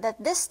sure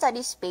that this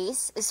study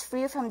space is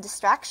free from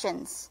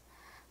distractions.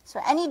 So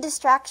any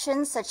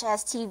distractions such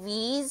as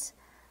TVs,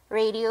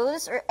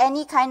 radios, or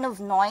any kind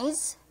of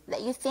noise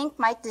that you think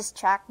might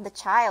distract the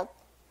child.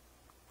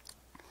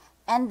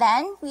 And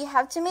then we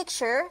have to make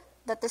sure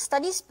that the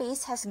study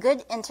space has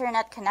good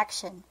internet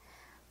connection.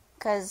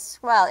 Because,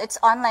 well, it's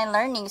online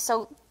learning,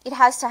 so it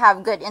has to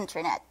have good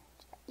internet.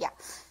 Yeah.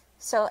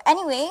 So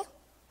anyway,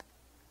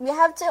 we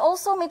have to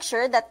also make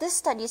sure that this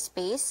study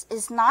space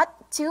is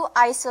not too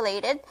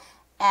isolated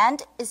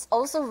and is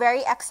also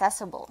very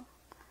accessible.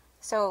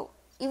 So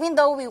even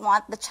though we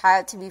want the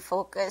child to be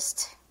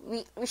focused,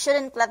 we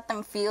shouldn't let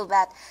them feel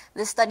that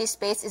the study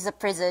space is a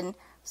prison.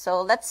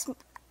 So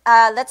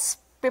let's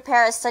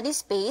prepare a study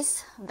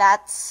space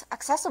that's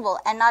accessible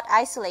and not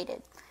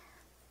isolated.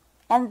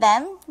 And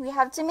then we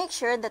have to make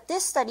sure that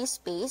this study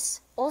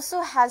space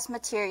also has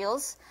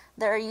materials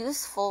that are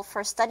useful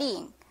for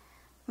studying.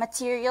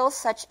 Materials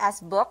such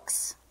as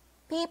books,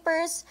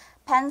 papers,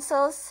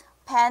 pencils,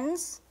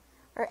 pens,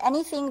 or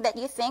anything that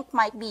you think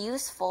might be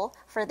useful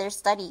for their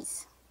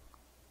studies.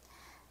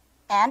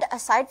 And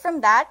aside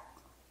from that,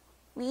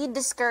 we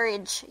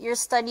discourage your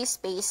study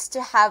space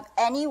to have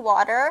any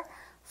water,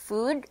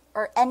 food,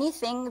 or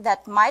anything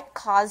that might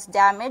cause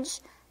damage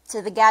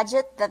to the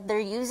gadget that they're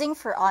using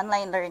for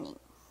online learning.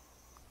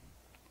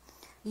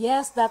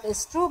 Yes, that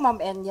is true, Ma'am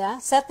Enya.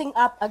 Setting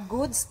up a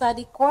good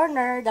study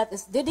corner that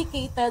is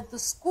dedicated to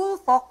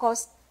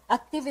school-focused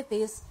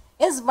activities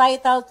is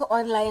vital to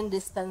online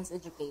distance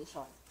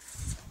education.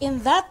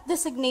 In that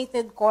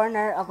designated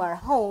corner of our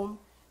home,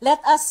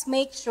 let us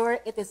make sure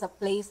it is a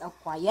place of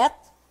quiet,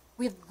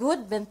 with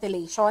good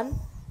ventilation,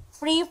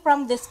 free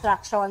from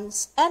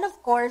distractions, and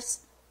of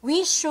course,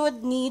 we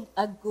should need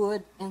a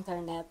good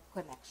internet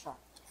connection.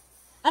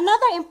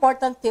 Another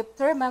important tip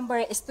to remember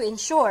is to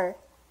ensure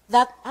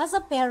that as a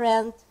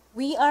parent,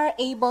 we are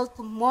able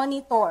to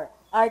monitor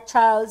our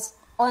child's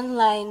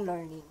online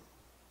learning.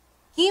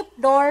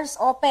 Keep doors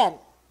open.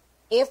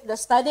 If the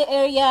study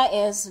area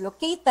is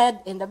located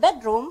in the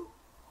bedroom,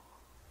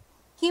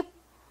 keep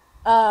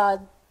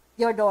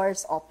your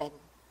doors open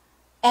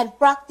and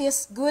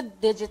practice good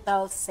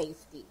digital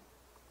safety.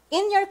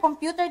 In your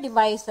computer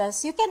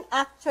devices, you can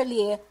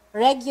actually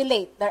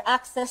regulate their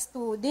access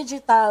to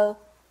digital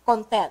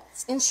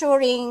contents,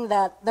 ensuring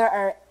that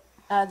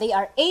they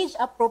are age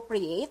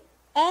appropriate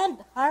and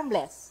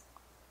harmless.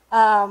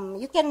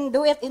 You can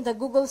do it in the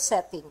Google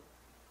setting.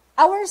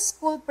 Our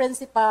school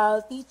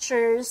principal,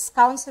 teachers,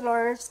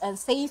 counselors, and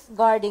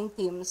safeguarding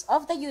teams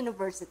of the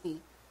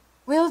university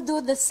will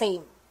do the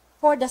same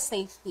for the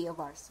safety of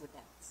our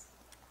students.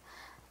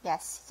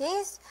 Yes,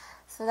 yes.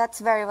 So that's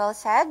very well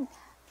said.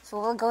 So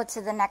we'll go to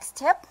the next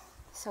tip.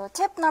 So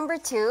tip number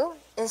 2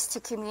 is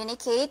to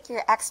communicate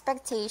your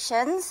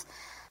expectations,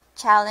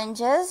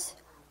 challenges,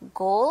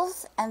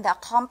 goals, and the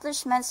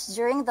accomplishments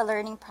during the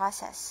learning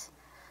process.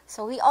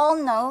 So we all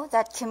know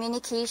that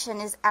communication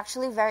is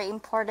actually very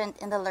important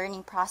in the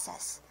learning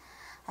process.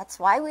 That's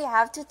why we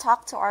have to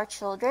talk to our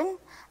children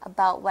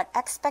about what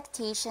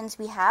expectations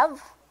we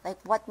have, like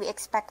what we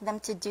expect them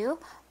to do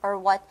or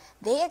what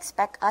they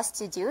expect us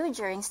to do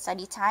during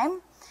study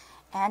time.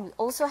 And we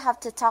also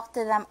have to talk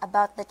to them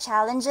about the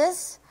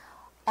challenges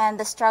and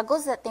the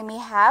struggles that they may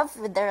have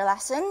with their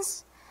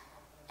lessons.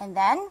 And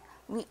then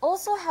we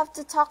also have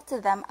to talk to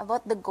them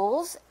about the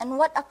goals and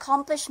what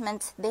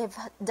accomplishments they've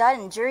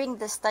done during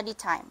the study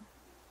time.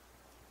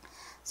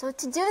 So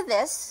to do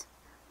this,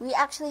 we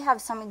actually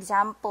have some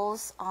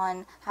examples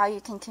on how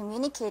you can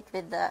communicate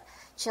with the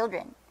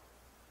children.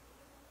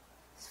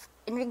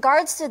 In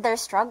regards to their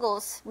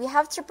struggles, we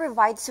have to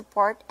provide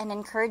support and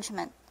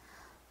encouragement.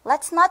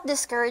 Let's not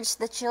discourage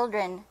the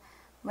children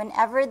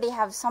whenever they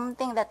have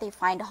something that they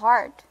find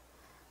hard.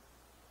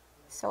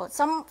 So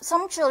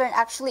some children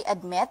actually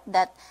admit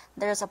that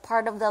there's a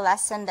part of the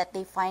lesson that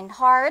they find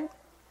hard,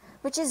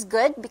 which is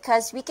good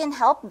because we can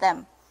help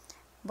them.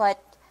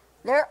 But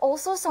there are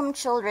also some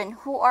children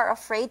who are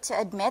afraid to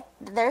admit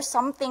that there's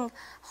something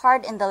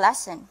hard in the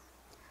lesson.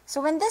 So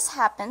when this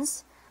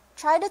happens,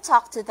 try to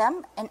talk to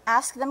them and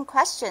ask them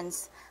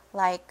questions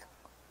like,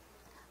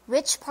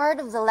 which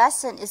part of the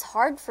lesson is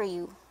hard for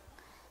you?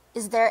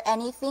 Is there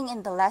anything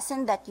in the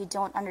lesson that you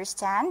don't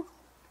understand?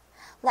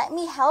 Let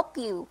me help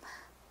you.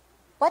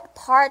 What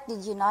part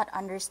did you not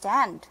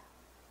understand?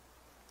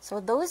 So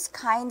those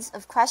kinds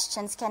of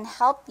questions can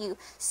help you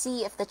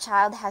see if the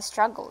child has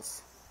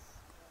struggles.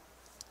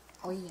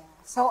 Oh yeah.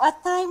 So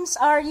at times,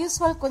 our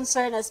usual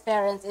concern as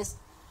parents is,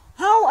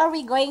 how are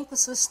we going to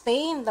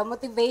sustain the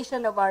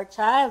motivation of our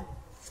child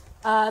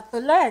to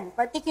learn,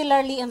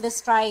 particularly in these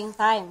trying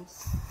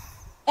times?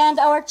 And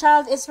our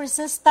child is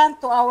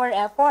resistant to our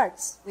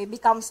efforts. We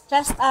become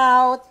stressed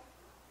out,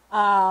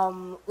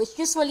 which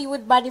usually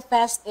would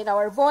manifest in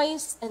our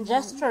voice and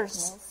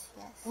gestures,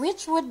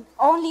 which would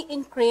only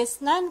increase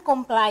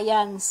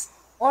non-compliance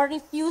or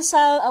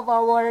refusal of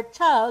our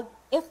child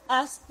if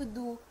asked to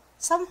do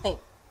something.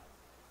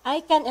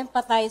 I can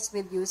empathize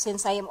with you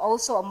since I am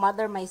also a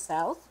mother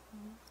myself.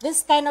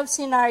 This kind of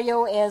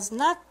scenario is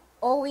not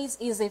always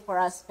easy for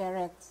us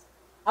parents.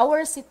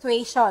 Our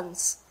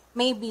situations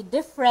may be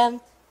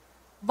different,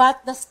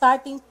 but the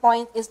starting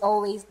point is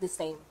always the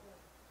same.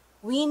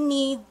 We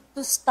need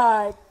to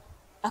start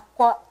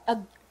a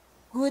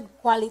good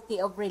quality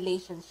of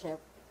relationship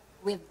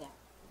with them.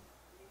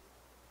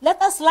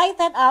 Let us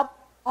lighten up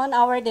on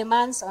our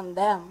demands on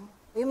them.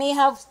 We may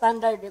have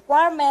standard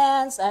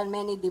requirements and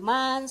many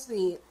demands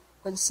we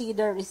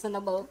consider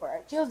reasonable for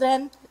our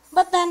children,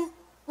 but then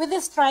with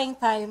these trying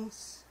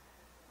times,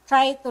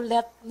 try to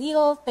let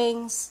little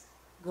things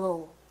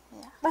go.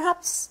 Yeah.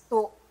 Perhaps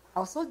to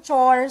household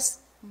chores,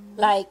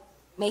 like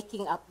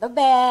making up the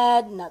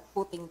bed, not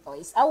putting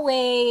toys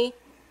away,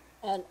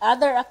 and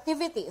other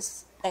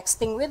activities,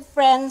 texting with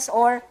friends,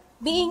 or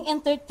being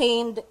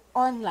entertained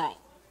online.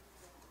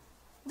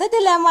 The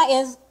dilemma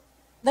is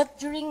that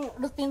during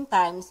routine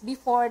times,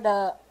 before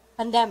the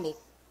pandemic,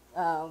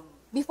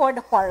 before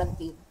the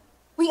quarantine,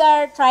 we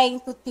are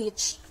trying to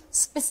teach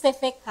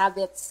specific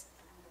habits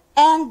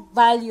and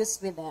values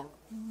with them.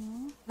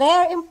 They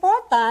are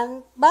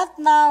important, but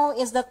now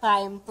is the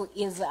time to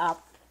ease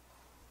up.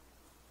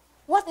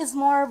 What is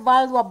more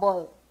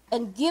valuable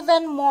and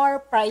given more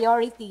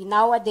priority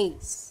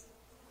nowadays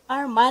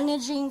are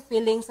managing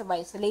feelings of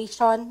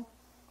isolation,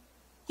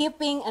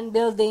 keeping and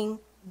building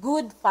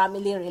good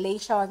family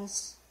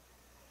relations,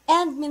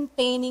 and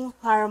maintaining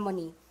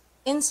harmony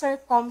in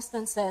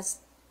circumstances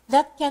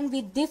that can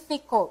be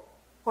difficult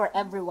for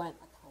everyone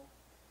at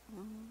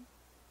home.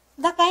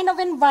 The kind of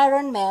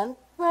environment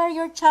where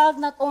your child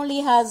not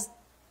only has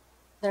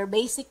their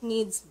basic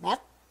needs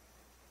met,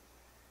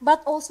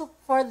 but also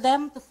for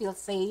them to feel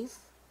safe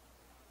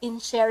in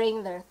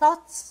sharing their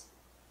thoughts,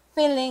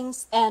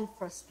 feelings, and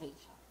frustrations.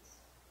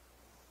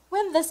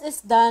 When this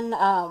is done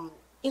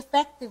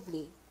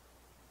effectively,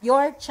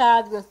 your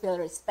child will feel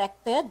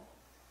respected,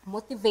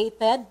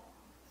 motivated,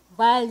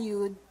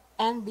 valued,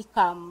 and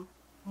become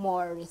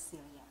more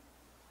resilient.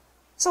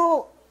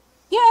 So,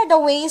 here are the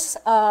ways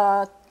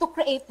to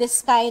create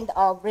this kind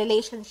of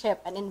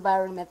relationship and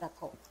environment at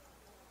home.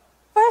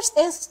 First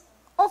is,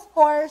 of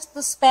course,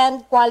 to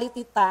spend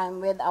quality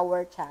time with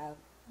our child.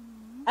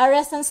 A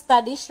recent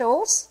study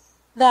shows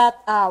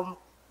that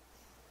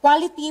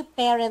quality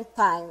parent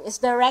time is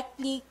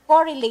directly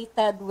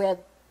correlated with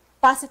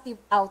positive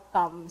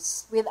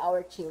outcomes with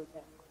our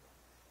children.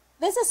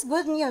 This is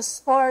good news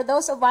for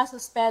those of us who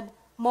spend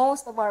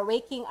most of our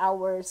waking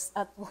hours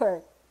at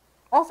work.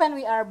 Often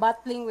we are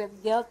battling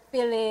with guilt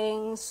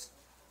feelings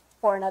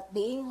for not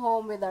being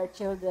home with our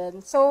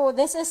children. So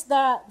this is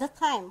the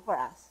time for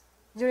us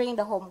during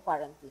the home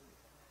quarantine.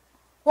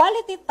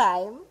 Quality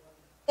time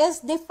is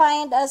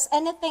defined as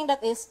anything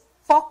that is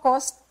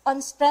focused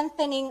on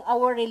strengthening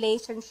our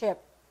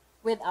relationship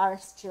with our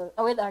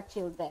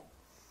children.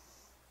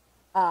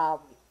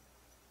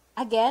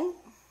 Again,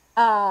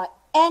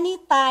 any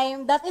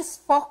time that is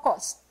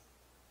focused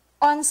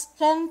on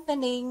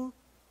strengthening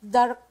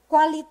the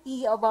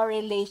quality of our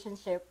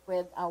relationship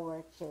with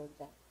our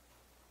children.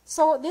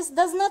 So this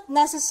does not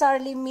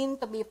necessarily mean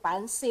to be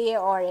fancy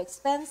or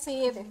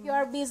expensive. If you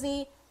are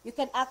busy, you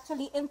can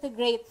actually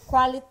integrate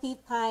quality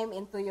time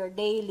into your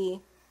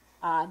daily,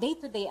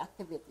 day-to-day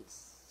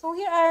activities. So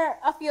here are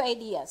a few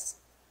ideas.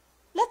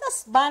 Let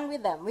us bond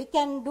with them. We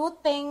can do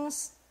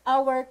things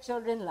our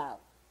children love.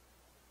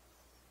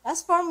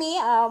 As for me,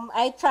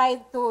 I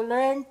tried to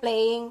learn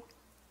playing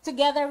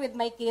together with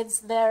my kids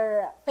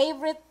their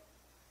favorite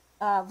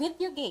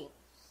video game,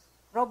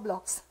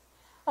 Roblox.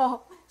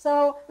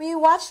 So we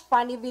watch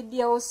funny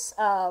videos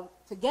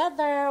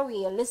together.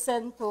 We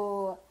listen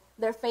to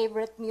their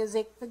favorite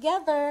music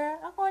together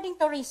according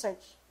to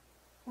research.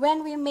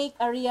 When we make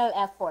a real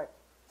effort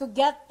to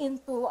get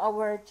into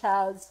our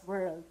child's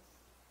world,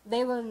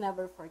 they will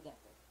never forget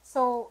it.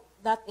 So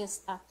that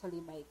is actually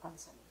my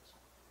consolation.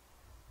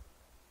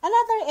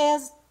 Another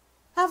is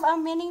have a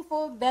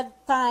meaningful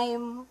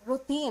bedtime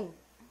routine.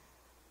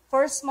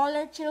 For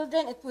smaller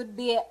children, it would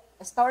be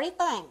a story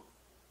time.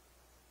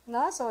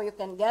 No? So you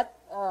can get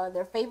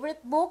their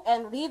favorite book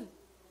and read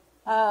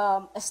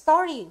a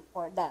story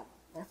for them,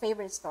 their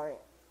favorite story.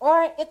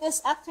 Or it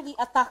is actually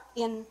a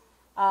tucked-in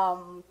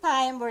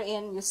time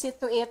wherein you see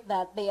to it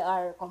that they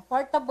are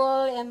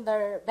comfortable in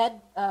their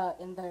bed,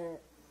 in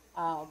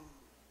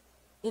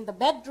the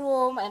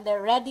bedroom, and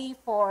they're ready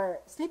for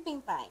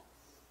sleeping time.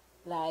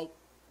 Like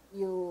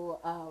you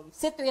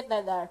see to it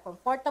that they're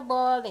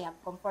comfortable, they have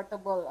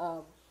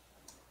comfortable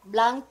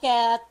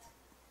blanket,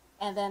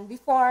 and then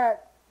before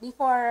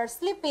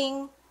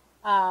sleeping,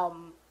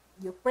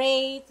 you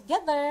pray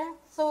together.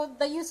 So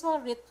the usual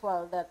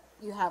ritual that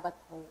you have at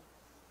home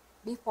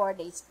before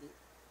they sleep.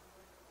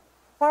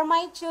 For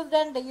my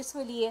children, they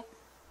usually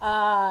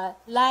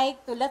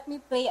like to let me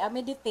play a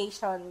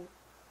meditation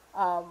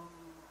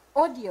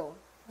audio.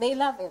 They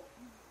love it.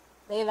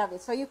 They love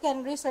it. So you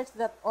can research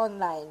that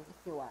online if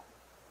you want.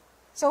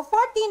 So for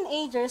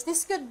teenagers,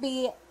 this could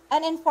be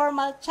an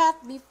informal chat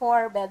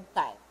before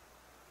bedtime,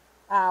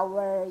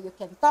 where you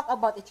can talk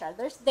about each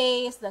other's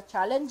days, the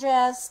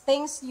challenges,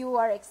 things you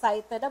are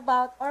excited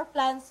about, or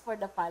plans for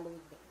the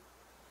following day.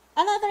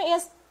 Another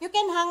is you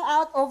can hang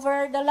out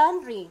over the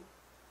laundry.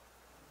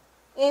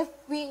 If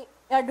we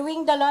are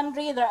doing the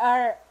laundry, there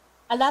are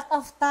a lot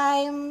of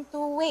time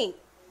to wait.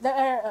 There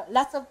are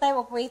lots of time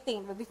of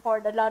waiting before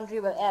the laundry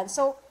will end.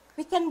 So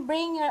we can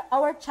bring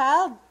our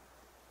child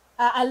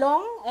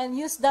along and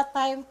use that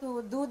time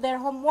to do their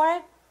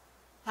homework,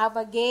 have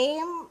a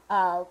game,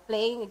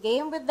 playing a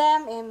game with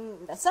them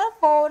in the cell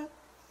phone,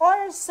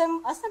 or a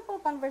simple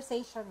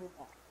conversation with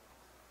them.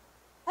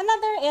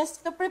 Another is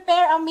to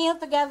prepare a meal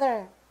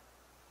together.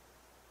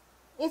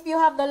 If you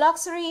have the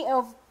luxury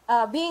of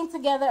being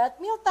together at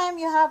mealtime,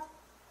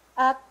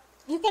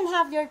 you can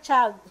have your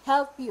child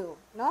help you,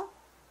 no,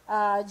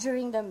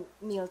 during the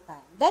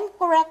mealtime. Then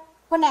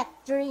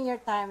connect during your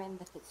time in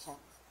the kitchen.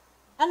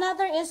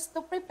 Another is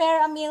to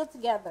prepare a meal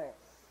together.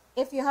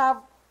 If you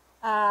have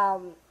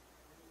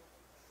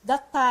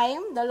that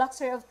time, the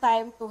luxury of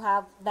time to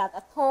have that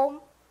at home,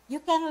 you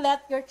can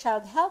let your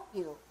child help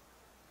you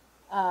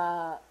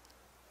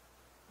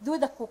do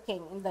the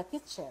cooking in the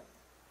kitchen.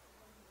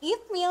 Eat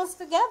meals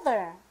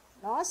together.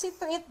 No? See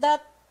to it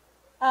that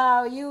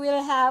you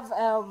will have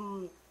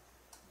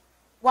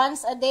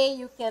once a day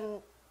you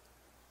can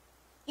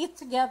eat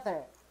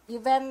together,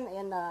 even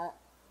in a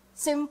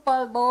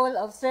simple bowl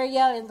of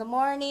cereal in the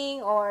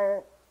morning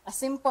or a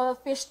simple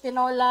fish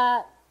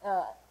tinola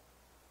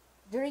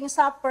during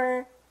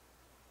supper.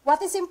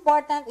 What is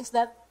important is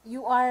that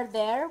you are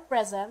there,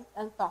 present,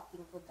 and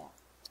talking to them.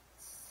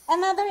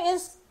 Another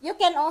is you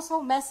can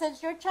also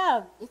message your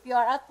child. If you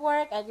are at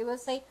work and you will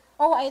say,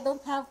 oh, I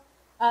don't have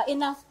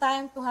enough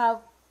time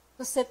to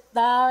sit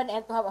down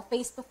and to have a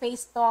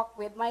face-to-face talk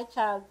with my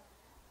child.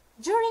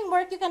 During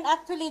work, you can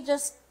actually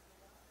just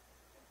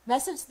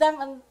message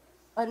them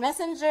on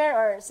Messenger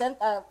or send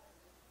a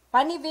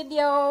funny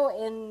video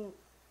in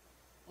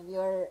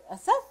your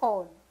cell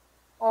phone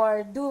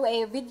or do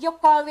a video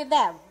call with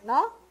them,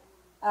 no?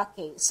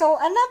 Okay, so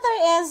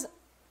another is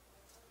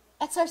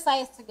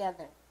exercise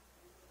together.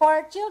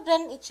 For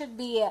children, it should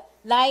be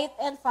light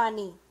and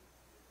funny.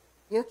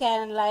 You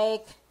can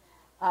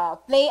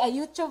play a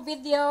YouTube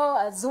video,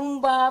 a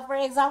Zumba, for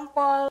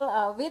example,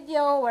 a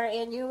video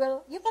wherein you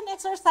can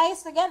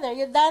exercise together,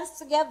 you dance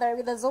together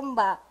with a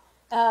Zumba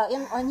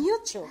on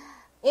YouTube.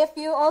 If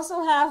you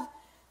also have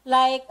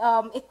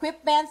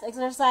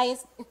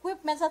exercise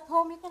equipments at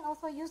home, you can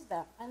also use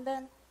them, and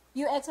then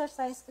you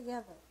exercise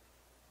together.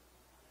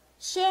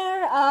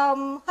 Share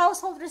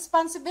household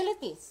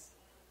responsibilities.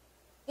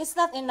 It's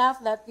not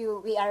enough that we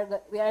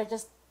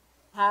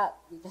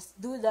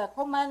just do the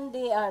command,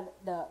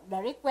 the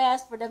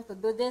request for them to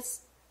do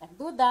this and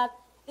do that.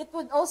 It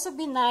would also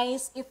be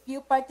nice if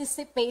you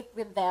participate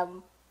with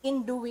them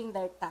in doing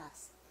their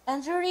tasks.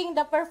 And during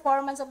the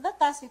performance of the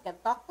task, you can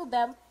talk to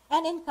them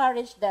and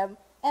encourage them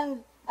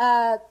and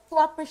to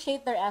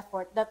appreciate their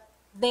effort that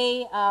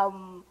they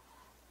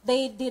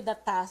did the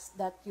task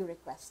that you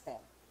requested.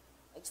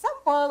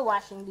 Example,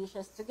 washing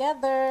dishes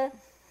together.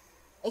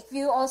 If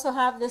you also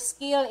have the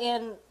skill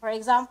in, for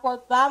example,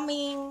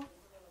 plumbing,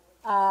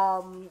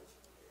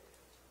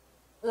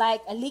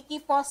 like a leaky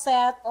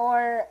faucet,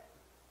 or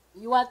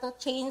you want to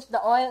change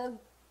the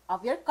oil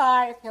of your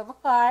car, if you have a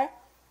car,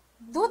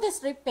 do these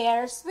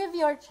repairs with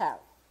your child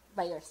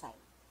by your side.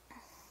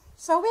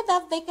 So with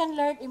that, they can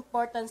learn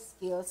important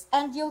skills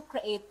and you'll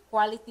create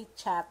quality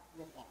chat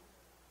with them.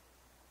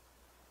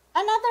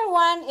 Another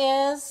one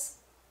is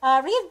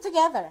read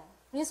together.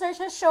 Research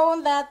has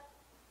shown that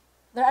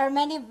there are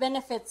many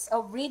benefits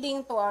of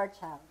reading to our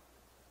child.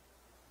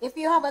 If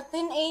you have a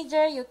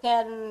teenager, you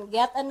can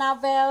get a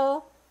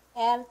novel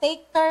and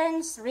take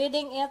turns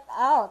reading it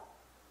out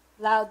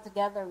loud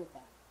together with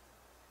them.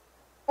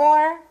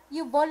 Or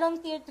you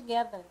volunteer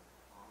together.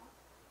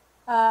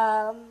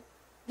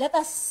 Let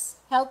us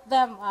help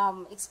them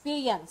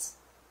experience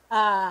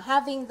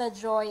having the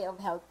joy of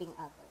helping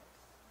others.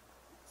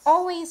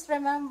 Always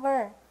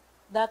remember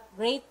that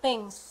great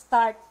things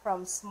start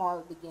from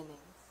small beginnings.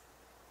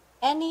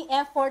 Any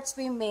efforts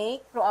we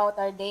make throughout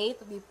our day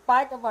to be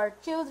part of our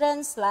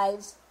children's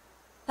lives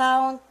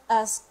count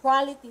as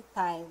quality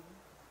time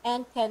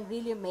and can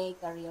really make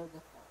a real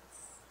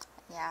difference.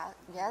 Yeah,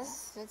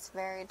 yes, it's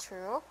very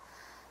true.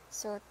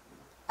 So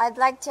I'd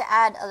like to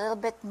add a little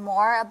bit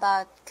more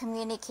about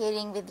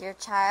communicating with your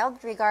child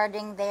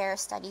regarding their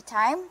study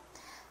time.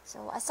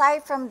 So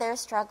aside from their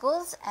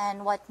struggles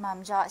and what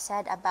Ma'am Jo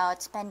said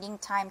about spending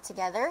time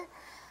together,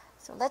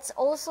 so let's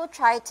also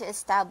try to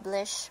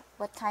establish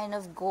what kind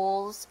of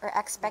goals or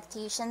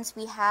expectations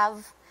we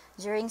have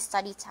during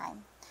study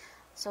time.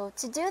 So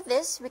to do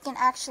this, we can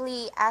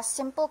actually ask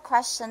simple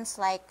questions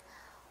like,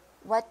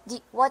 what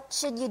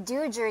should you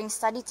do during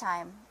study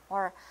time?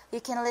 Or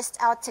you can list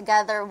out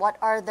together what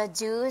are the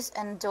do's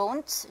and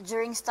don'ts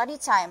during study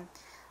time.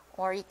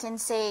 Or you can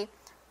say,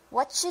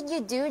 what should you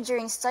do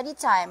during study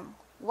time?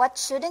 What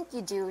shouldn't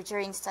you do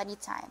during study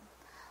time?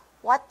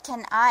 What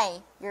can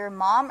I, your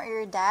mom or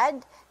your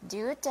dad,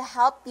 do to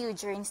help you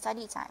during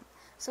study time?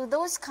 So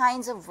those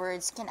kinds of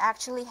words can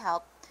actually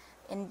help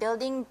in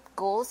building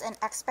goals and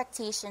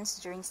expectations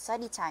during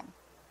study time.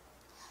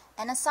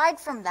 And aside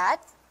from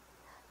that,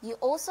 you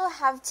also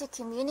have to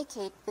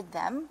communicate with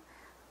them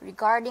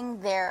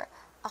regarding their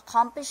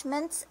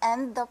accomplishments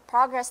and the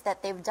progress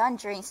that they've done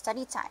during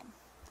study time.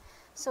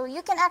 So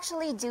you can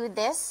actually do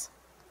this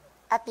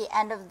at the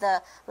end of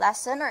the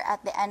lesson or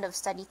at the end of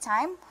study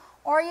time,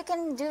 or you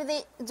can do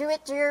it during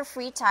your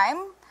free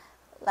time,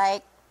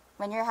 like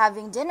when you're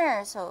having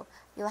dinner. So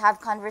you'll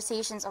have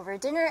conversations over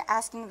dinner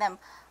asking them,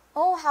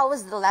 oh, how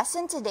was the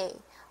lesson today?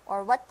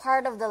 Or what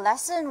part of the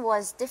lesson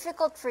was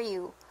difficult for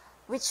you?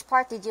 Which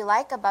part did you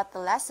like about the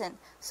lesson?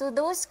 So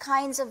those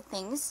kinds of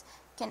things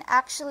can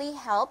actually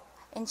help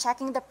in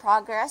checking the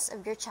progress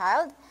of your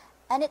child,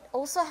 and it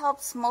also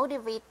helps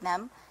motivate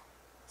them,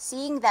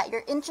 seeing that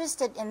you're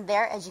interested in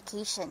their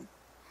education.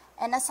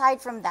 And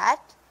aside from that,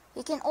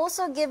 you can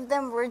also give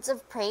them words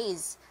of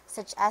praise,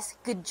 such as,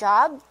 good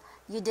job,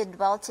 you did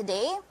well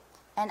today,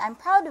 and I'm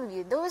proud of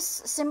you. Those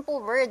simple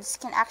words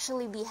can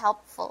actually be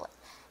helpful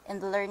in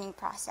the learning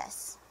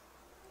process.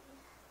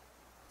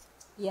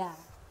 Yeah.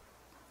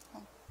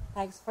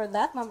 Thanks for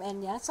that, Ma'am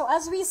Enya. So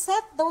as we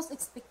set those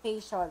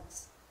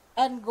expectations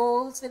and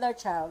goals with our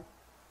child,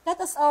 let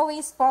us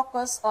always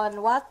focus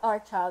on what our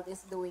child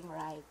is doing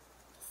right.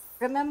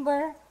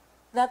 Remember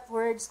that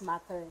words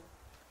matter.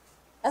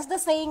 As the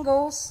saying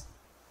goes,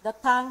 the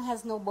tongue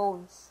has no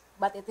bones,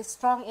 but it is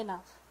strong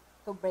enough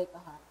to break a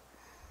heart.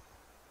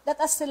 Let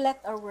us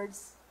select our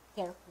words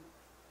carefully.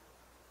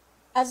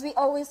 As we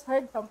always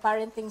heard from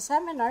parenting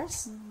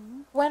seminars,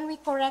 when we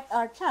correct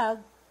our child,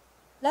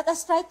 let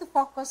us try to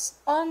focus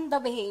on the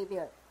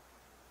behavior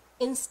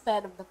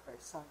instead of the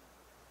person.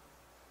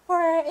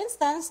 For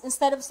instance,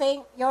 instead of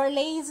saying, you're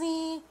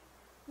lazy,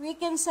 we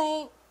can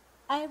say,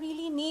 I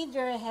really need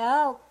your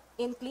help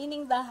in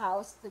cleaning the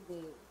house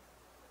today.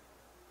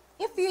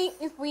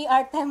 If we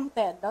are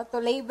tempted to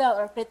label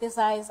or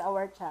criticize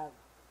our child,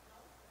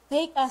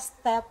 take a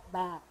step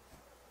back.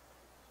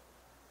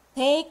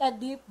 Take a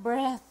deep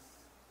breath.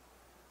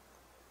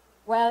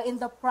 While in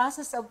the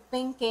process of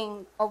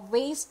thinking of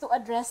ways to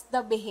address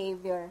the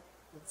behavior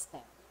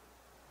instead.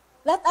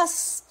 Let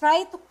us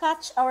try to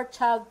catch our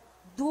child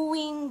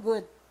doing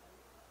good.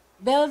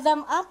 Build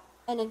them up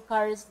and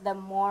encourage them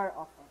more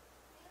often.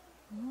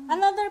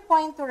 Another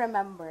point to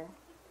remember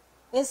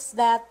is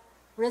that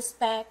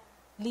respect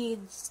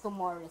leads to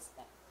more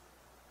respect.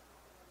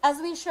 As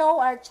we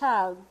show our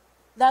child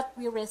that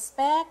we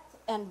respect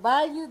and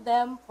value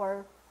them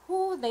for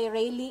who they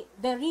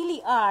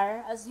really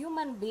are as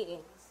human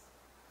beings,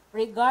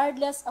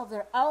 regardless of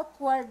their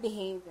outward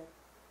behavior,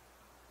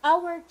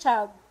 our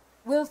child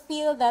will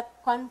feel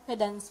that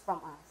confidence from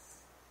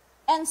us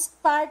and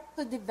start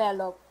to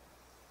develop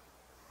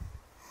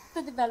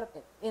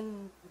it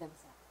in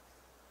themselves.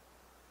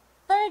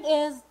 Third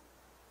is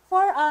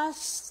for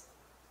us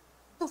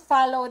to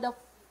follow the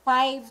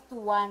 5 to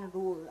 1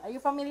 rule. Are you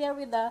familiar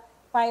with the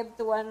 5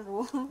 to 1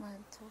 rule?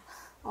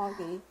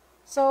 Okay.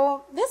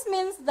 So this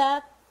means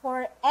that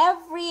for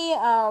every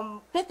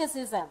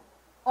criticism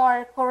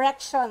or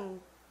correction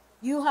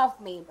you have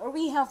made or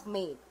we have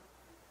made,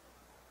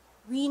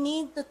 we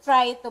need to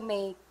try to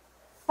make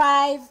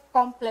 5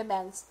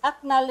 compliments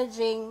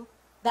acknowledging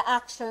the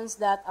actions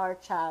that our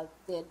child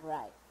did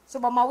right. So,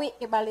 mamawi,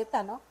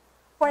 kibalita, no?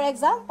 For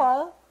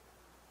example,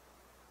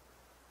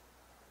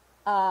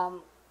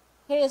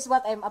 here is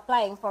what I'm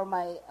applying for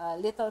my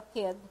little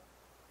kid.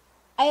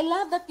 I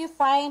love that you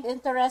find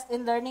interest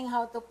in learning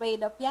how to play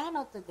the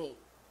piano today.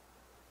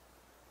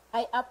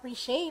 I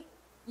appreciate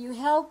you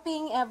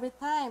helping every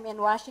time and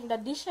washing the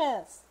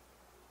dishes.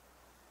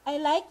 I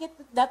like it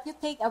that you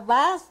take a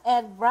bath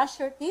and brush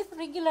your teeth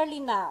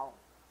regularly now.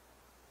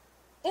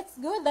 It's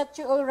good that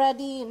you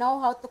already know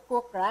how to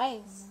cook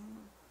rice.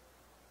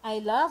 I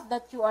love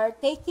that you are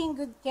taking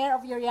good care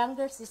of your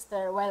younger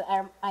sister while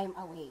I'm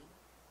away.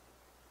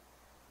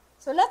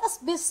 So let us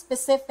be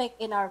specific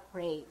in our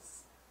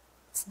praise.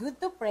 It's good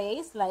to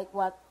praise, like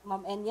what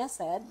Ma'am Enya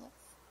said,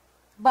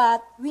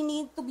 but we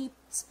need to be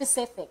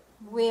specific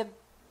with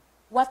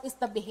what is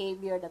the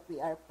behavior that we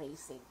are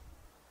praising.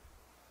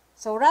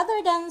 So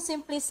rather than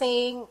simply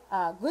saying,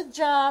 good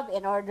job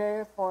in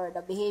order for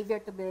the behavior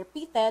to be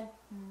repeated,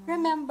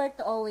 remember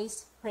to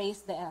always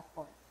praise the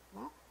effort,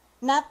 no?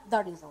 Not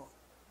the result.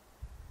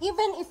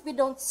 Even if we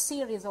don't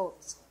see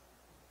results,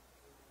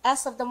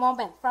 as of the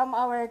moment, from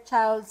our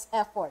child's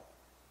effort,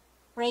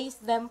 praise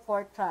them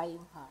for trying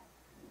hard.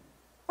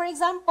 For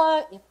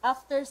example, if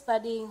after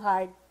studying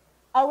hard,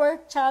 our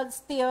child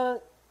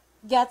still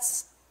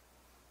gets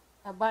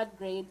a bad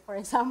grade, for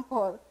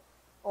example,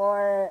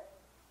 or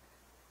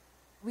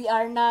we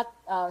are not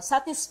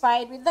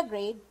satisfied with the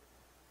grade,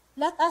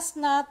 let us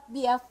not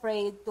be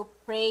afraid to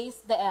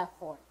praise the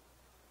effort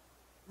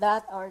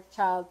that our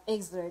child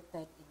exerted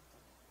into it.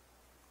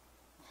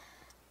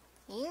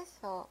 Okay,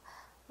 so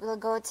we'll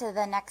go to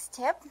the next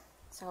tip.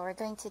 So we're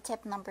going to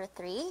tip number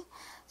 3.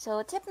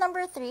 So tip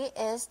number 3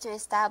 is to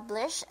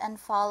establish and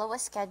follow a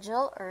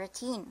schedule or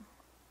routine.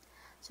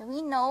 So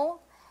we know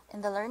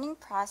in the learning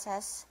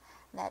process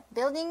that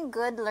building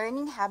good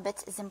learning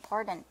habits is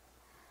important.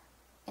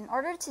 In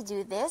order to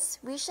do this,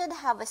 we should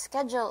have a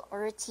schedule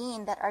or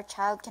routine that our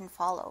child can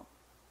follow.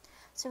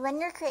 So when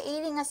you're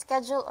creating a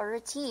schedule or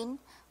routine,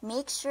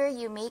 make sure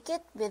you make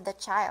it with the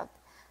child.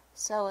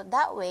 So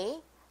that way,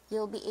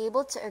 you'll be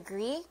able to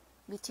agree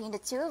between the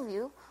two of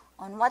you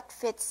on what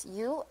fits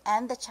you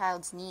and the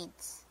child's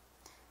needs.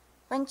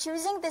 When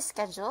choosing this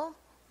schedule,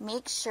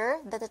 make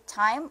sure that the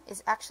time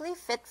is actually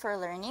fit for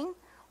learning,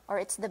 or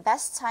it's the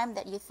best time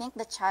that you think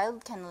the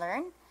child can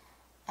learn,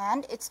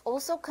 and it's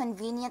also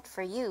convenient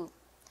for you.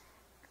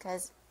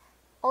 Because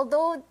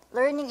although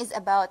learning is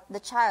about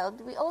the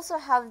child, we also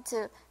have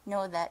to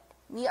know that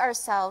we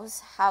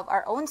ourselves have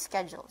our own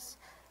schedules.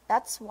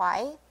 That's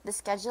why the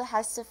schedule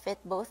has to fit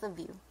both of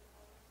you.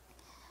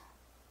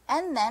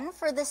 And then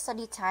for the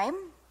study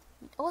time,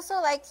 we'd also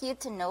like you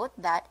to note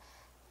that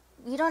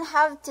you don't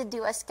have to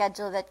do a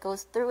schedule that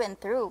goes through and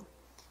through.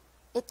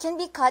 It can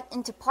be cut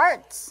into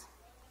parts.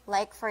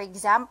 Like for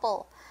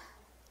example,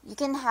 you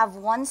can have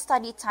one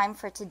study time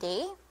for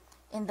today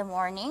in the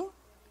morning,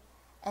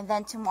 and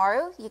then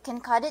tomorrow you can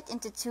cut it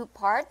into 2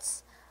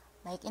 parts.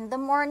 Like in the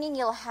morning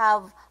you'll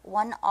have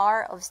 1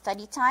 hour of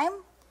study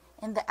time.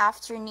 In the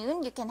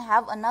afternoon you can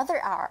have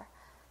another hour.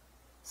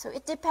 So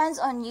it depends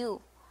on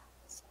you.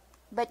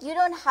 But you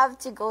don't have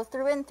to go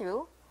through and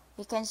through.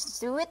 You can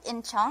do it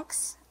in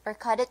chunks or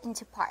cut it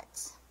into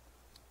parts.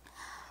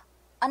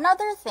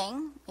 Another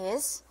thing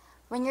is,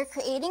 when you're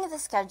creating the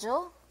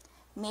schedule,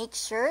 make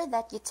sure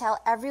that you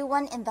tell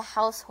everyone in the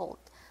household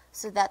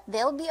so that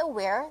they'll be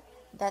aware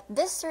that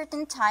this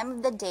certain time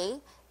of the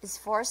day is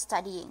for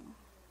studying.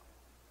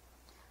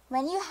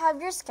 When you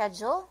have your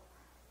schedule,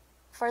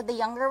 for the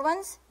younger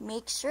ones,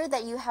 make sure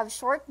that you have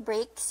short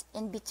breaks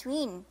in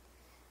between.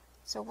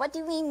 So what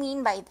do we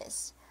mean by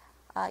this?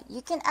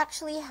 You can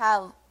actually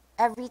have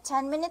every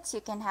 10 minutes,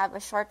 you can have a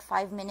short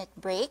 5-minute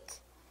break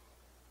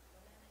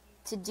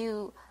to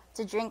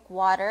drink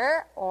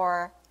water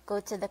or go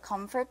to the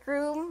comfort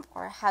room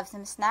or have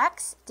some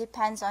snacks.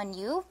 Depends on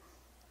you.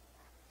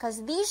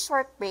 Because these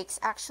short breaks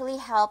actually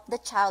help the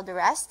child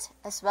rest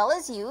as well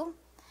as you.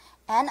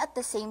 And at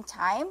the same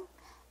time,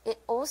 it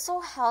also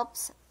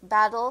helps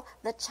battle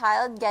the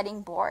child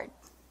getting bored.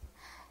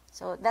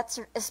 So that's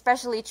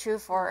especially true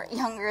for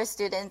younger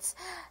students.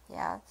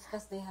 Yeah.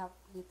 Because they have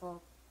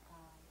little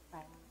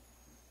time.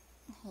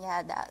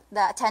 Yeah,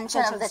 the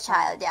attention of the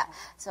child. Yeah.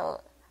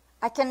 So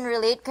I can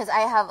relate because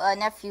I have a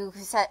nephew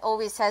who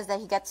always says that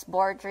he gets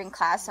bored during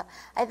class. So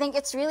I think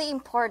it's really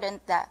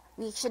important that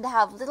we should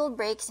have little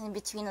breaks in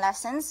between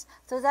lessons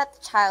so that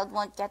the child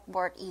won't get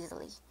bored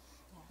easily.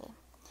 Okay.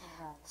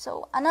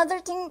 So another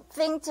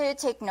thing to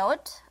take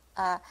note,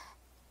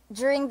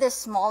 during the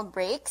small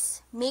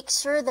breaks, make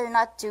sure they're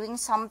not doing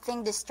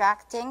something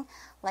distracting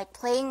like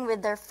playing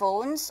with their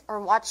phones or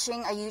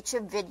watching a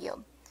YouTube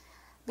video.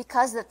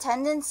 Because the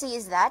tendency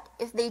is that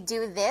if they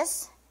do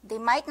this, they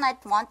might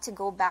not want to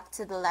go back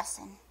to the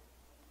lesson.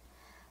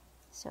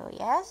 So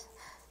yes,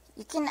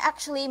 you can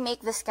actually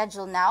make the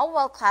schedule now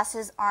while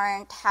classes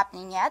aren't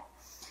happening yet,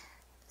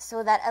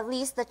 so that at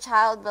least the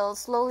child will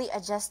slowly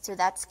adjust to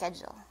that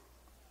schedule.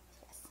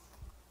 Yes.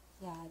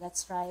 Yeah,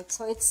 that's right.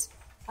 So it's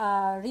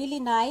really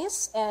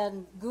nice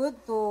and good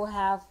to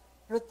have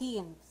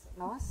routines,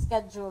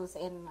 schedules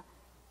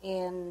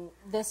in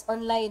this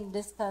online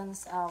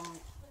distance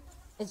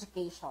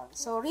education.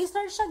 So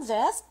research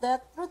suggests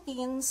that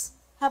routines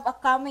have a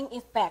calming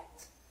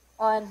effect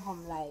on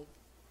home life.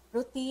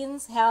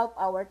 Routines help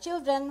our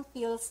children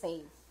feel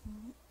safe.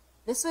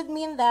 This would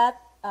mean that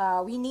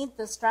we need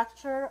to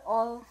structure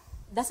all,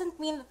 doesn't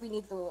mean that we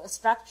need to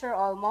structure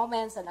all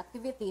moments and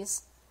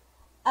activities,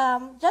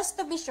 just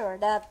to be sure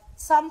that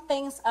some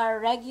things are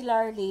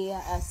regularly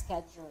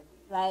scheduled,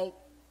 like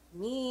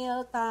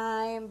meal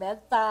time,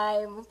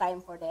 bedtime,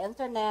 time for the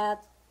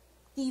internet,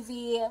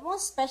 TV,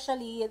 most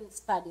especially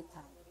study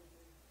time.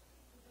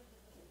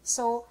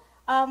 So,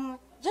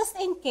 just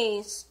in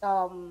case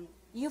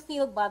you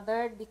feel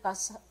bothered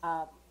because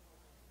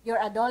your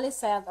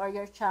adolescent or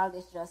your child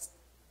is just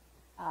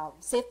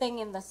sitting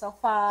in the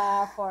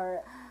sofa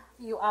for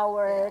a few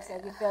hours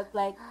and you felt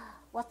like,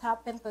 what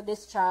happened to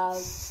this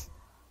child?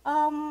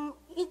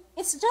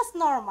 It's just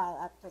normal,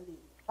 actually.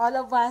 All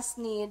of us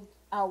need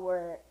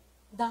our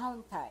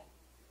downtime.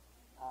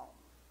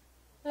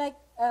 Like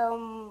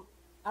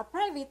a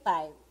private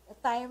time, a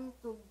time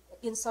to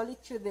in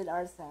solitude with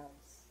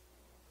ourselves.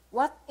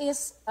 What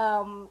is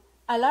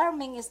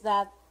alarming is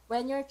that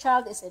when your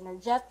child is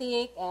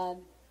energetic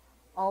and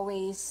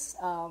always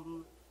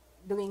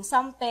doing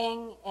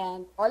something,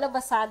 and all of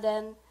a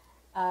sudden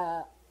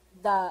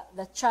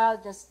the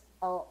child just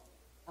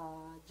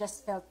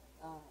felt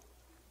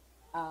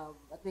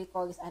what we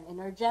call is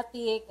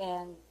unenergetic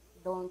and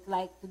don't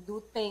like to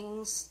do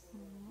things,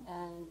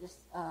 and just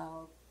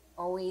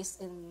always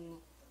in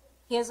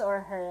his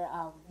or her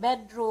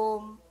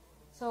bedroom.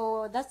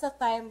 So that's the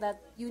time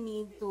that you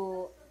need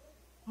to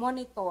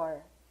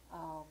monitor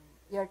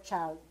your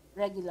child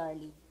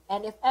regularly.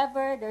 And if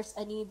ever there's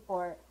a need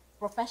for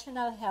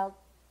professional help,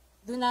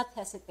 do not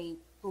hesitate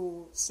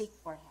to seek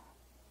for help.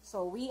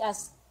 So we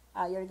as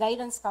your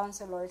guidance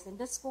counselors in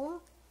the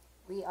school,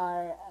 we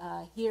are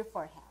here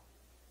for help.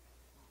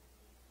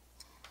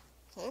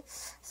 Okay,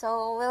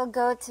 so we'll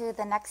go to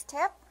the next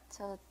tip.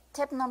 So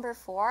tip number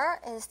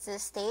 4 is to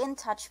stay in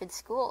touch with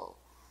school.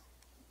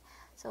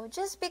 So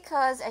just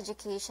because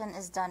education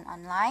is done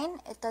online,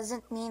 it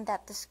doesn't mean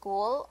that the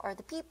school or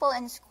the people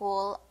in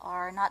school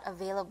are not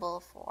available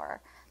for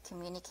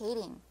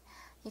communicating.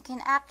 You can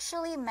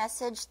actually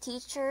message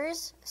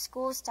teachers,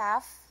 school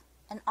staff,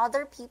 and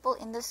other people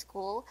in the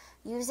school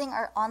using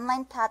our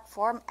online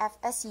platform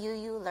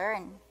FSUU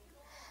Learn.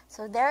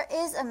 So there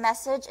is a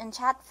message and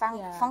chat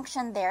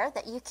function there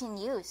that you can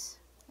use.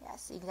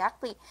 Yes,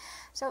 exactly.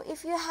 So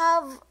if you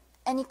have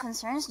any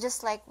concerns,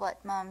 just like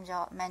what Ma'am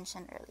Jo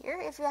mentioned earlier,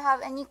 if you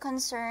have any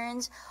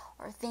concerns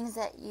or things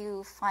that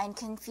you find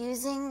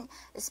confusing,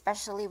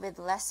 especially with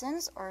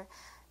lessons or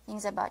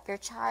things about your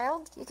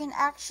child, you can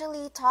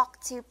actually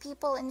talk to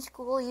people in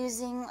school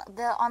using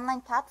the online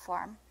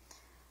platform.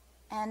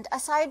 And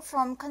aside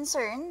from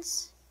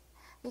concerns,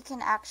 you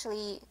can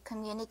actually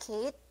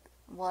communicate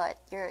what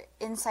your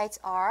insights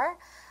are,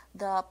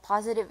 the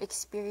positive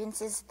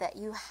experiences that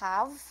you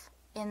have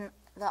in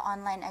the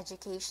online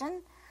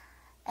education.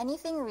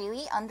 Anything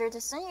really under the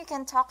sun, you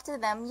can talk to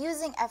them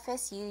using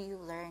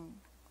FSUU Learn.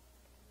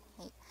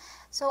 Okay.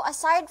 So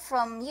aside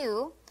from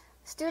you,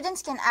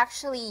 students can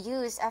actually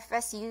use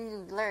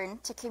FSUU Learn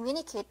to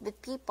communicate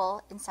with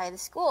people inside the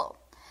school.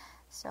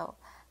 So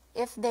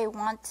if they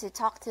want to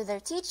talk to their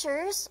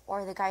teachers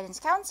or the guidance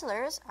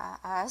counselors,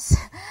 us,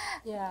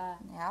 Yeah.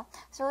 yeah,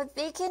 so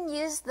they can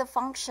use the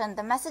function,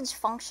 the message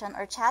function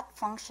or chat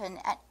function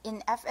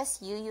in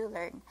FSUU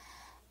Learn.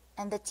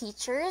 And the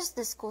teachers,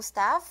 the school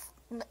staff,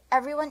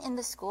 everyone in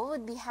the school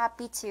would be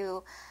happy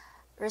to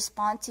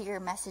respond to your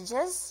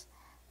messages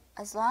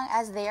as long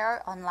as they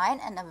are online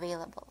and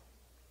available.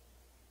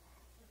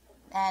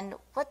 And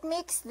what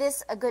makes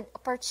this a good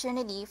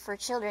opportunity for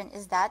children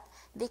is that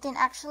they can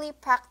actually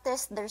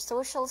practice their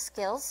social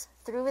skills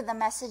through the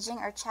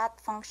messaging or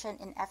chat function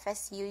in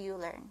FSUU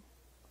Learn.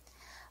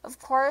 Of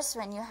course,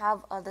 when you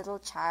have a little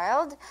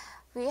child,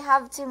 we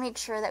have to make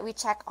sure that we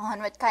check on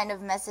what kind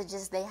of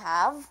messages they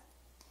have.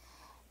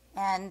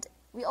 And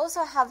we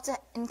also have to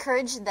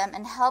encourage them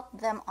and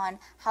help them on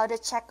how to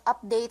check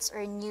updates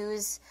or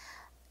news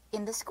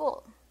in the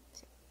school.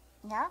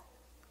 Yeah?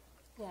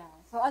 Yeah.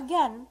 So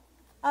again,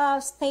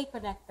 stay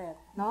connected,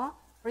 no?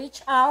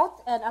 Reach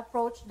out and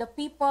approach the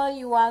people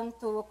you want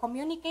to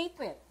communicate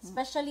with,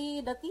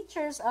 especially the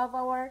teachers of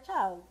our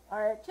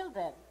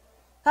children,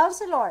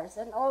 counselors,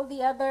 and all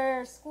the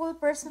other school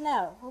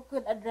personnel who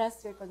could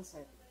address your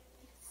concern.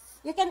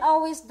 You can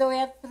always do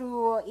it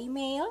through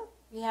email.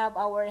 We have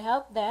our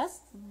help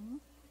desk,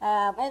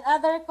 and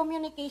other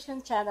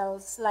communication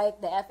channels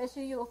like the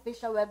FSUU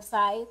official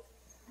website,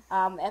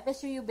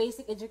 FSUU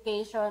Basic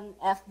Education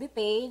FB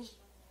page,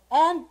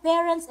 and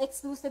parents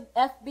exclusive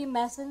FB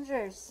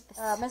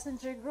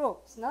messenger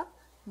groups, no?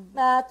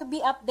 To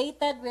be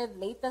updated with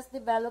latest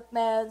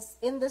developments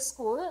in the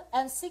school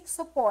and seek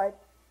support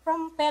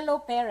from fellow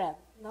parent,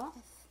 no?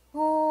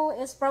 Who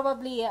is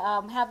probably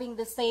having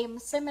the same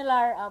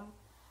similar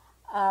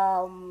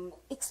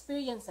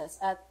experiences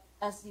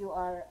as you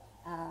are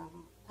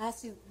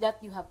that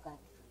you have gone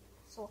through.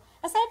 So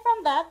aside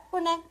from that,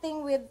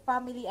 connecting with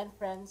family and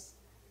friends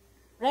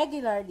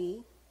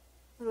regularly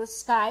through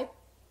Skype,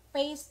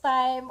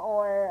 FaceTime,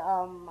 or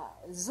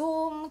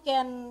Zoom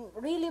can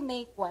really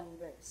make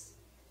wonders.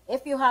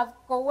 If you have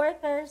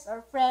coworkers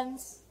or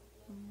friends,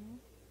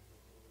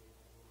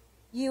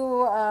 you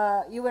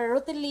were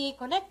routinely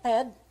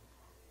connected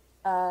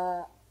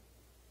at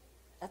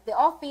the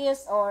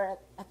office or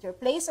at your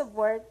place of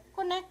work,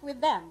 connect with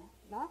them.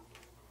 No?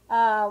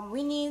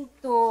 We need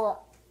to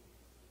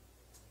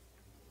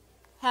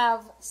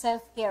have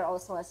self-care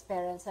also as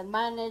parents and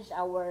manage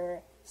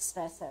our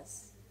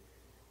stresses.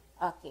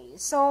 Okay,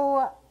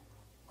 so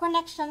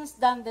connections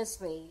done this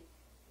way,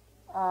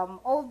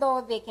 although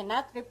they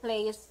cannot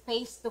replace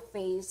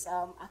face-to-face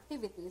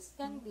activities,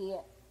 can be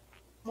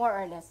more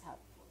or less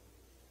helpful.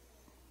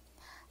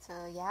 So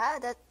yeah,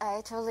 that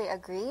I totally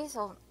agree.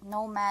 So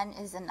no man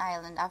is an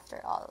island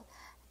after all.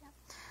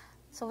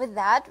 So with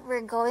that,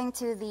 we're going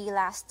to the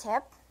last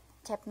tip.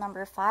 Tip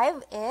number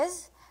 5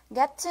 is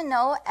get to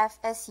know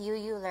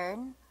FSUU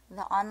Learn,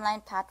 the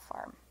online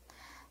platform.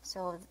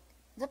 So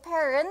the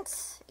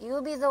parents,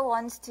 you'll be the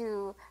ones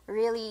to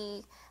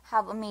really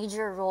have a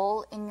major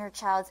role in your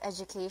child's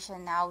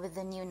education now with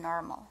the new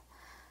normal.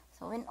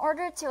 So in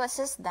order to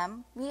assist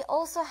them, we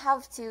also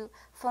have to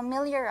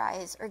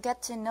familiarize or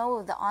get to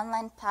know the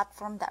online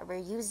platform that we're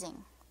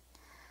using.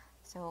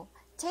 So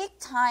take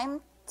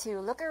time to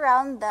look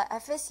around the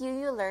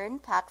FSUU Learn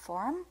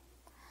platform,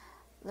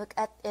 look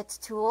at its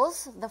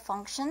tools, the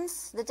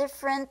functions, the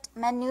different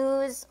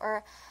menus,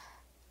 or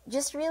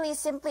just really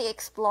simply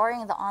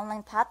exploring the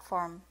online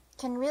platform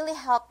can really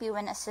help you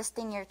in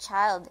assisting your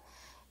child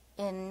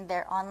in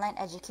their online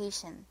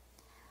education.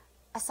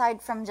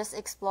 Aside from just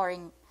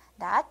exploring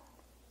that,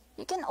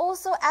 you can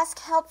also ask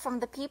help from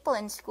the people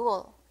in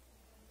school.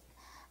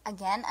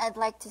 Again, I'd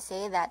like to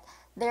say that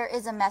there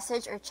is a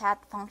message or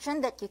chat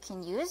function that you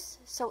can use.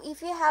 So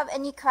if you have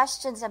any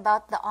questions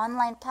about the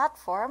online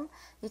platform,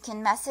 you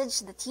can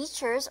message the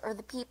teachers or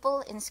the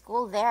people in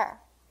school there.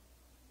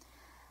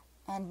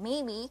 And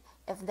maybe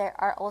if there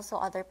are also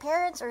other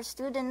parents or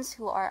students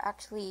who are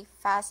actually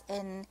fast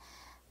in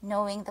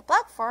knowing the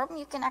platform,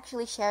 you can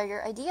actually share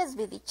your ideas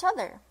with each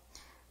other.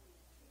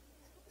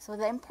 So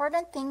the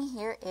important thing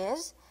here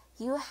is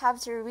you have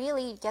to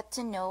really get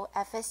to know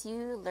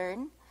FSU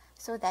Learn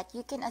so that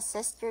you can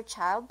assist your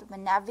child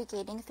when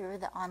navigating through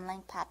the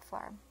online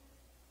platform.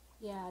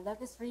 Yeah,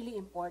 that is really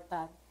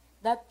important,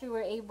 that you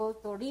were able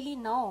to really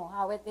know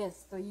how it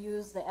is to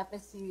use the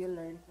FSU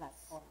Learn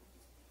platform.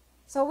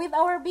 So with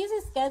our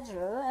busy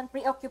schedule and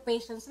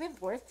preoccupations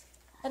with work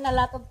and a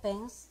lot of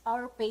things,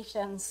 our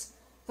patience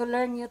to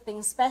learn new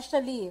things,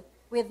 especially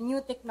with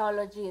new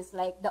technologies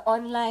like the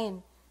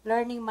online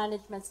learning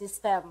management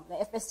system, the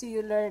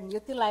FSU Learn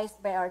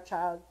utilized by our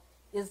child,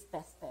 is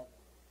tested.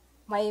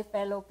 My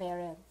fellow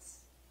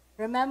parents,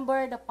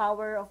 remember the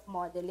power of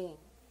modeling.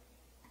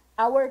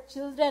 Our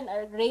children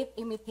are great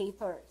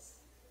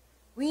imitators.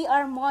 We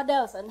are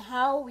models on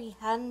how we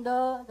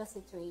handle the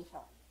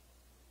situation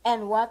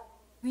and what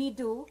we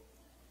do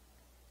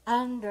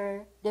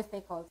under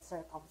difficult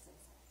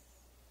circumstances.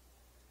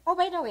 Oh,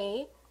 by the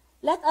way,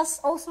 let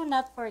us also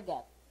not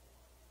forget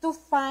to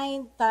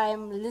find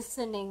time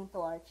listening to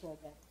our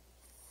children.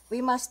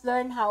 We must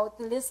learn how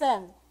to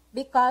listen,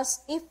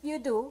 because if you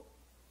do,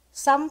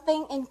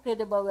 something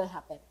incredible will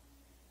happen.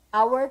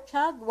 Our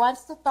child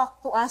wants to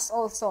talk to us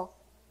also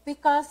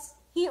because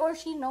he or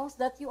she knows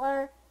that you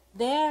are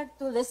there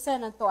to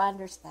listen and to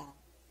understand.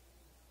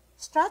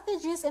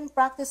 Strategies in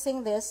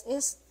practicing this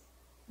is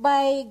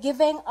by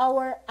giving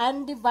our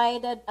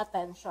undivided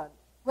attention.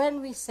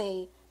 When we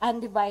say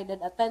undivided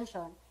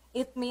attention,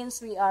 it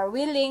means we are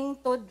willing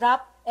to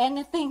drop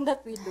anything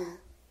that we do.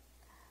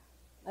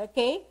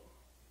 Okay?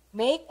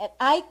 Make an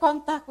eye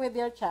contact with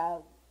your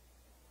child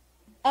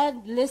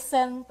and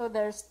listen to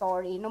their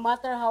story, no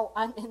matter how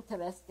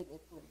uninteresting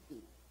it will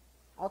be.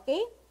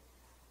 Okay?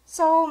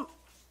 So,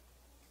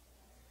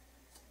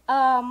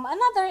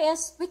 another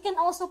is we can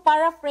also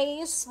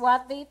paraphrase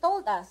what they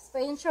told us to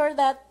ensure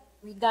that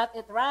we got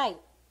it right.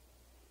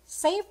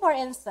 Say, for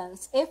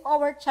instance, if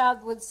our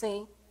child would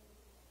say,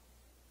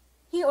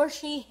 he or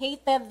she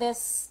hated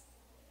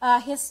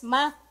his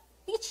math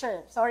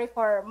teacher. Sorry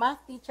for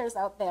math teachers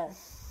out there.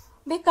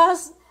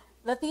 Because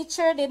the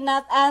teacher did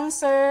not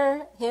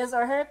answer his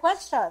or her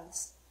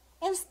questions.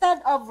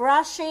 Instead of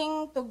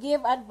rushing to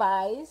give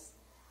advice,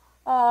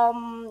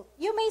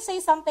 you may say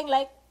something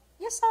like,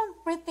 you sound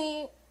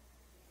pretty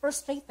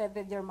frustrated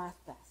with your math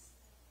class.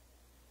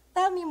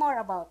 Tell me more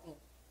about it.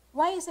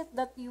 Why is it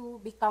that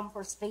you become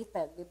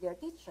frustrated with your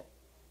teacher?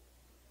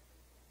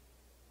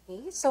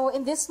 Okay, so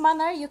in this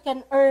manner, you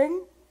can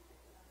earn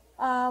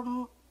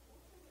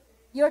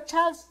your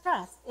child's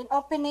trust in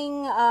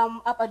opening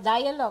up a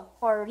dialogue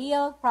for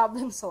real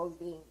problem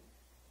solving.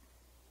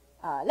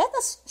 Let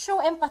us show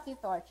empathy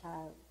to our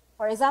child.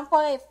 For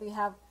example, if we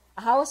have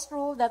a house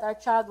rule that our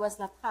child was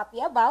not happy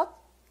about,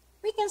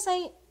 we can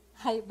say,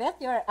 I bet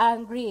you're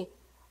angry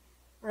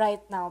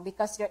right now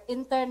because your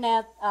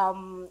internet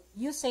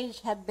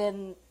usage had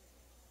been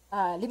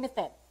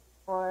limited,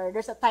 or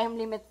there's a time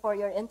limit for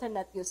your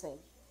internet usage.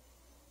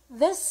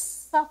 This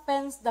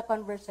softens the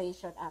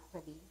conversation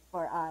actually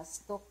for us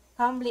to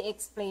calmly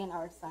explain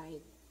our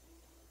side.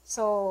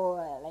 So,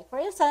 like for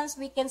instance,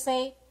 we can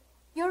say,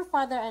 your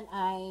father and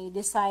I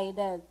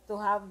decided to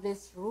have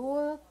this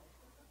rule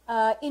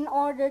in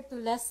order to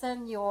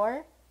lessen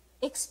your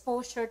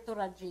exposure to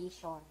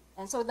radiation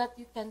and so that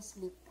you can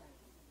sleep well.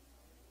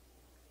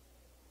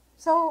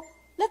 So,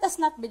 let us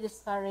not be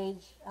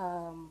discouraged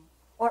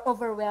or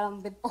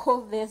overwhelmed with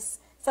all these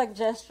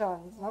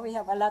suggestions. No, we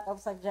have a lot of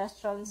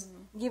suggestions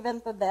given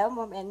to them,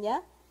 Ma'am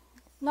Enya.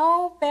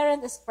 No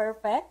parent is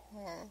perfect.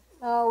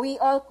 We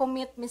all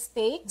commit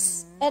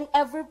mistakes, and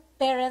every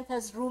parent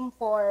has room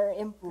for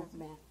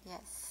improvement.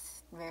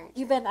 Yes, very true.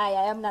 Even I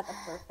am not a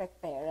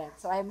perfect parent,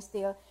 so I'm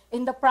still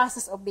in the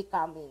process of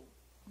becoming.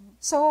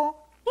 So,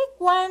 take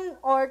one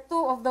or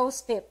two of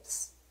those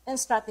tips and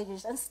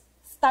strategies and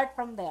start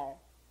from there.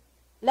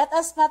 Let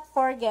us not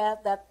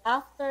forget that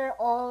after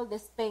all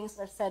these things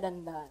are said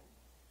and done,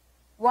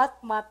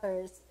 what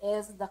matters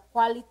is the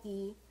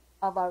quality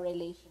of our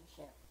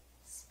relationship,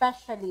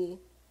 especially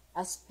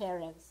as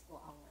parents to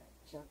our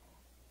children.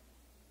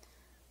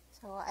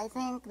 So I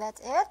think that's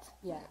it.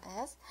 Yeah.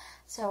 Yes.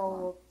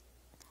 So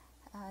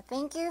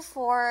thank you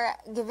for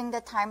giving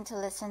the time to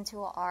listen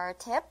to our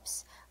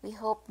tips. We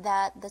hope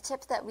that the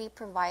tips that we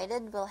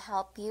provided will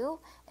help you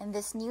in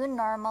this new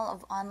normal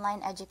of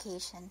online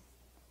education.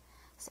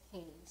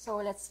 Okay, so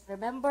let's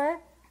remember,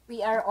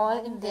 we are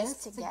all in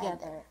this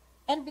together.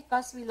 And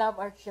because we love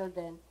our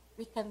children,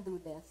 we can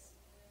do this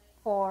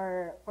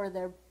for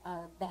their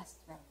best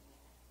welfare.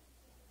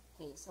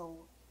 Okay,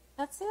 so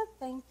that's it.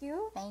 Thank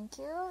you. Thank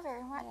you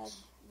very much. And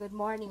good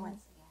morning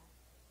once again.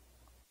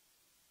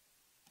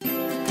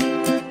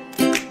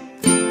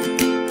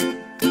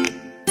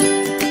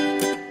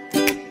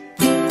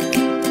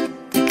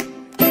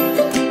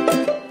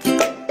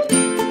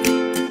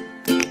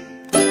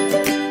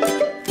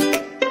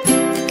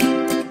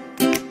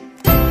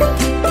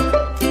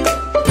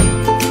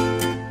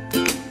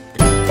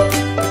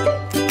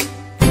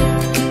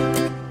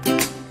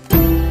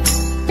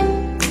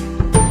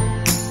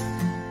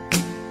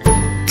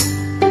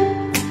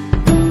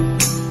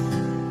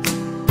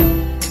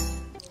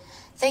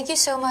 Thank you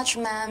so much,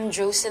 Ma'am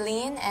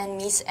Jocelyn and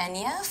Miss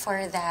Enya,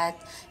 for that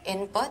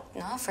input,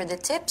 for the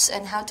tips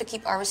on how to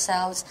keep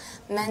ourselves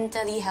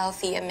mentally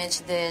healthy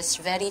amidst this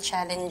very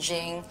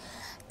challenging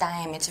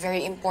time. It's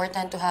very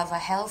important to have a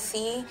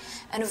healthy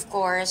and, of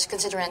course,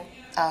 considerate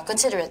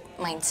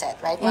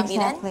mindset, right, Ma'am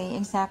Eden?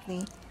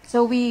 Exactly.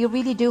 So we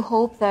really do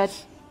hope that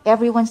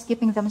everyone's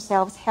keeping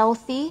themselves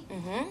healthy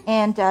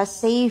and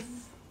safe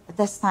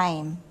this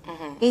time.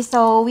 Okay,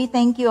 so we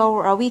thank you.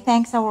 We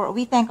thank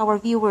our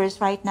viewers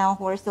right now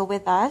who are still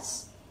with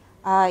us.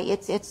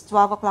 It's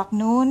 12 o'clock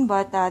noon,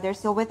 but they're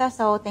still with us.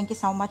 So thank you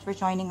so much for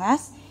joining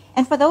us.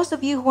 And for those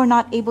of you who are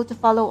not able to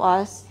follow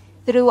us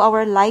through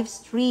our live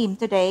stream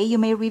today, you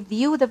may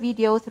review the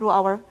video through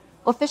our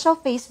official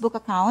Facebook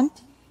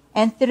account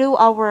and through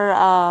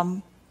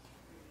our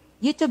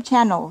YouTube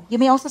channel. You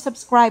may also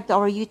subscribe to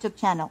our YouTube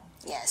channel.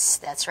 Yes,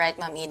 that's right,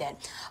 Ma'am Eden.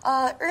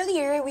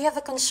 Earlier, we have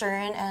a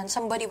concern, and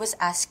somebody was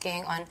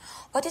asking on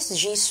what is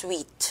G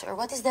Suite, or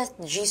what is that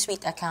G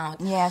Suite account?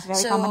 Yes,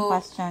 very common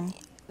question.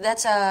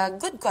 that's a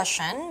good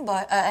question.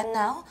 But and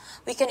now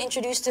we can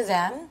introduce to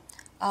them.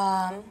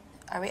 Are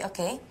we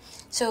okay?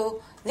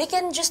 So they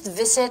can just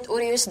visit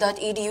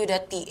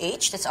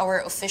urius.edu.ph. That's our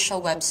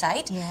official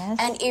website. Yes.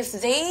 And if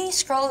they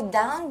scroll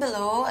down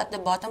below at the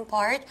bottom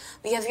part,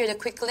 we have here the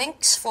quick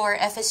links for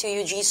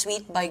FSUU G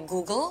Suite by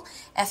Google,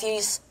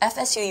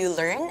 FSUU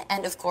Learn,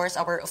 and of course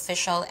our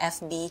official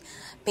FB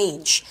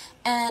page.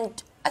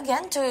 And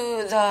again,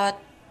 to the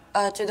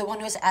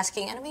one who's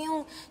asking, ano ba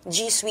yung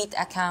G Suite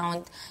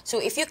account? So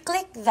if you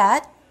click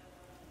that,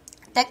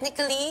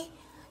 technically,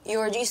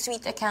 your G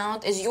Suite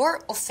account is your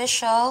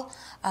official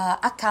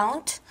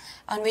account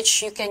on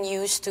which you can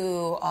use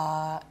to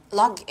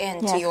log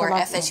in to your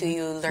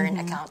FSUU Learn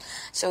account.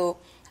 So,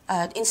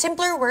 in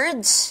simpler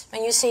words,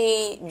 when you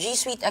say G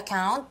Suite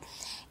account,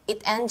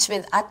 it ends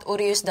with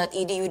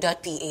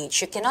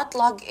 @urius.edu.ph. You cannot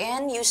log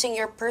in using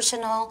your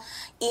personal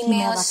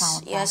emails,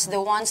 yes,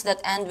 the ones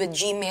that end with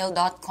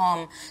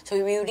gmail.com. So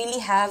you really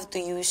have to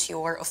use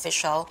your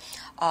official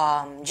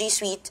G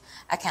Suite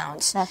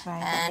accounts. That's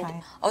right.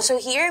 And also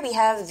here, we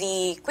have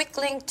the quick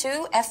link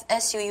to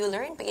FSUU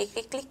Learn. Pag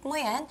i-click mo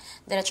yan,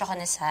 diretso ka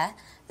na sa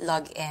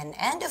login.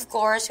 And of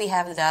course, we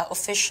have the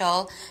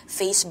official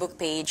Facebook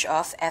page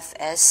of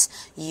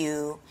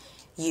FSUU.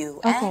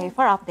 Okay,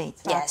 for updates.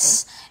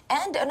 Yes.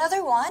 And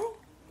another one,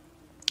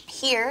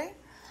 here,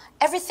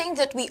 everything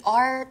that we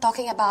are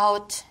talking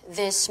about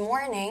this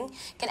morning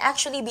can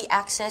actually be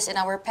accessed in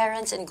our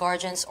Parents and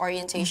Guardians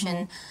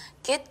Orientation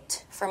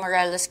Kit from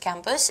Morelos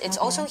campus. It's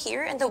also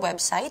here in the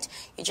website.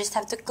 You just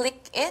have to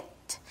click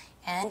it,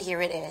 and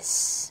here it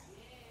is.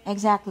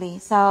 Exactly.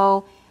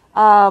 So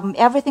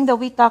everything that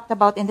we talked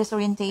about in this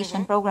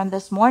orientation program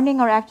this morning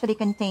are actually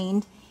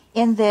contained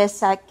in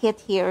this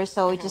kit here.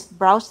 So just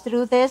browse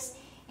through this,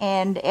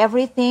 and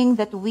everything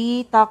that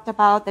we talked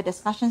about, the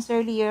discussions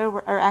earlier,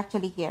 are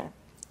actually here.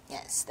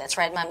 Yes, that's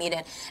right, Ma'am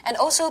Eden. And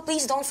also,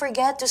 please don't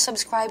forget to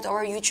subscribe to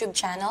our YouTube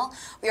channel.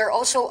 We are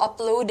also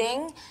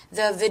uploading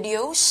the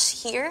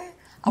videos here,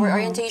 our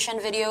orientation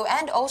video,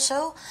 and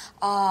also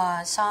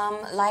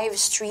some live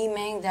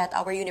streaming that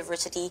our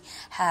university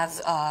have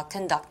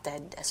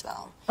conducted as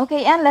well.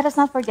 Okay, and let us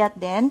not forget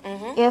then,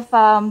 if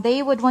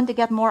they would want to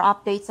get more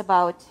updates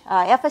about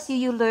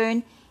FSUU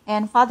Learn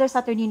and Father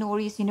Saturnino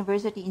Urias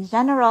University in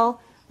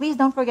general, please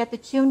don't forget to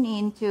tune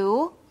in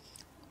to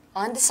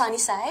On the Sunny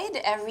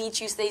Side every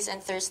Tuesdays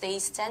and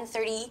Thursdays,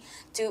 10:30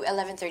 to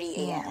 11:30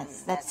 a.m.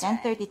 Yes, that's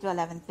 10:30 to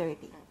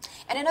 11:30.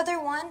 And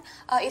another one,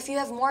 if you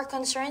have more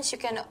concerns,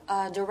 you can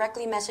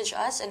directly message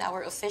us in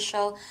our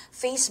official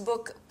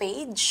Facebook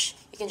page.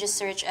 You can just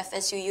search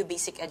FSUU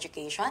Basic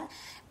Education.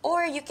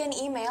 Or you can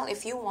email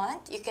if you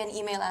want. You can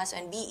email us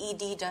on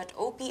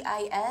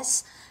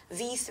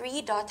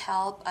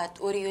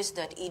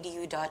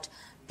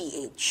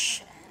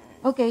bed.opisv3.help@urius.edu.ph.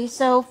 Okay,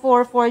 so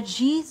for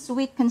G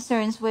Suite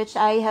concerns, which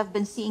I have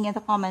been seeing in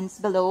the comments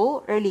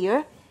below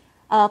earlier,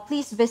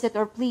 please visit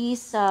or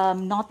please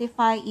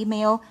notify,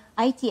 email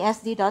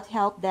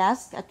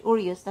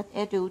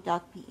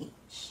itsd.helpdesk@urius.edu.ph.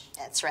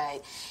 That's right.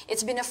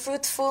 It's been a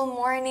fruitful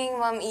morning,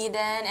 Ma'am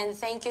Eden, and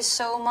thank you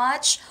so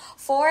much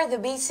for the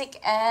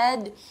Basic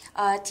Ed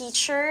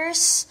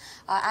teachers,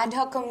 ad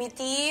hoc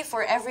committee,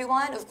 for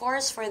everyone, of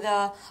course, for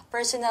the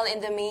personnel in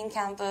the main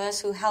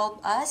campus who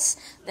help us,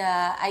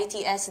 the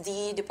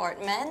ITSD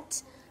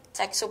department,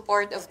 tech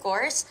support, of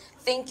course.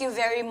 Thank you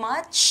very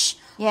much.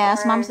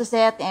 Yes, Ma'am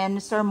Suzette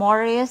and Sir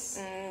Morris.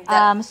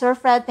 Sir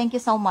Fred, thank you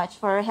so much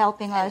for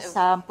helping us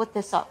put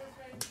this up.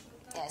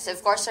 Yes,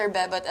 of course, Sir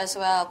Bebot as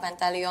well,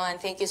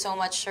 Pantaleon. Thank you so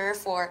much, sir,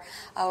 for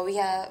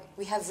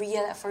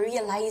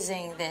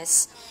realizing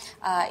this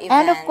event.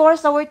 And of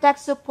course, our tech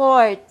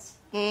support.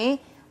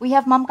 Okay, we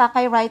have Ma'am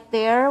Kakay right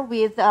there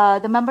with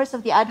the members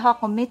of the ad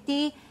hoc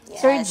committee.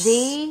 Yes. Sir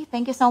Jay,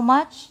 thank you so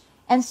much.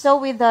 And so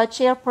with the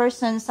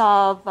chairpersons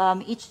of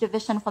each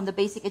division from the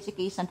basic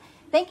education.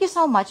 Thank you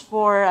so much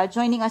for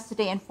joining us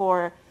today and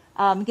for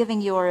giving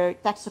your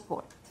tech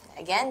support.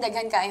 Again,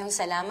 daghan kaayong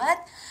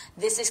salamat.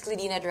 This is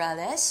Claudina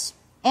Durales.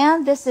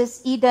 And this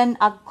is Eden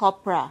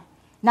Agcopra.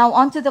 Now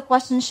on to the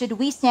question, should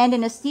we stand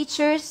in as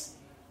teachers?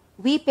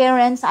 We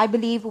parents, I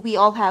believe we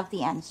all have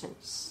the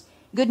answers.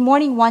 Good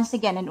morning once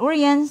again, and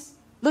Urians,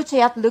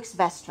 Luchayat Lux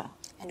Vestra.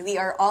 And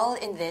we are all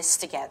in this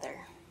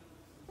together.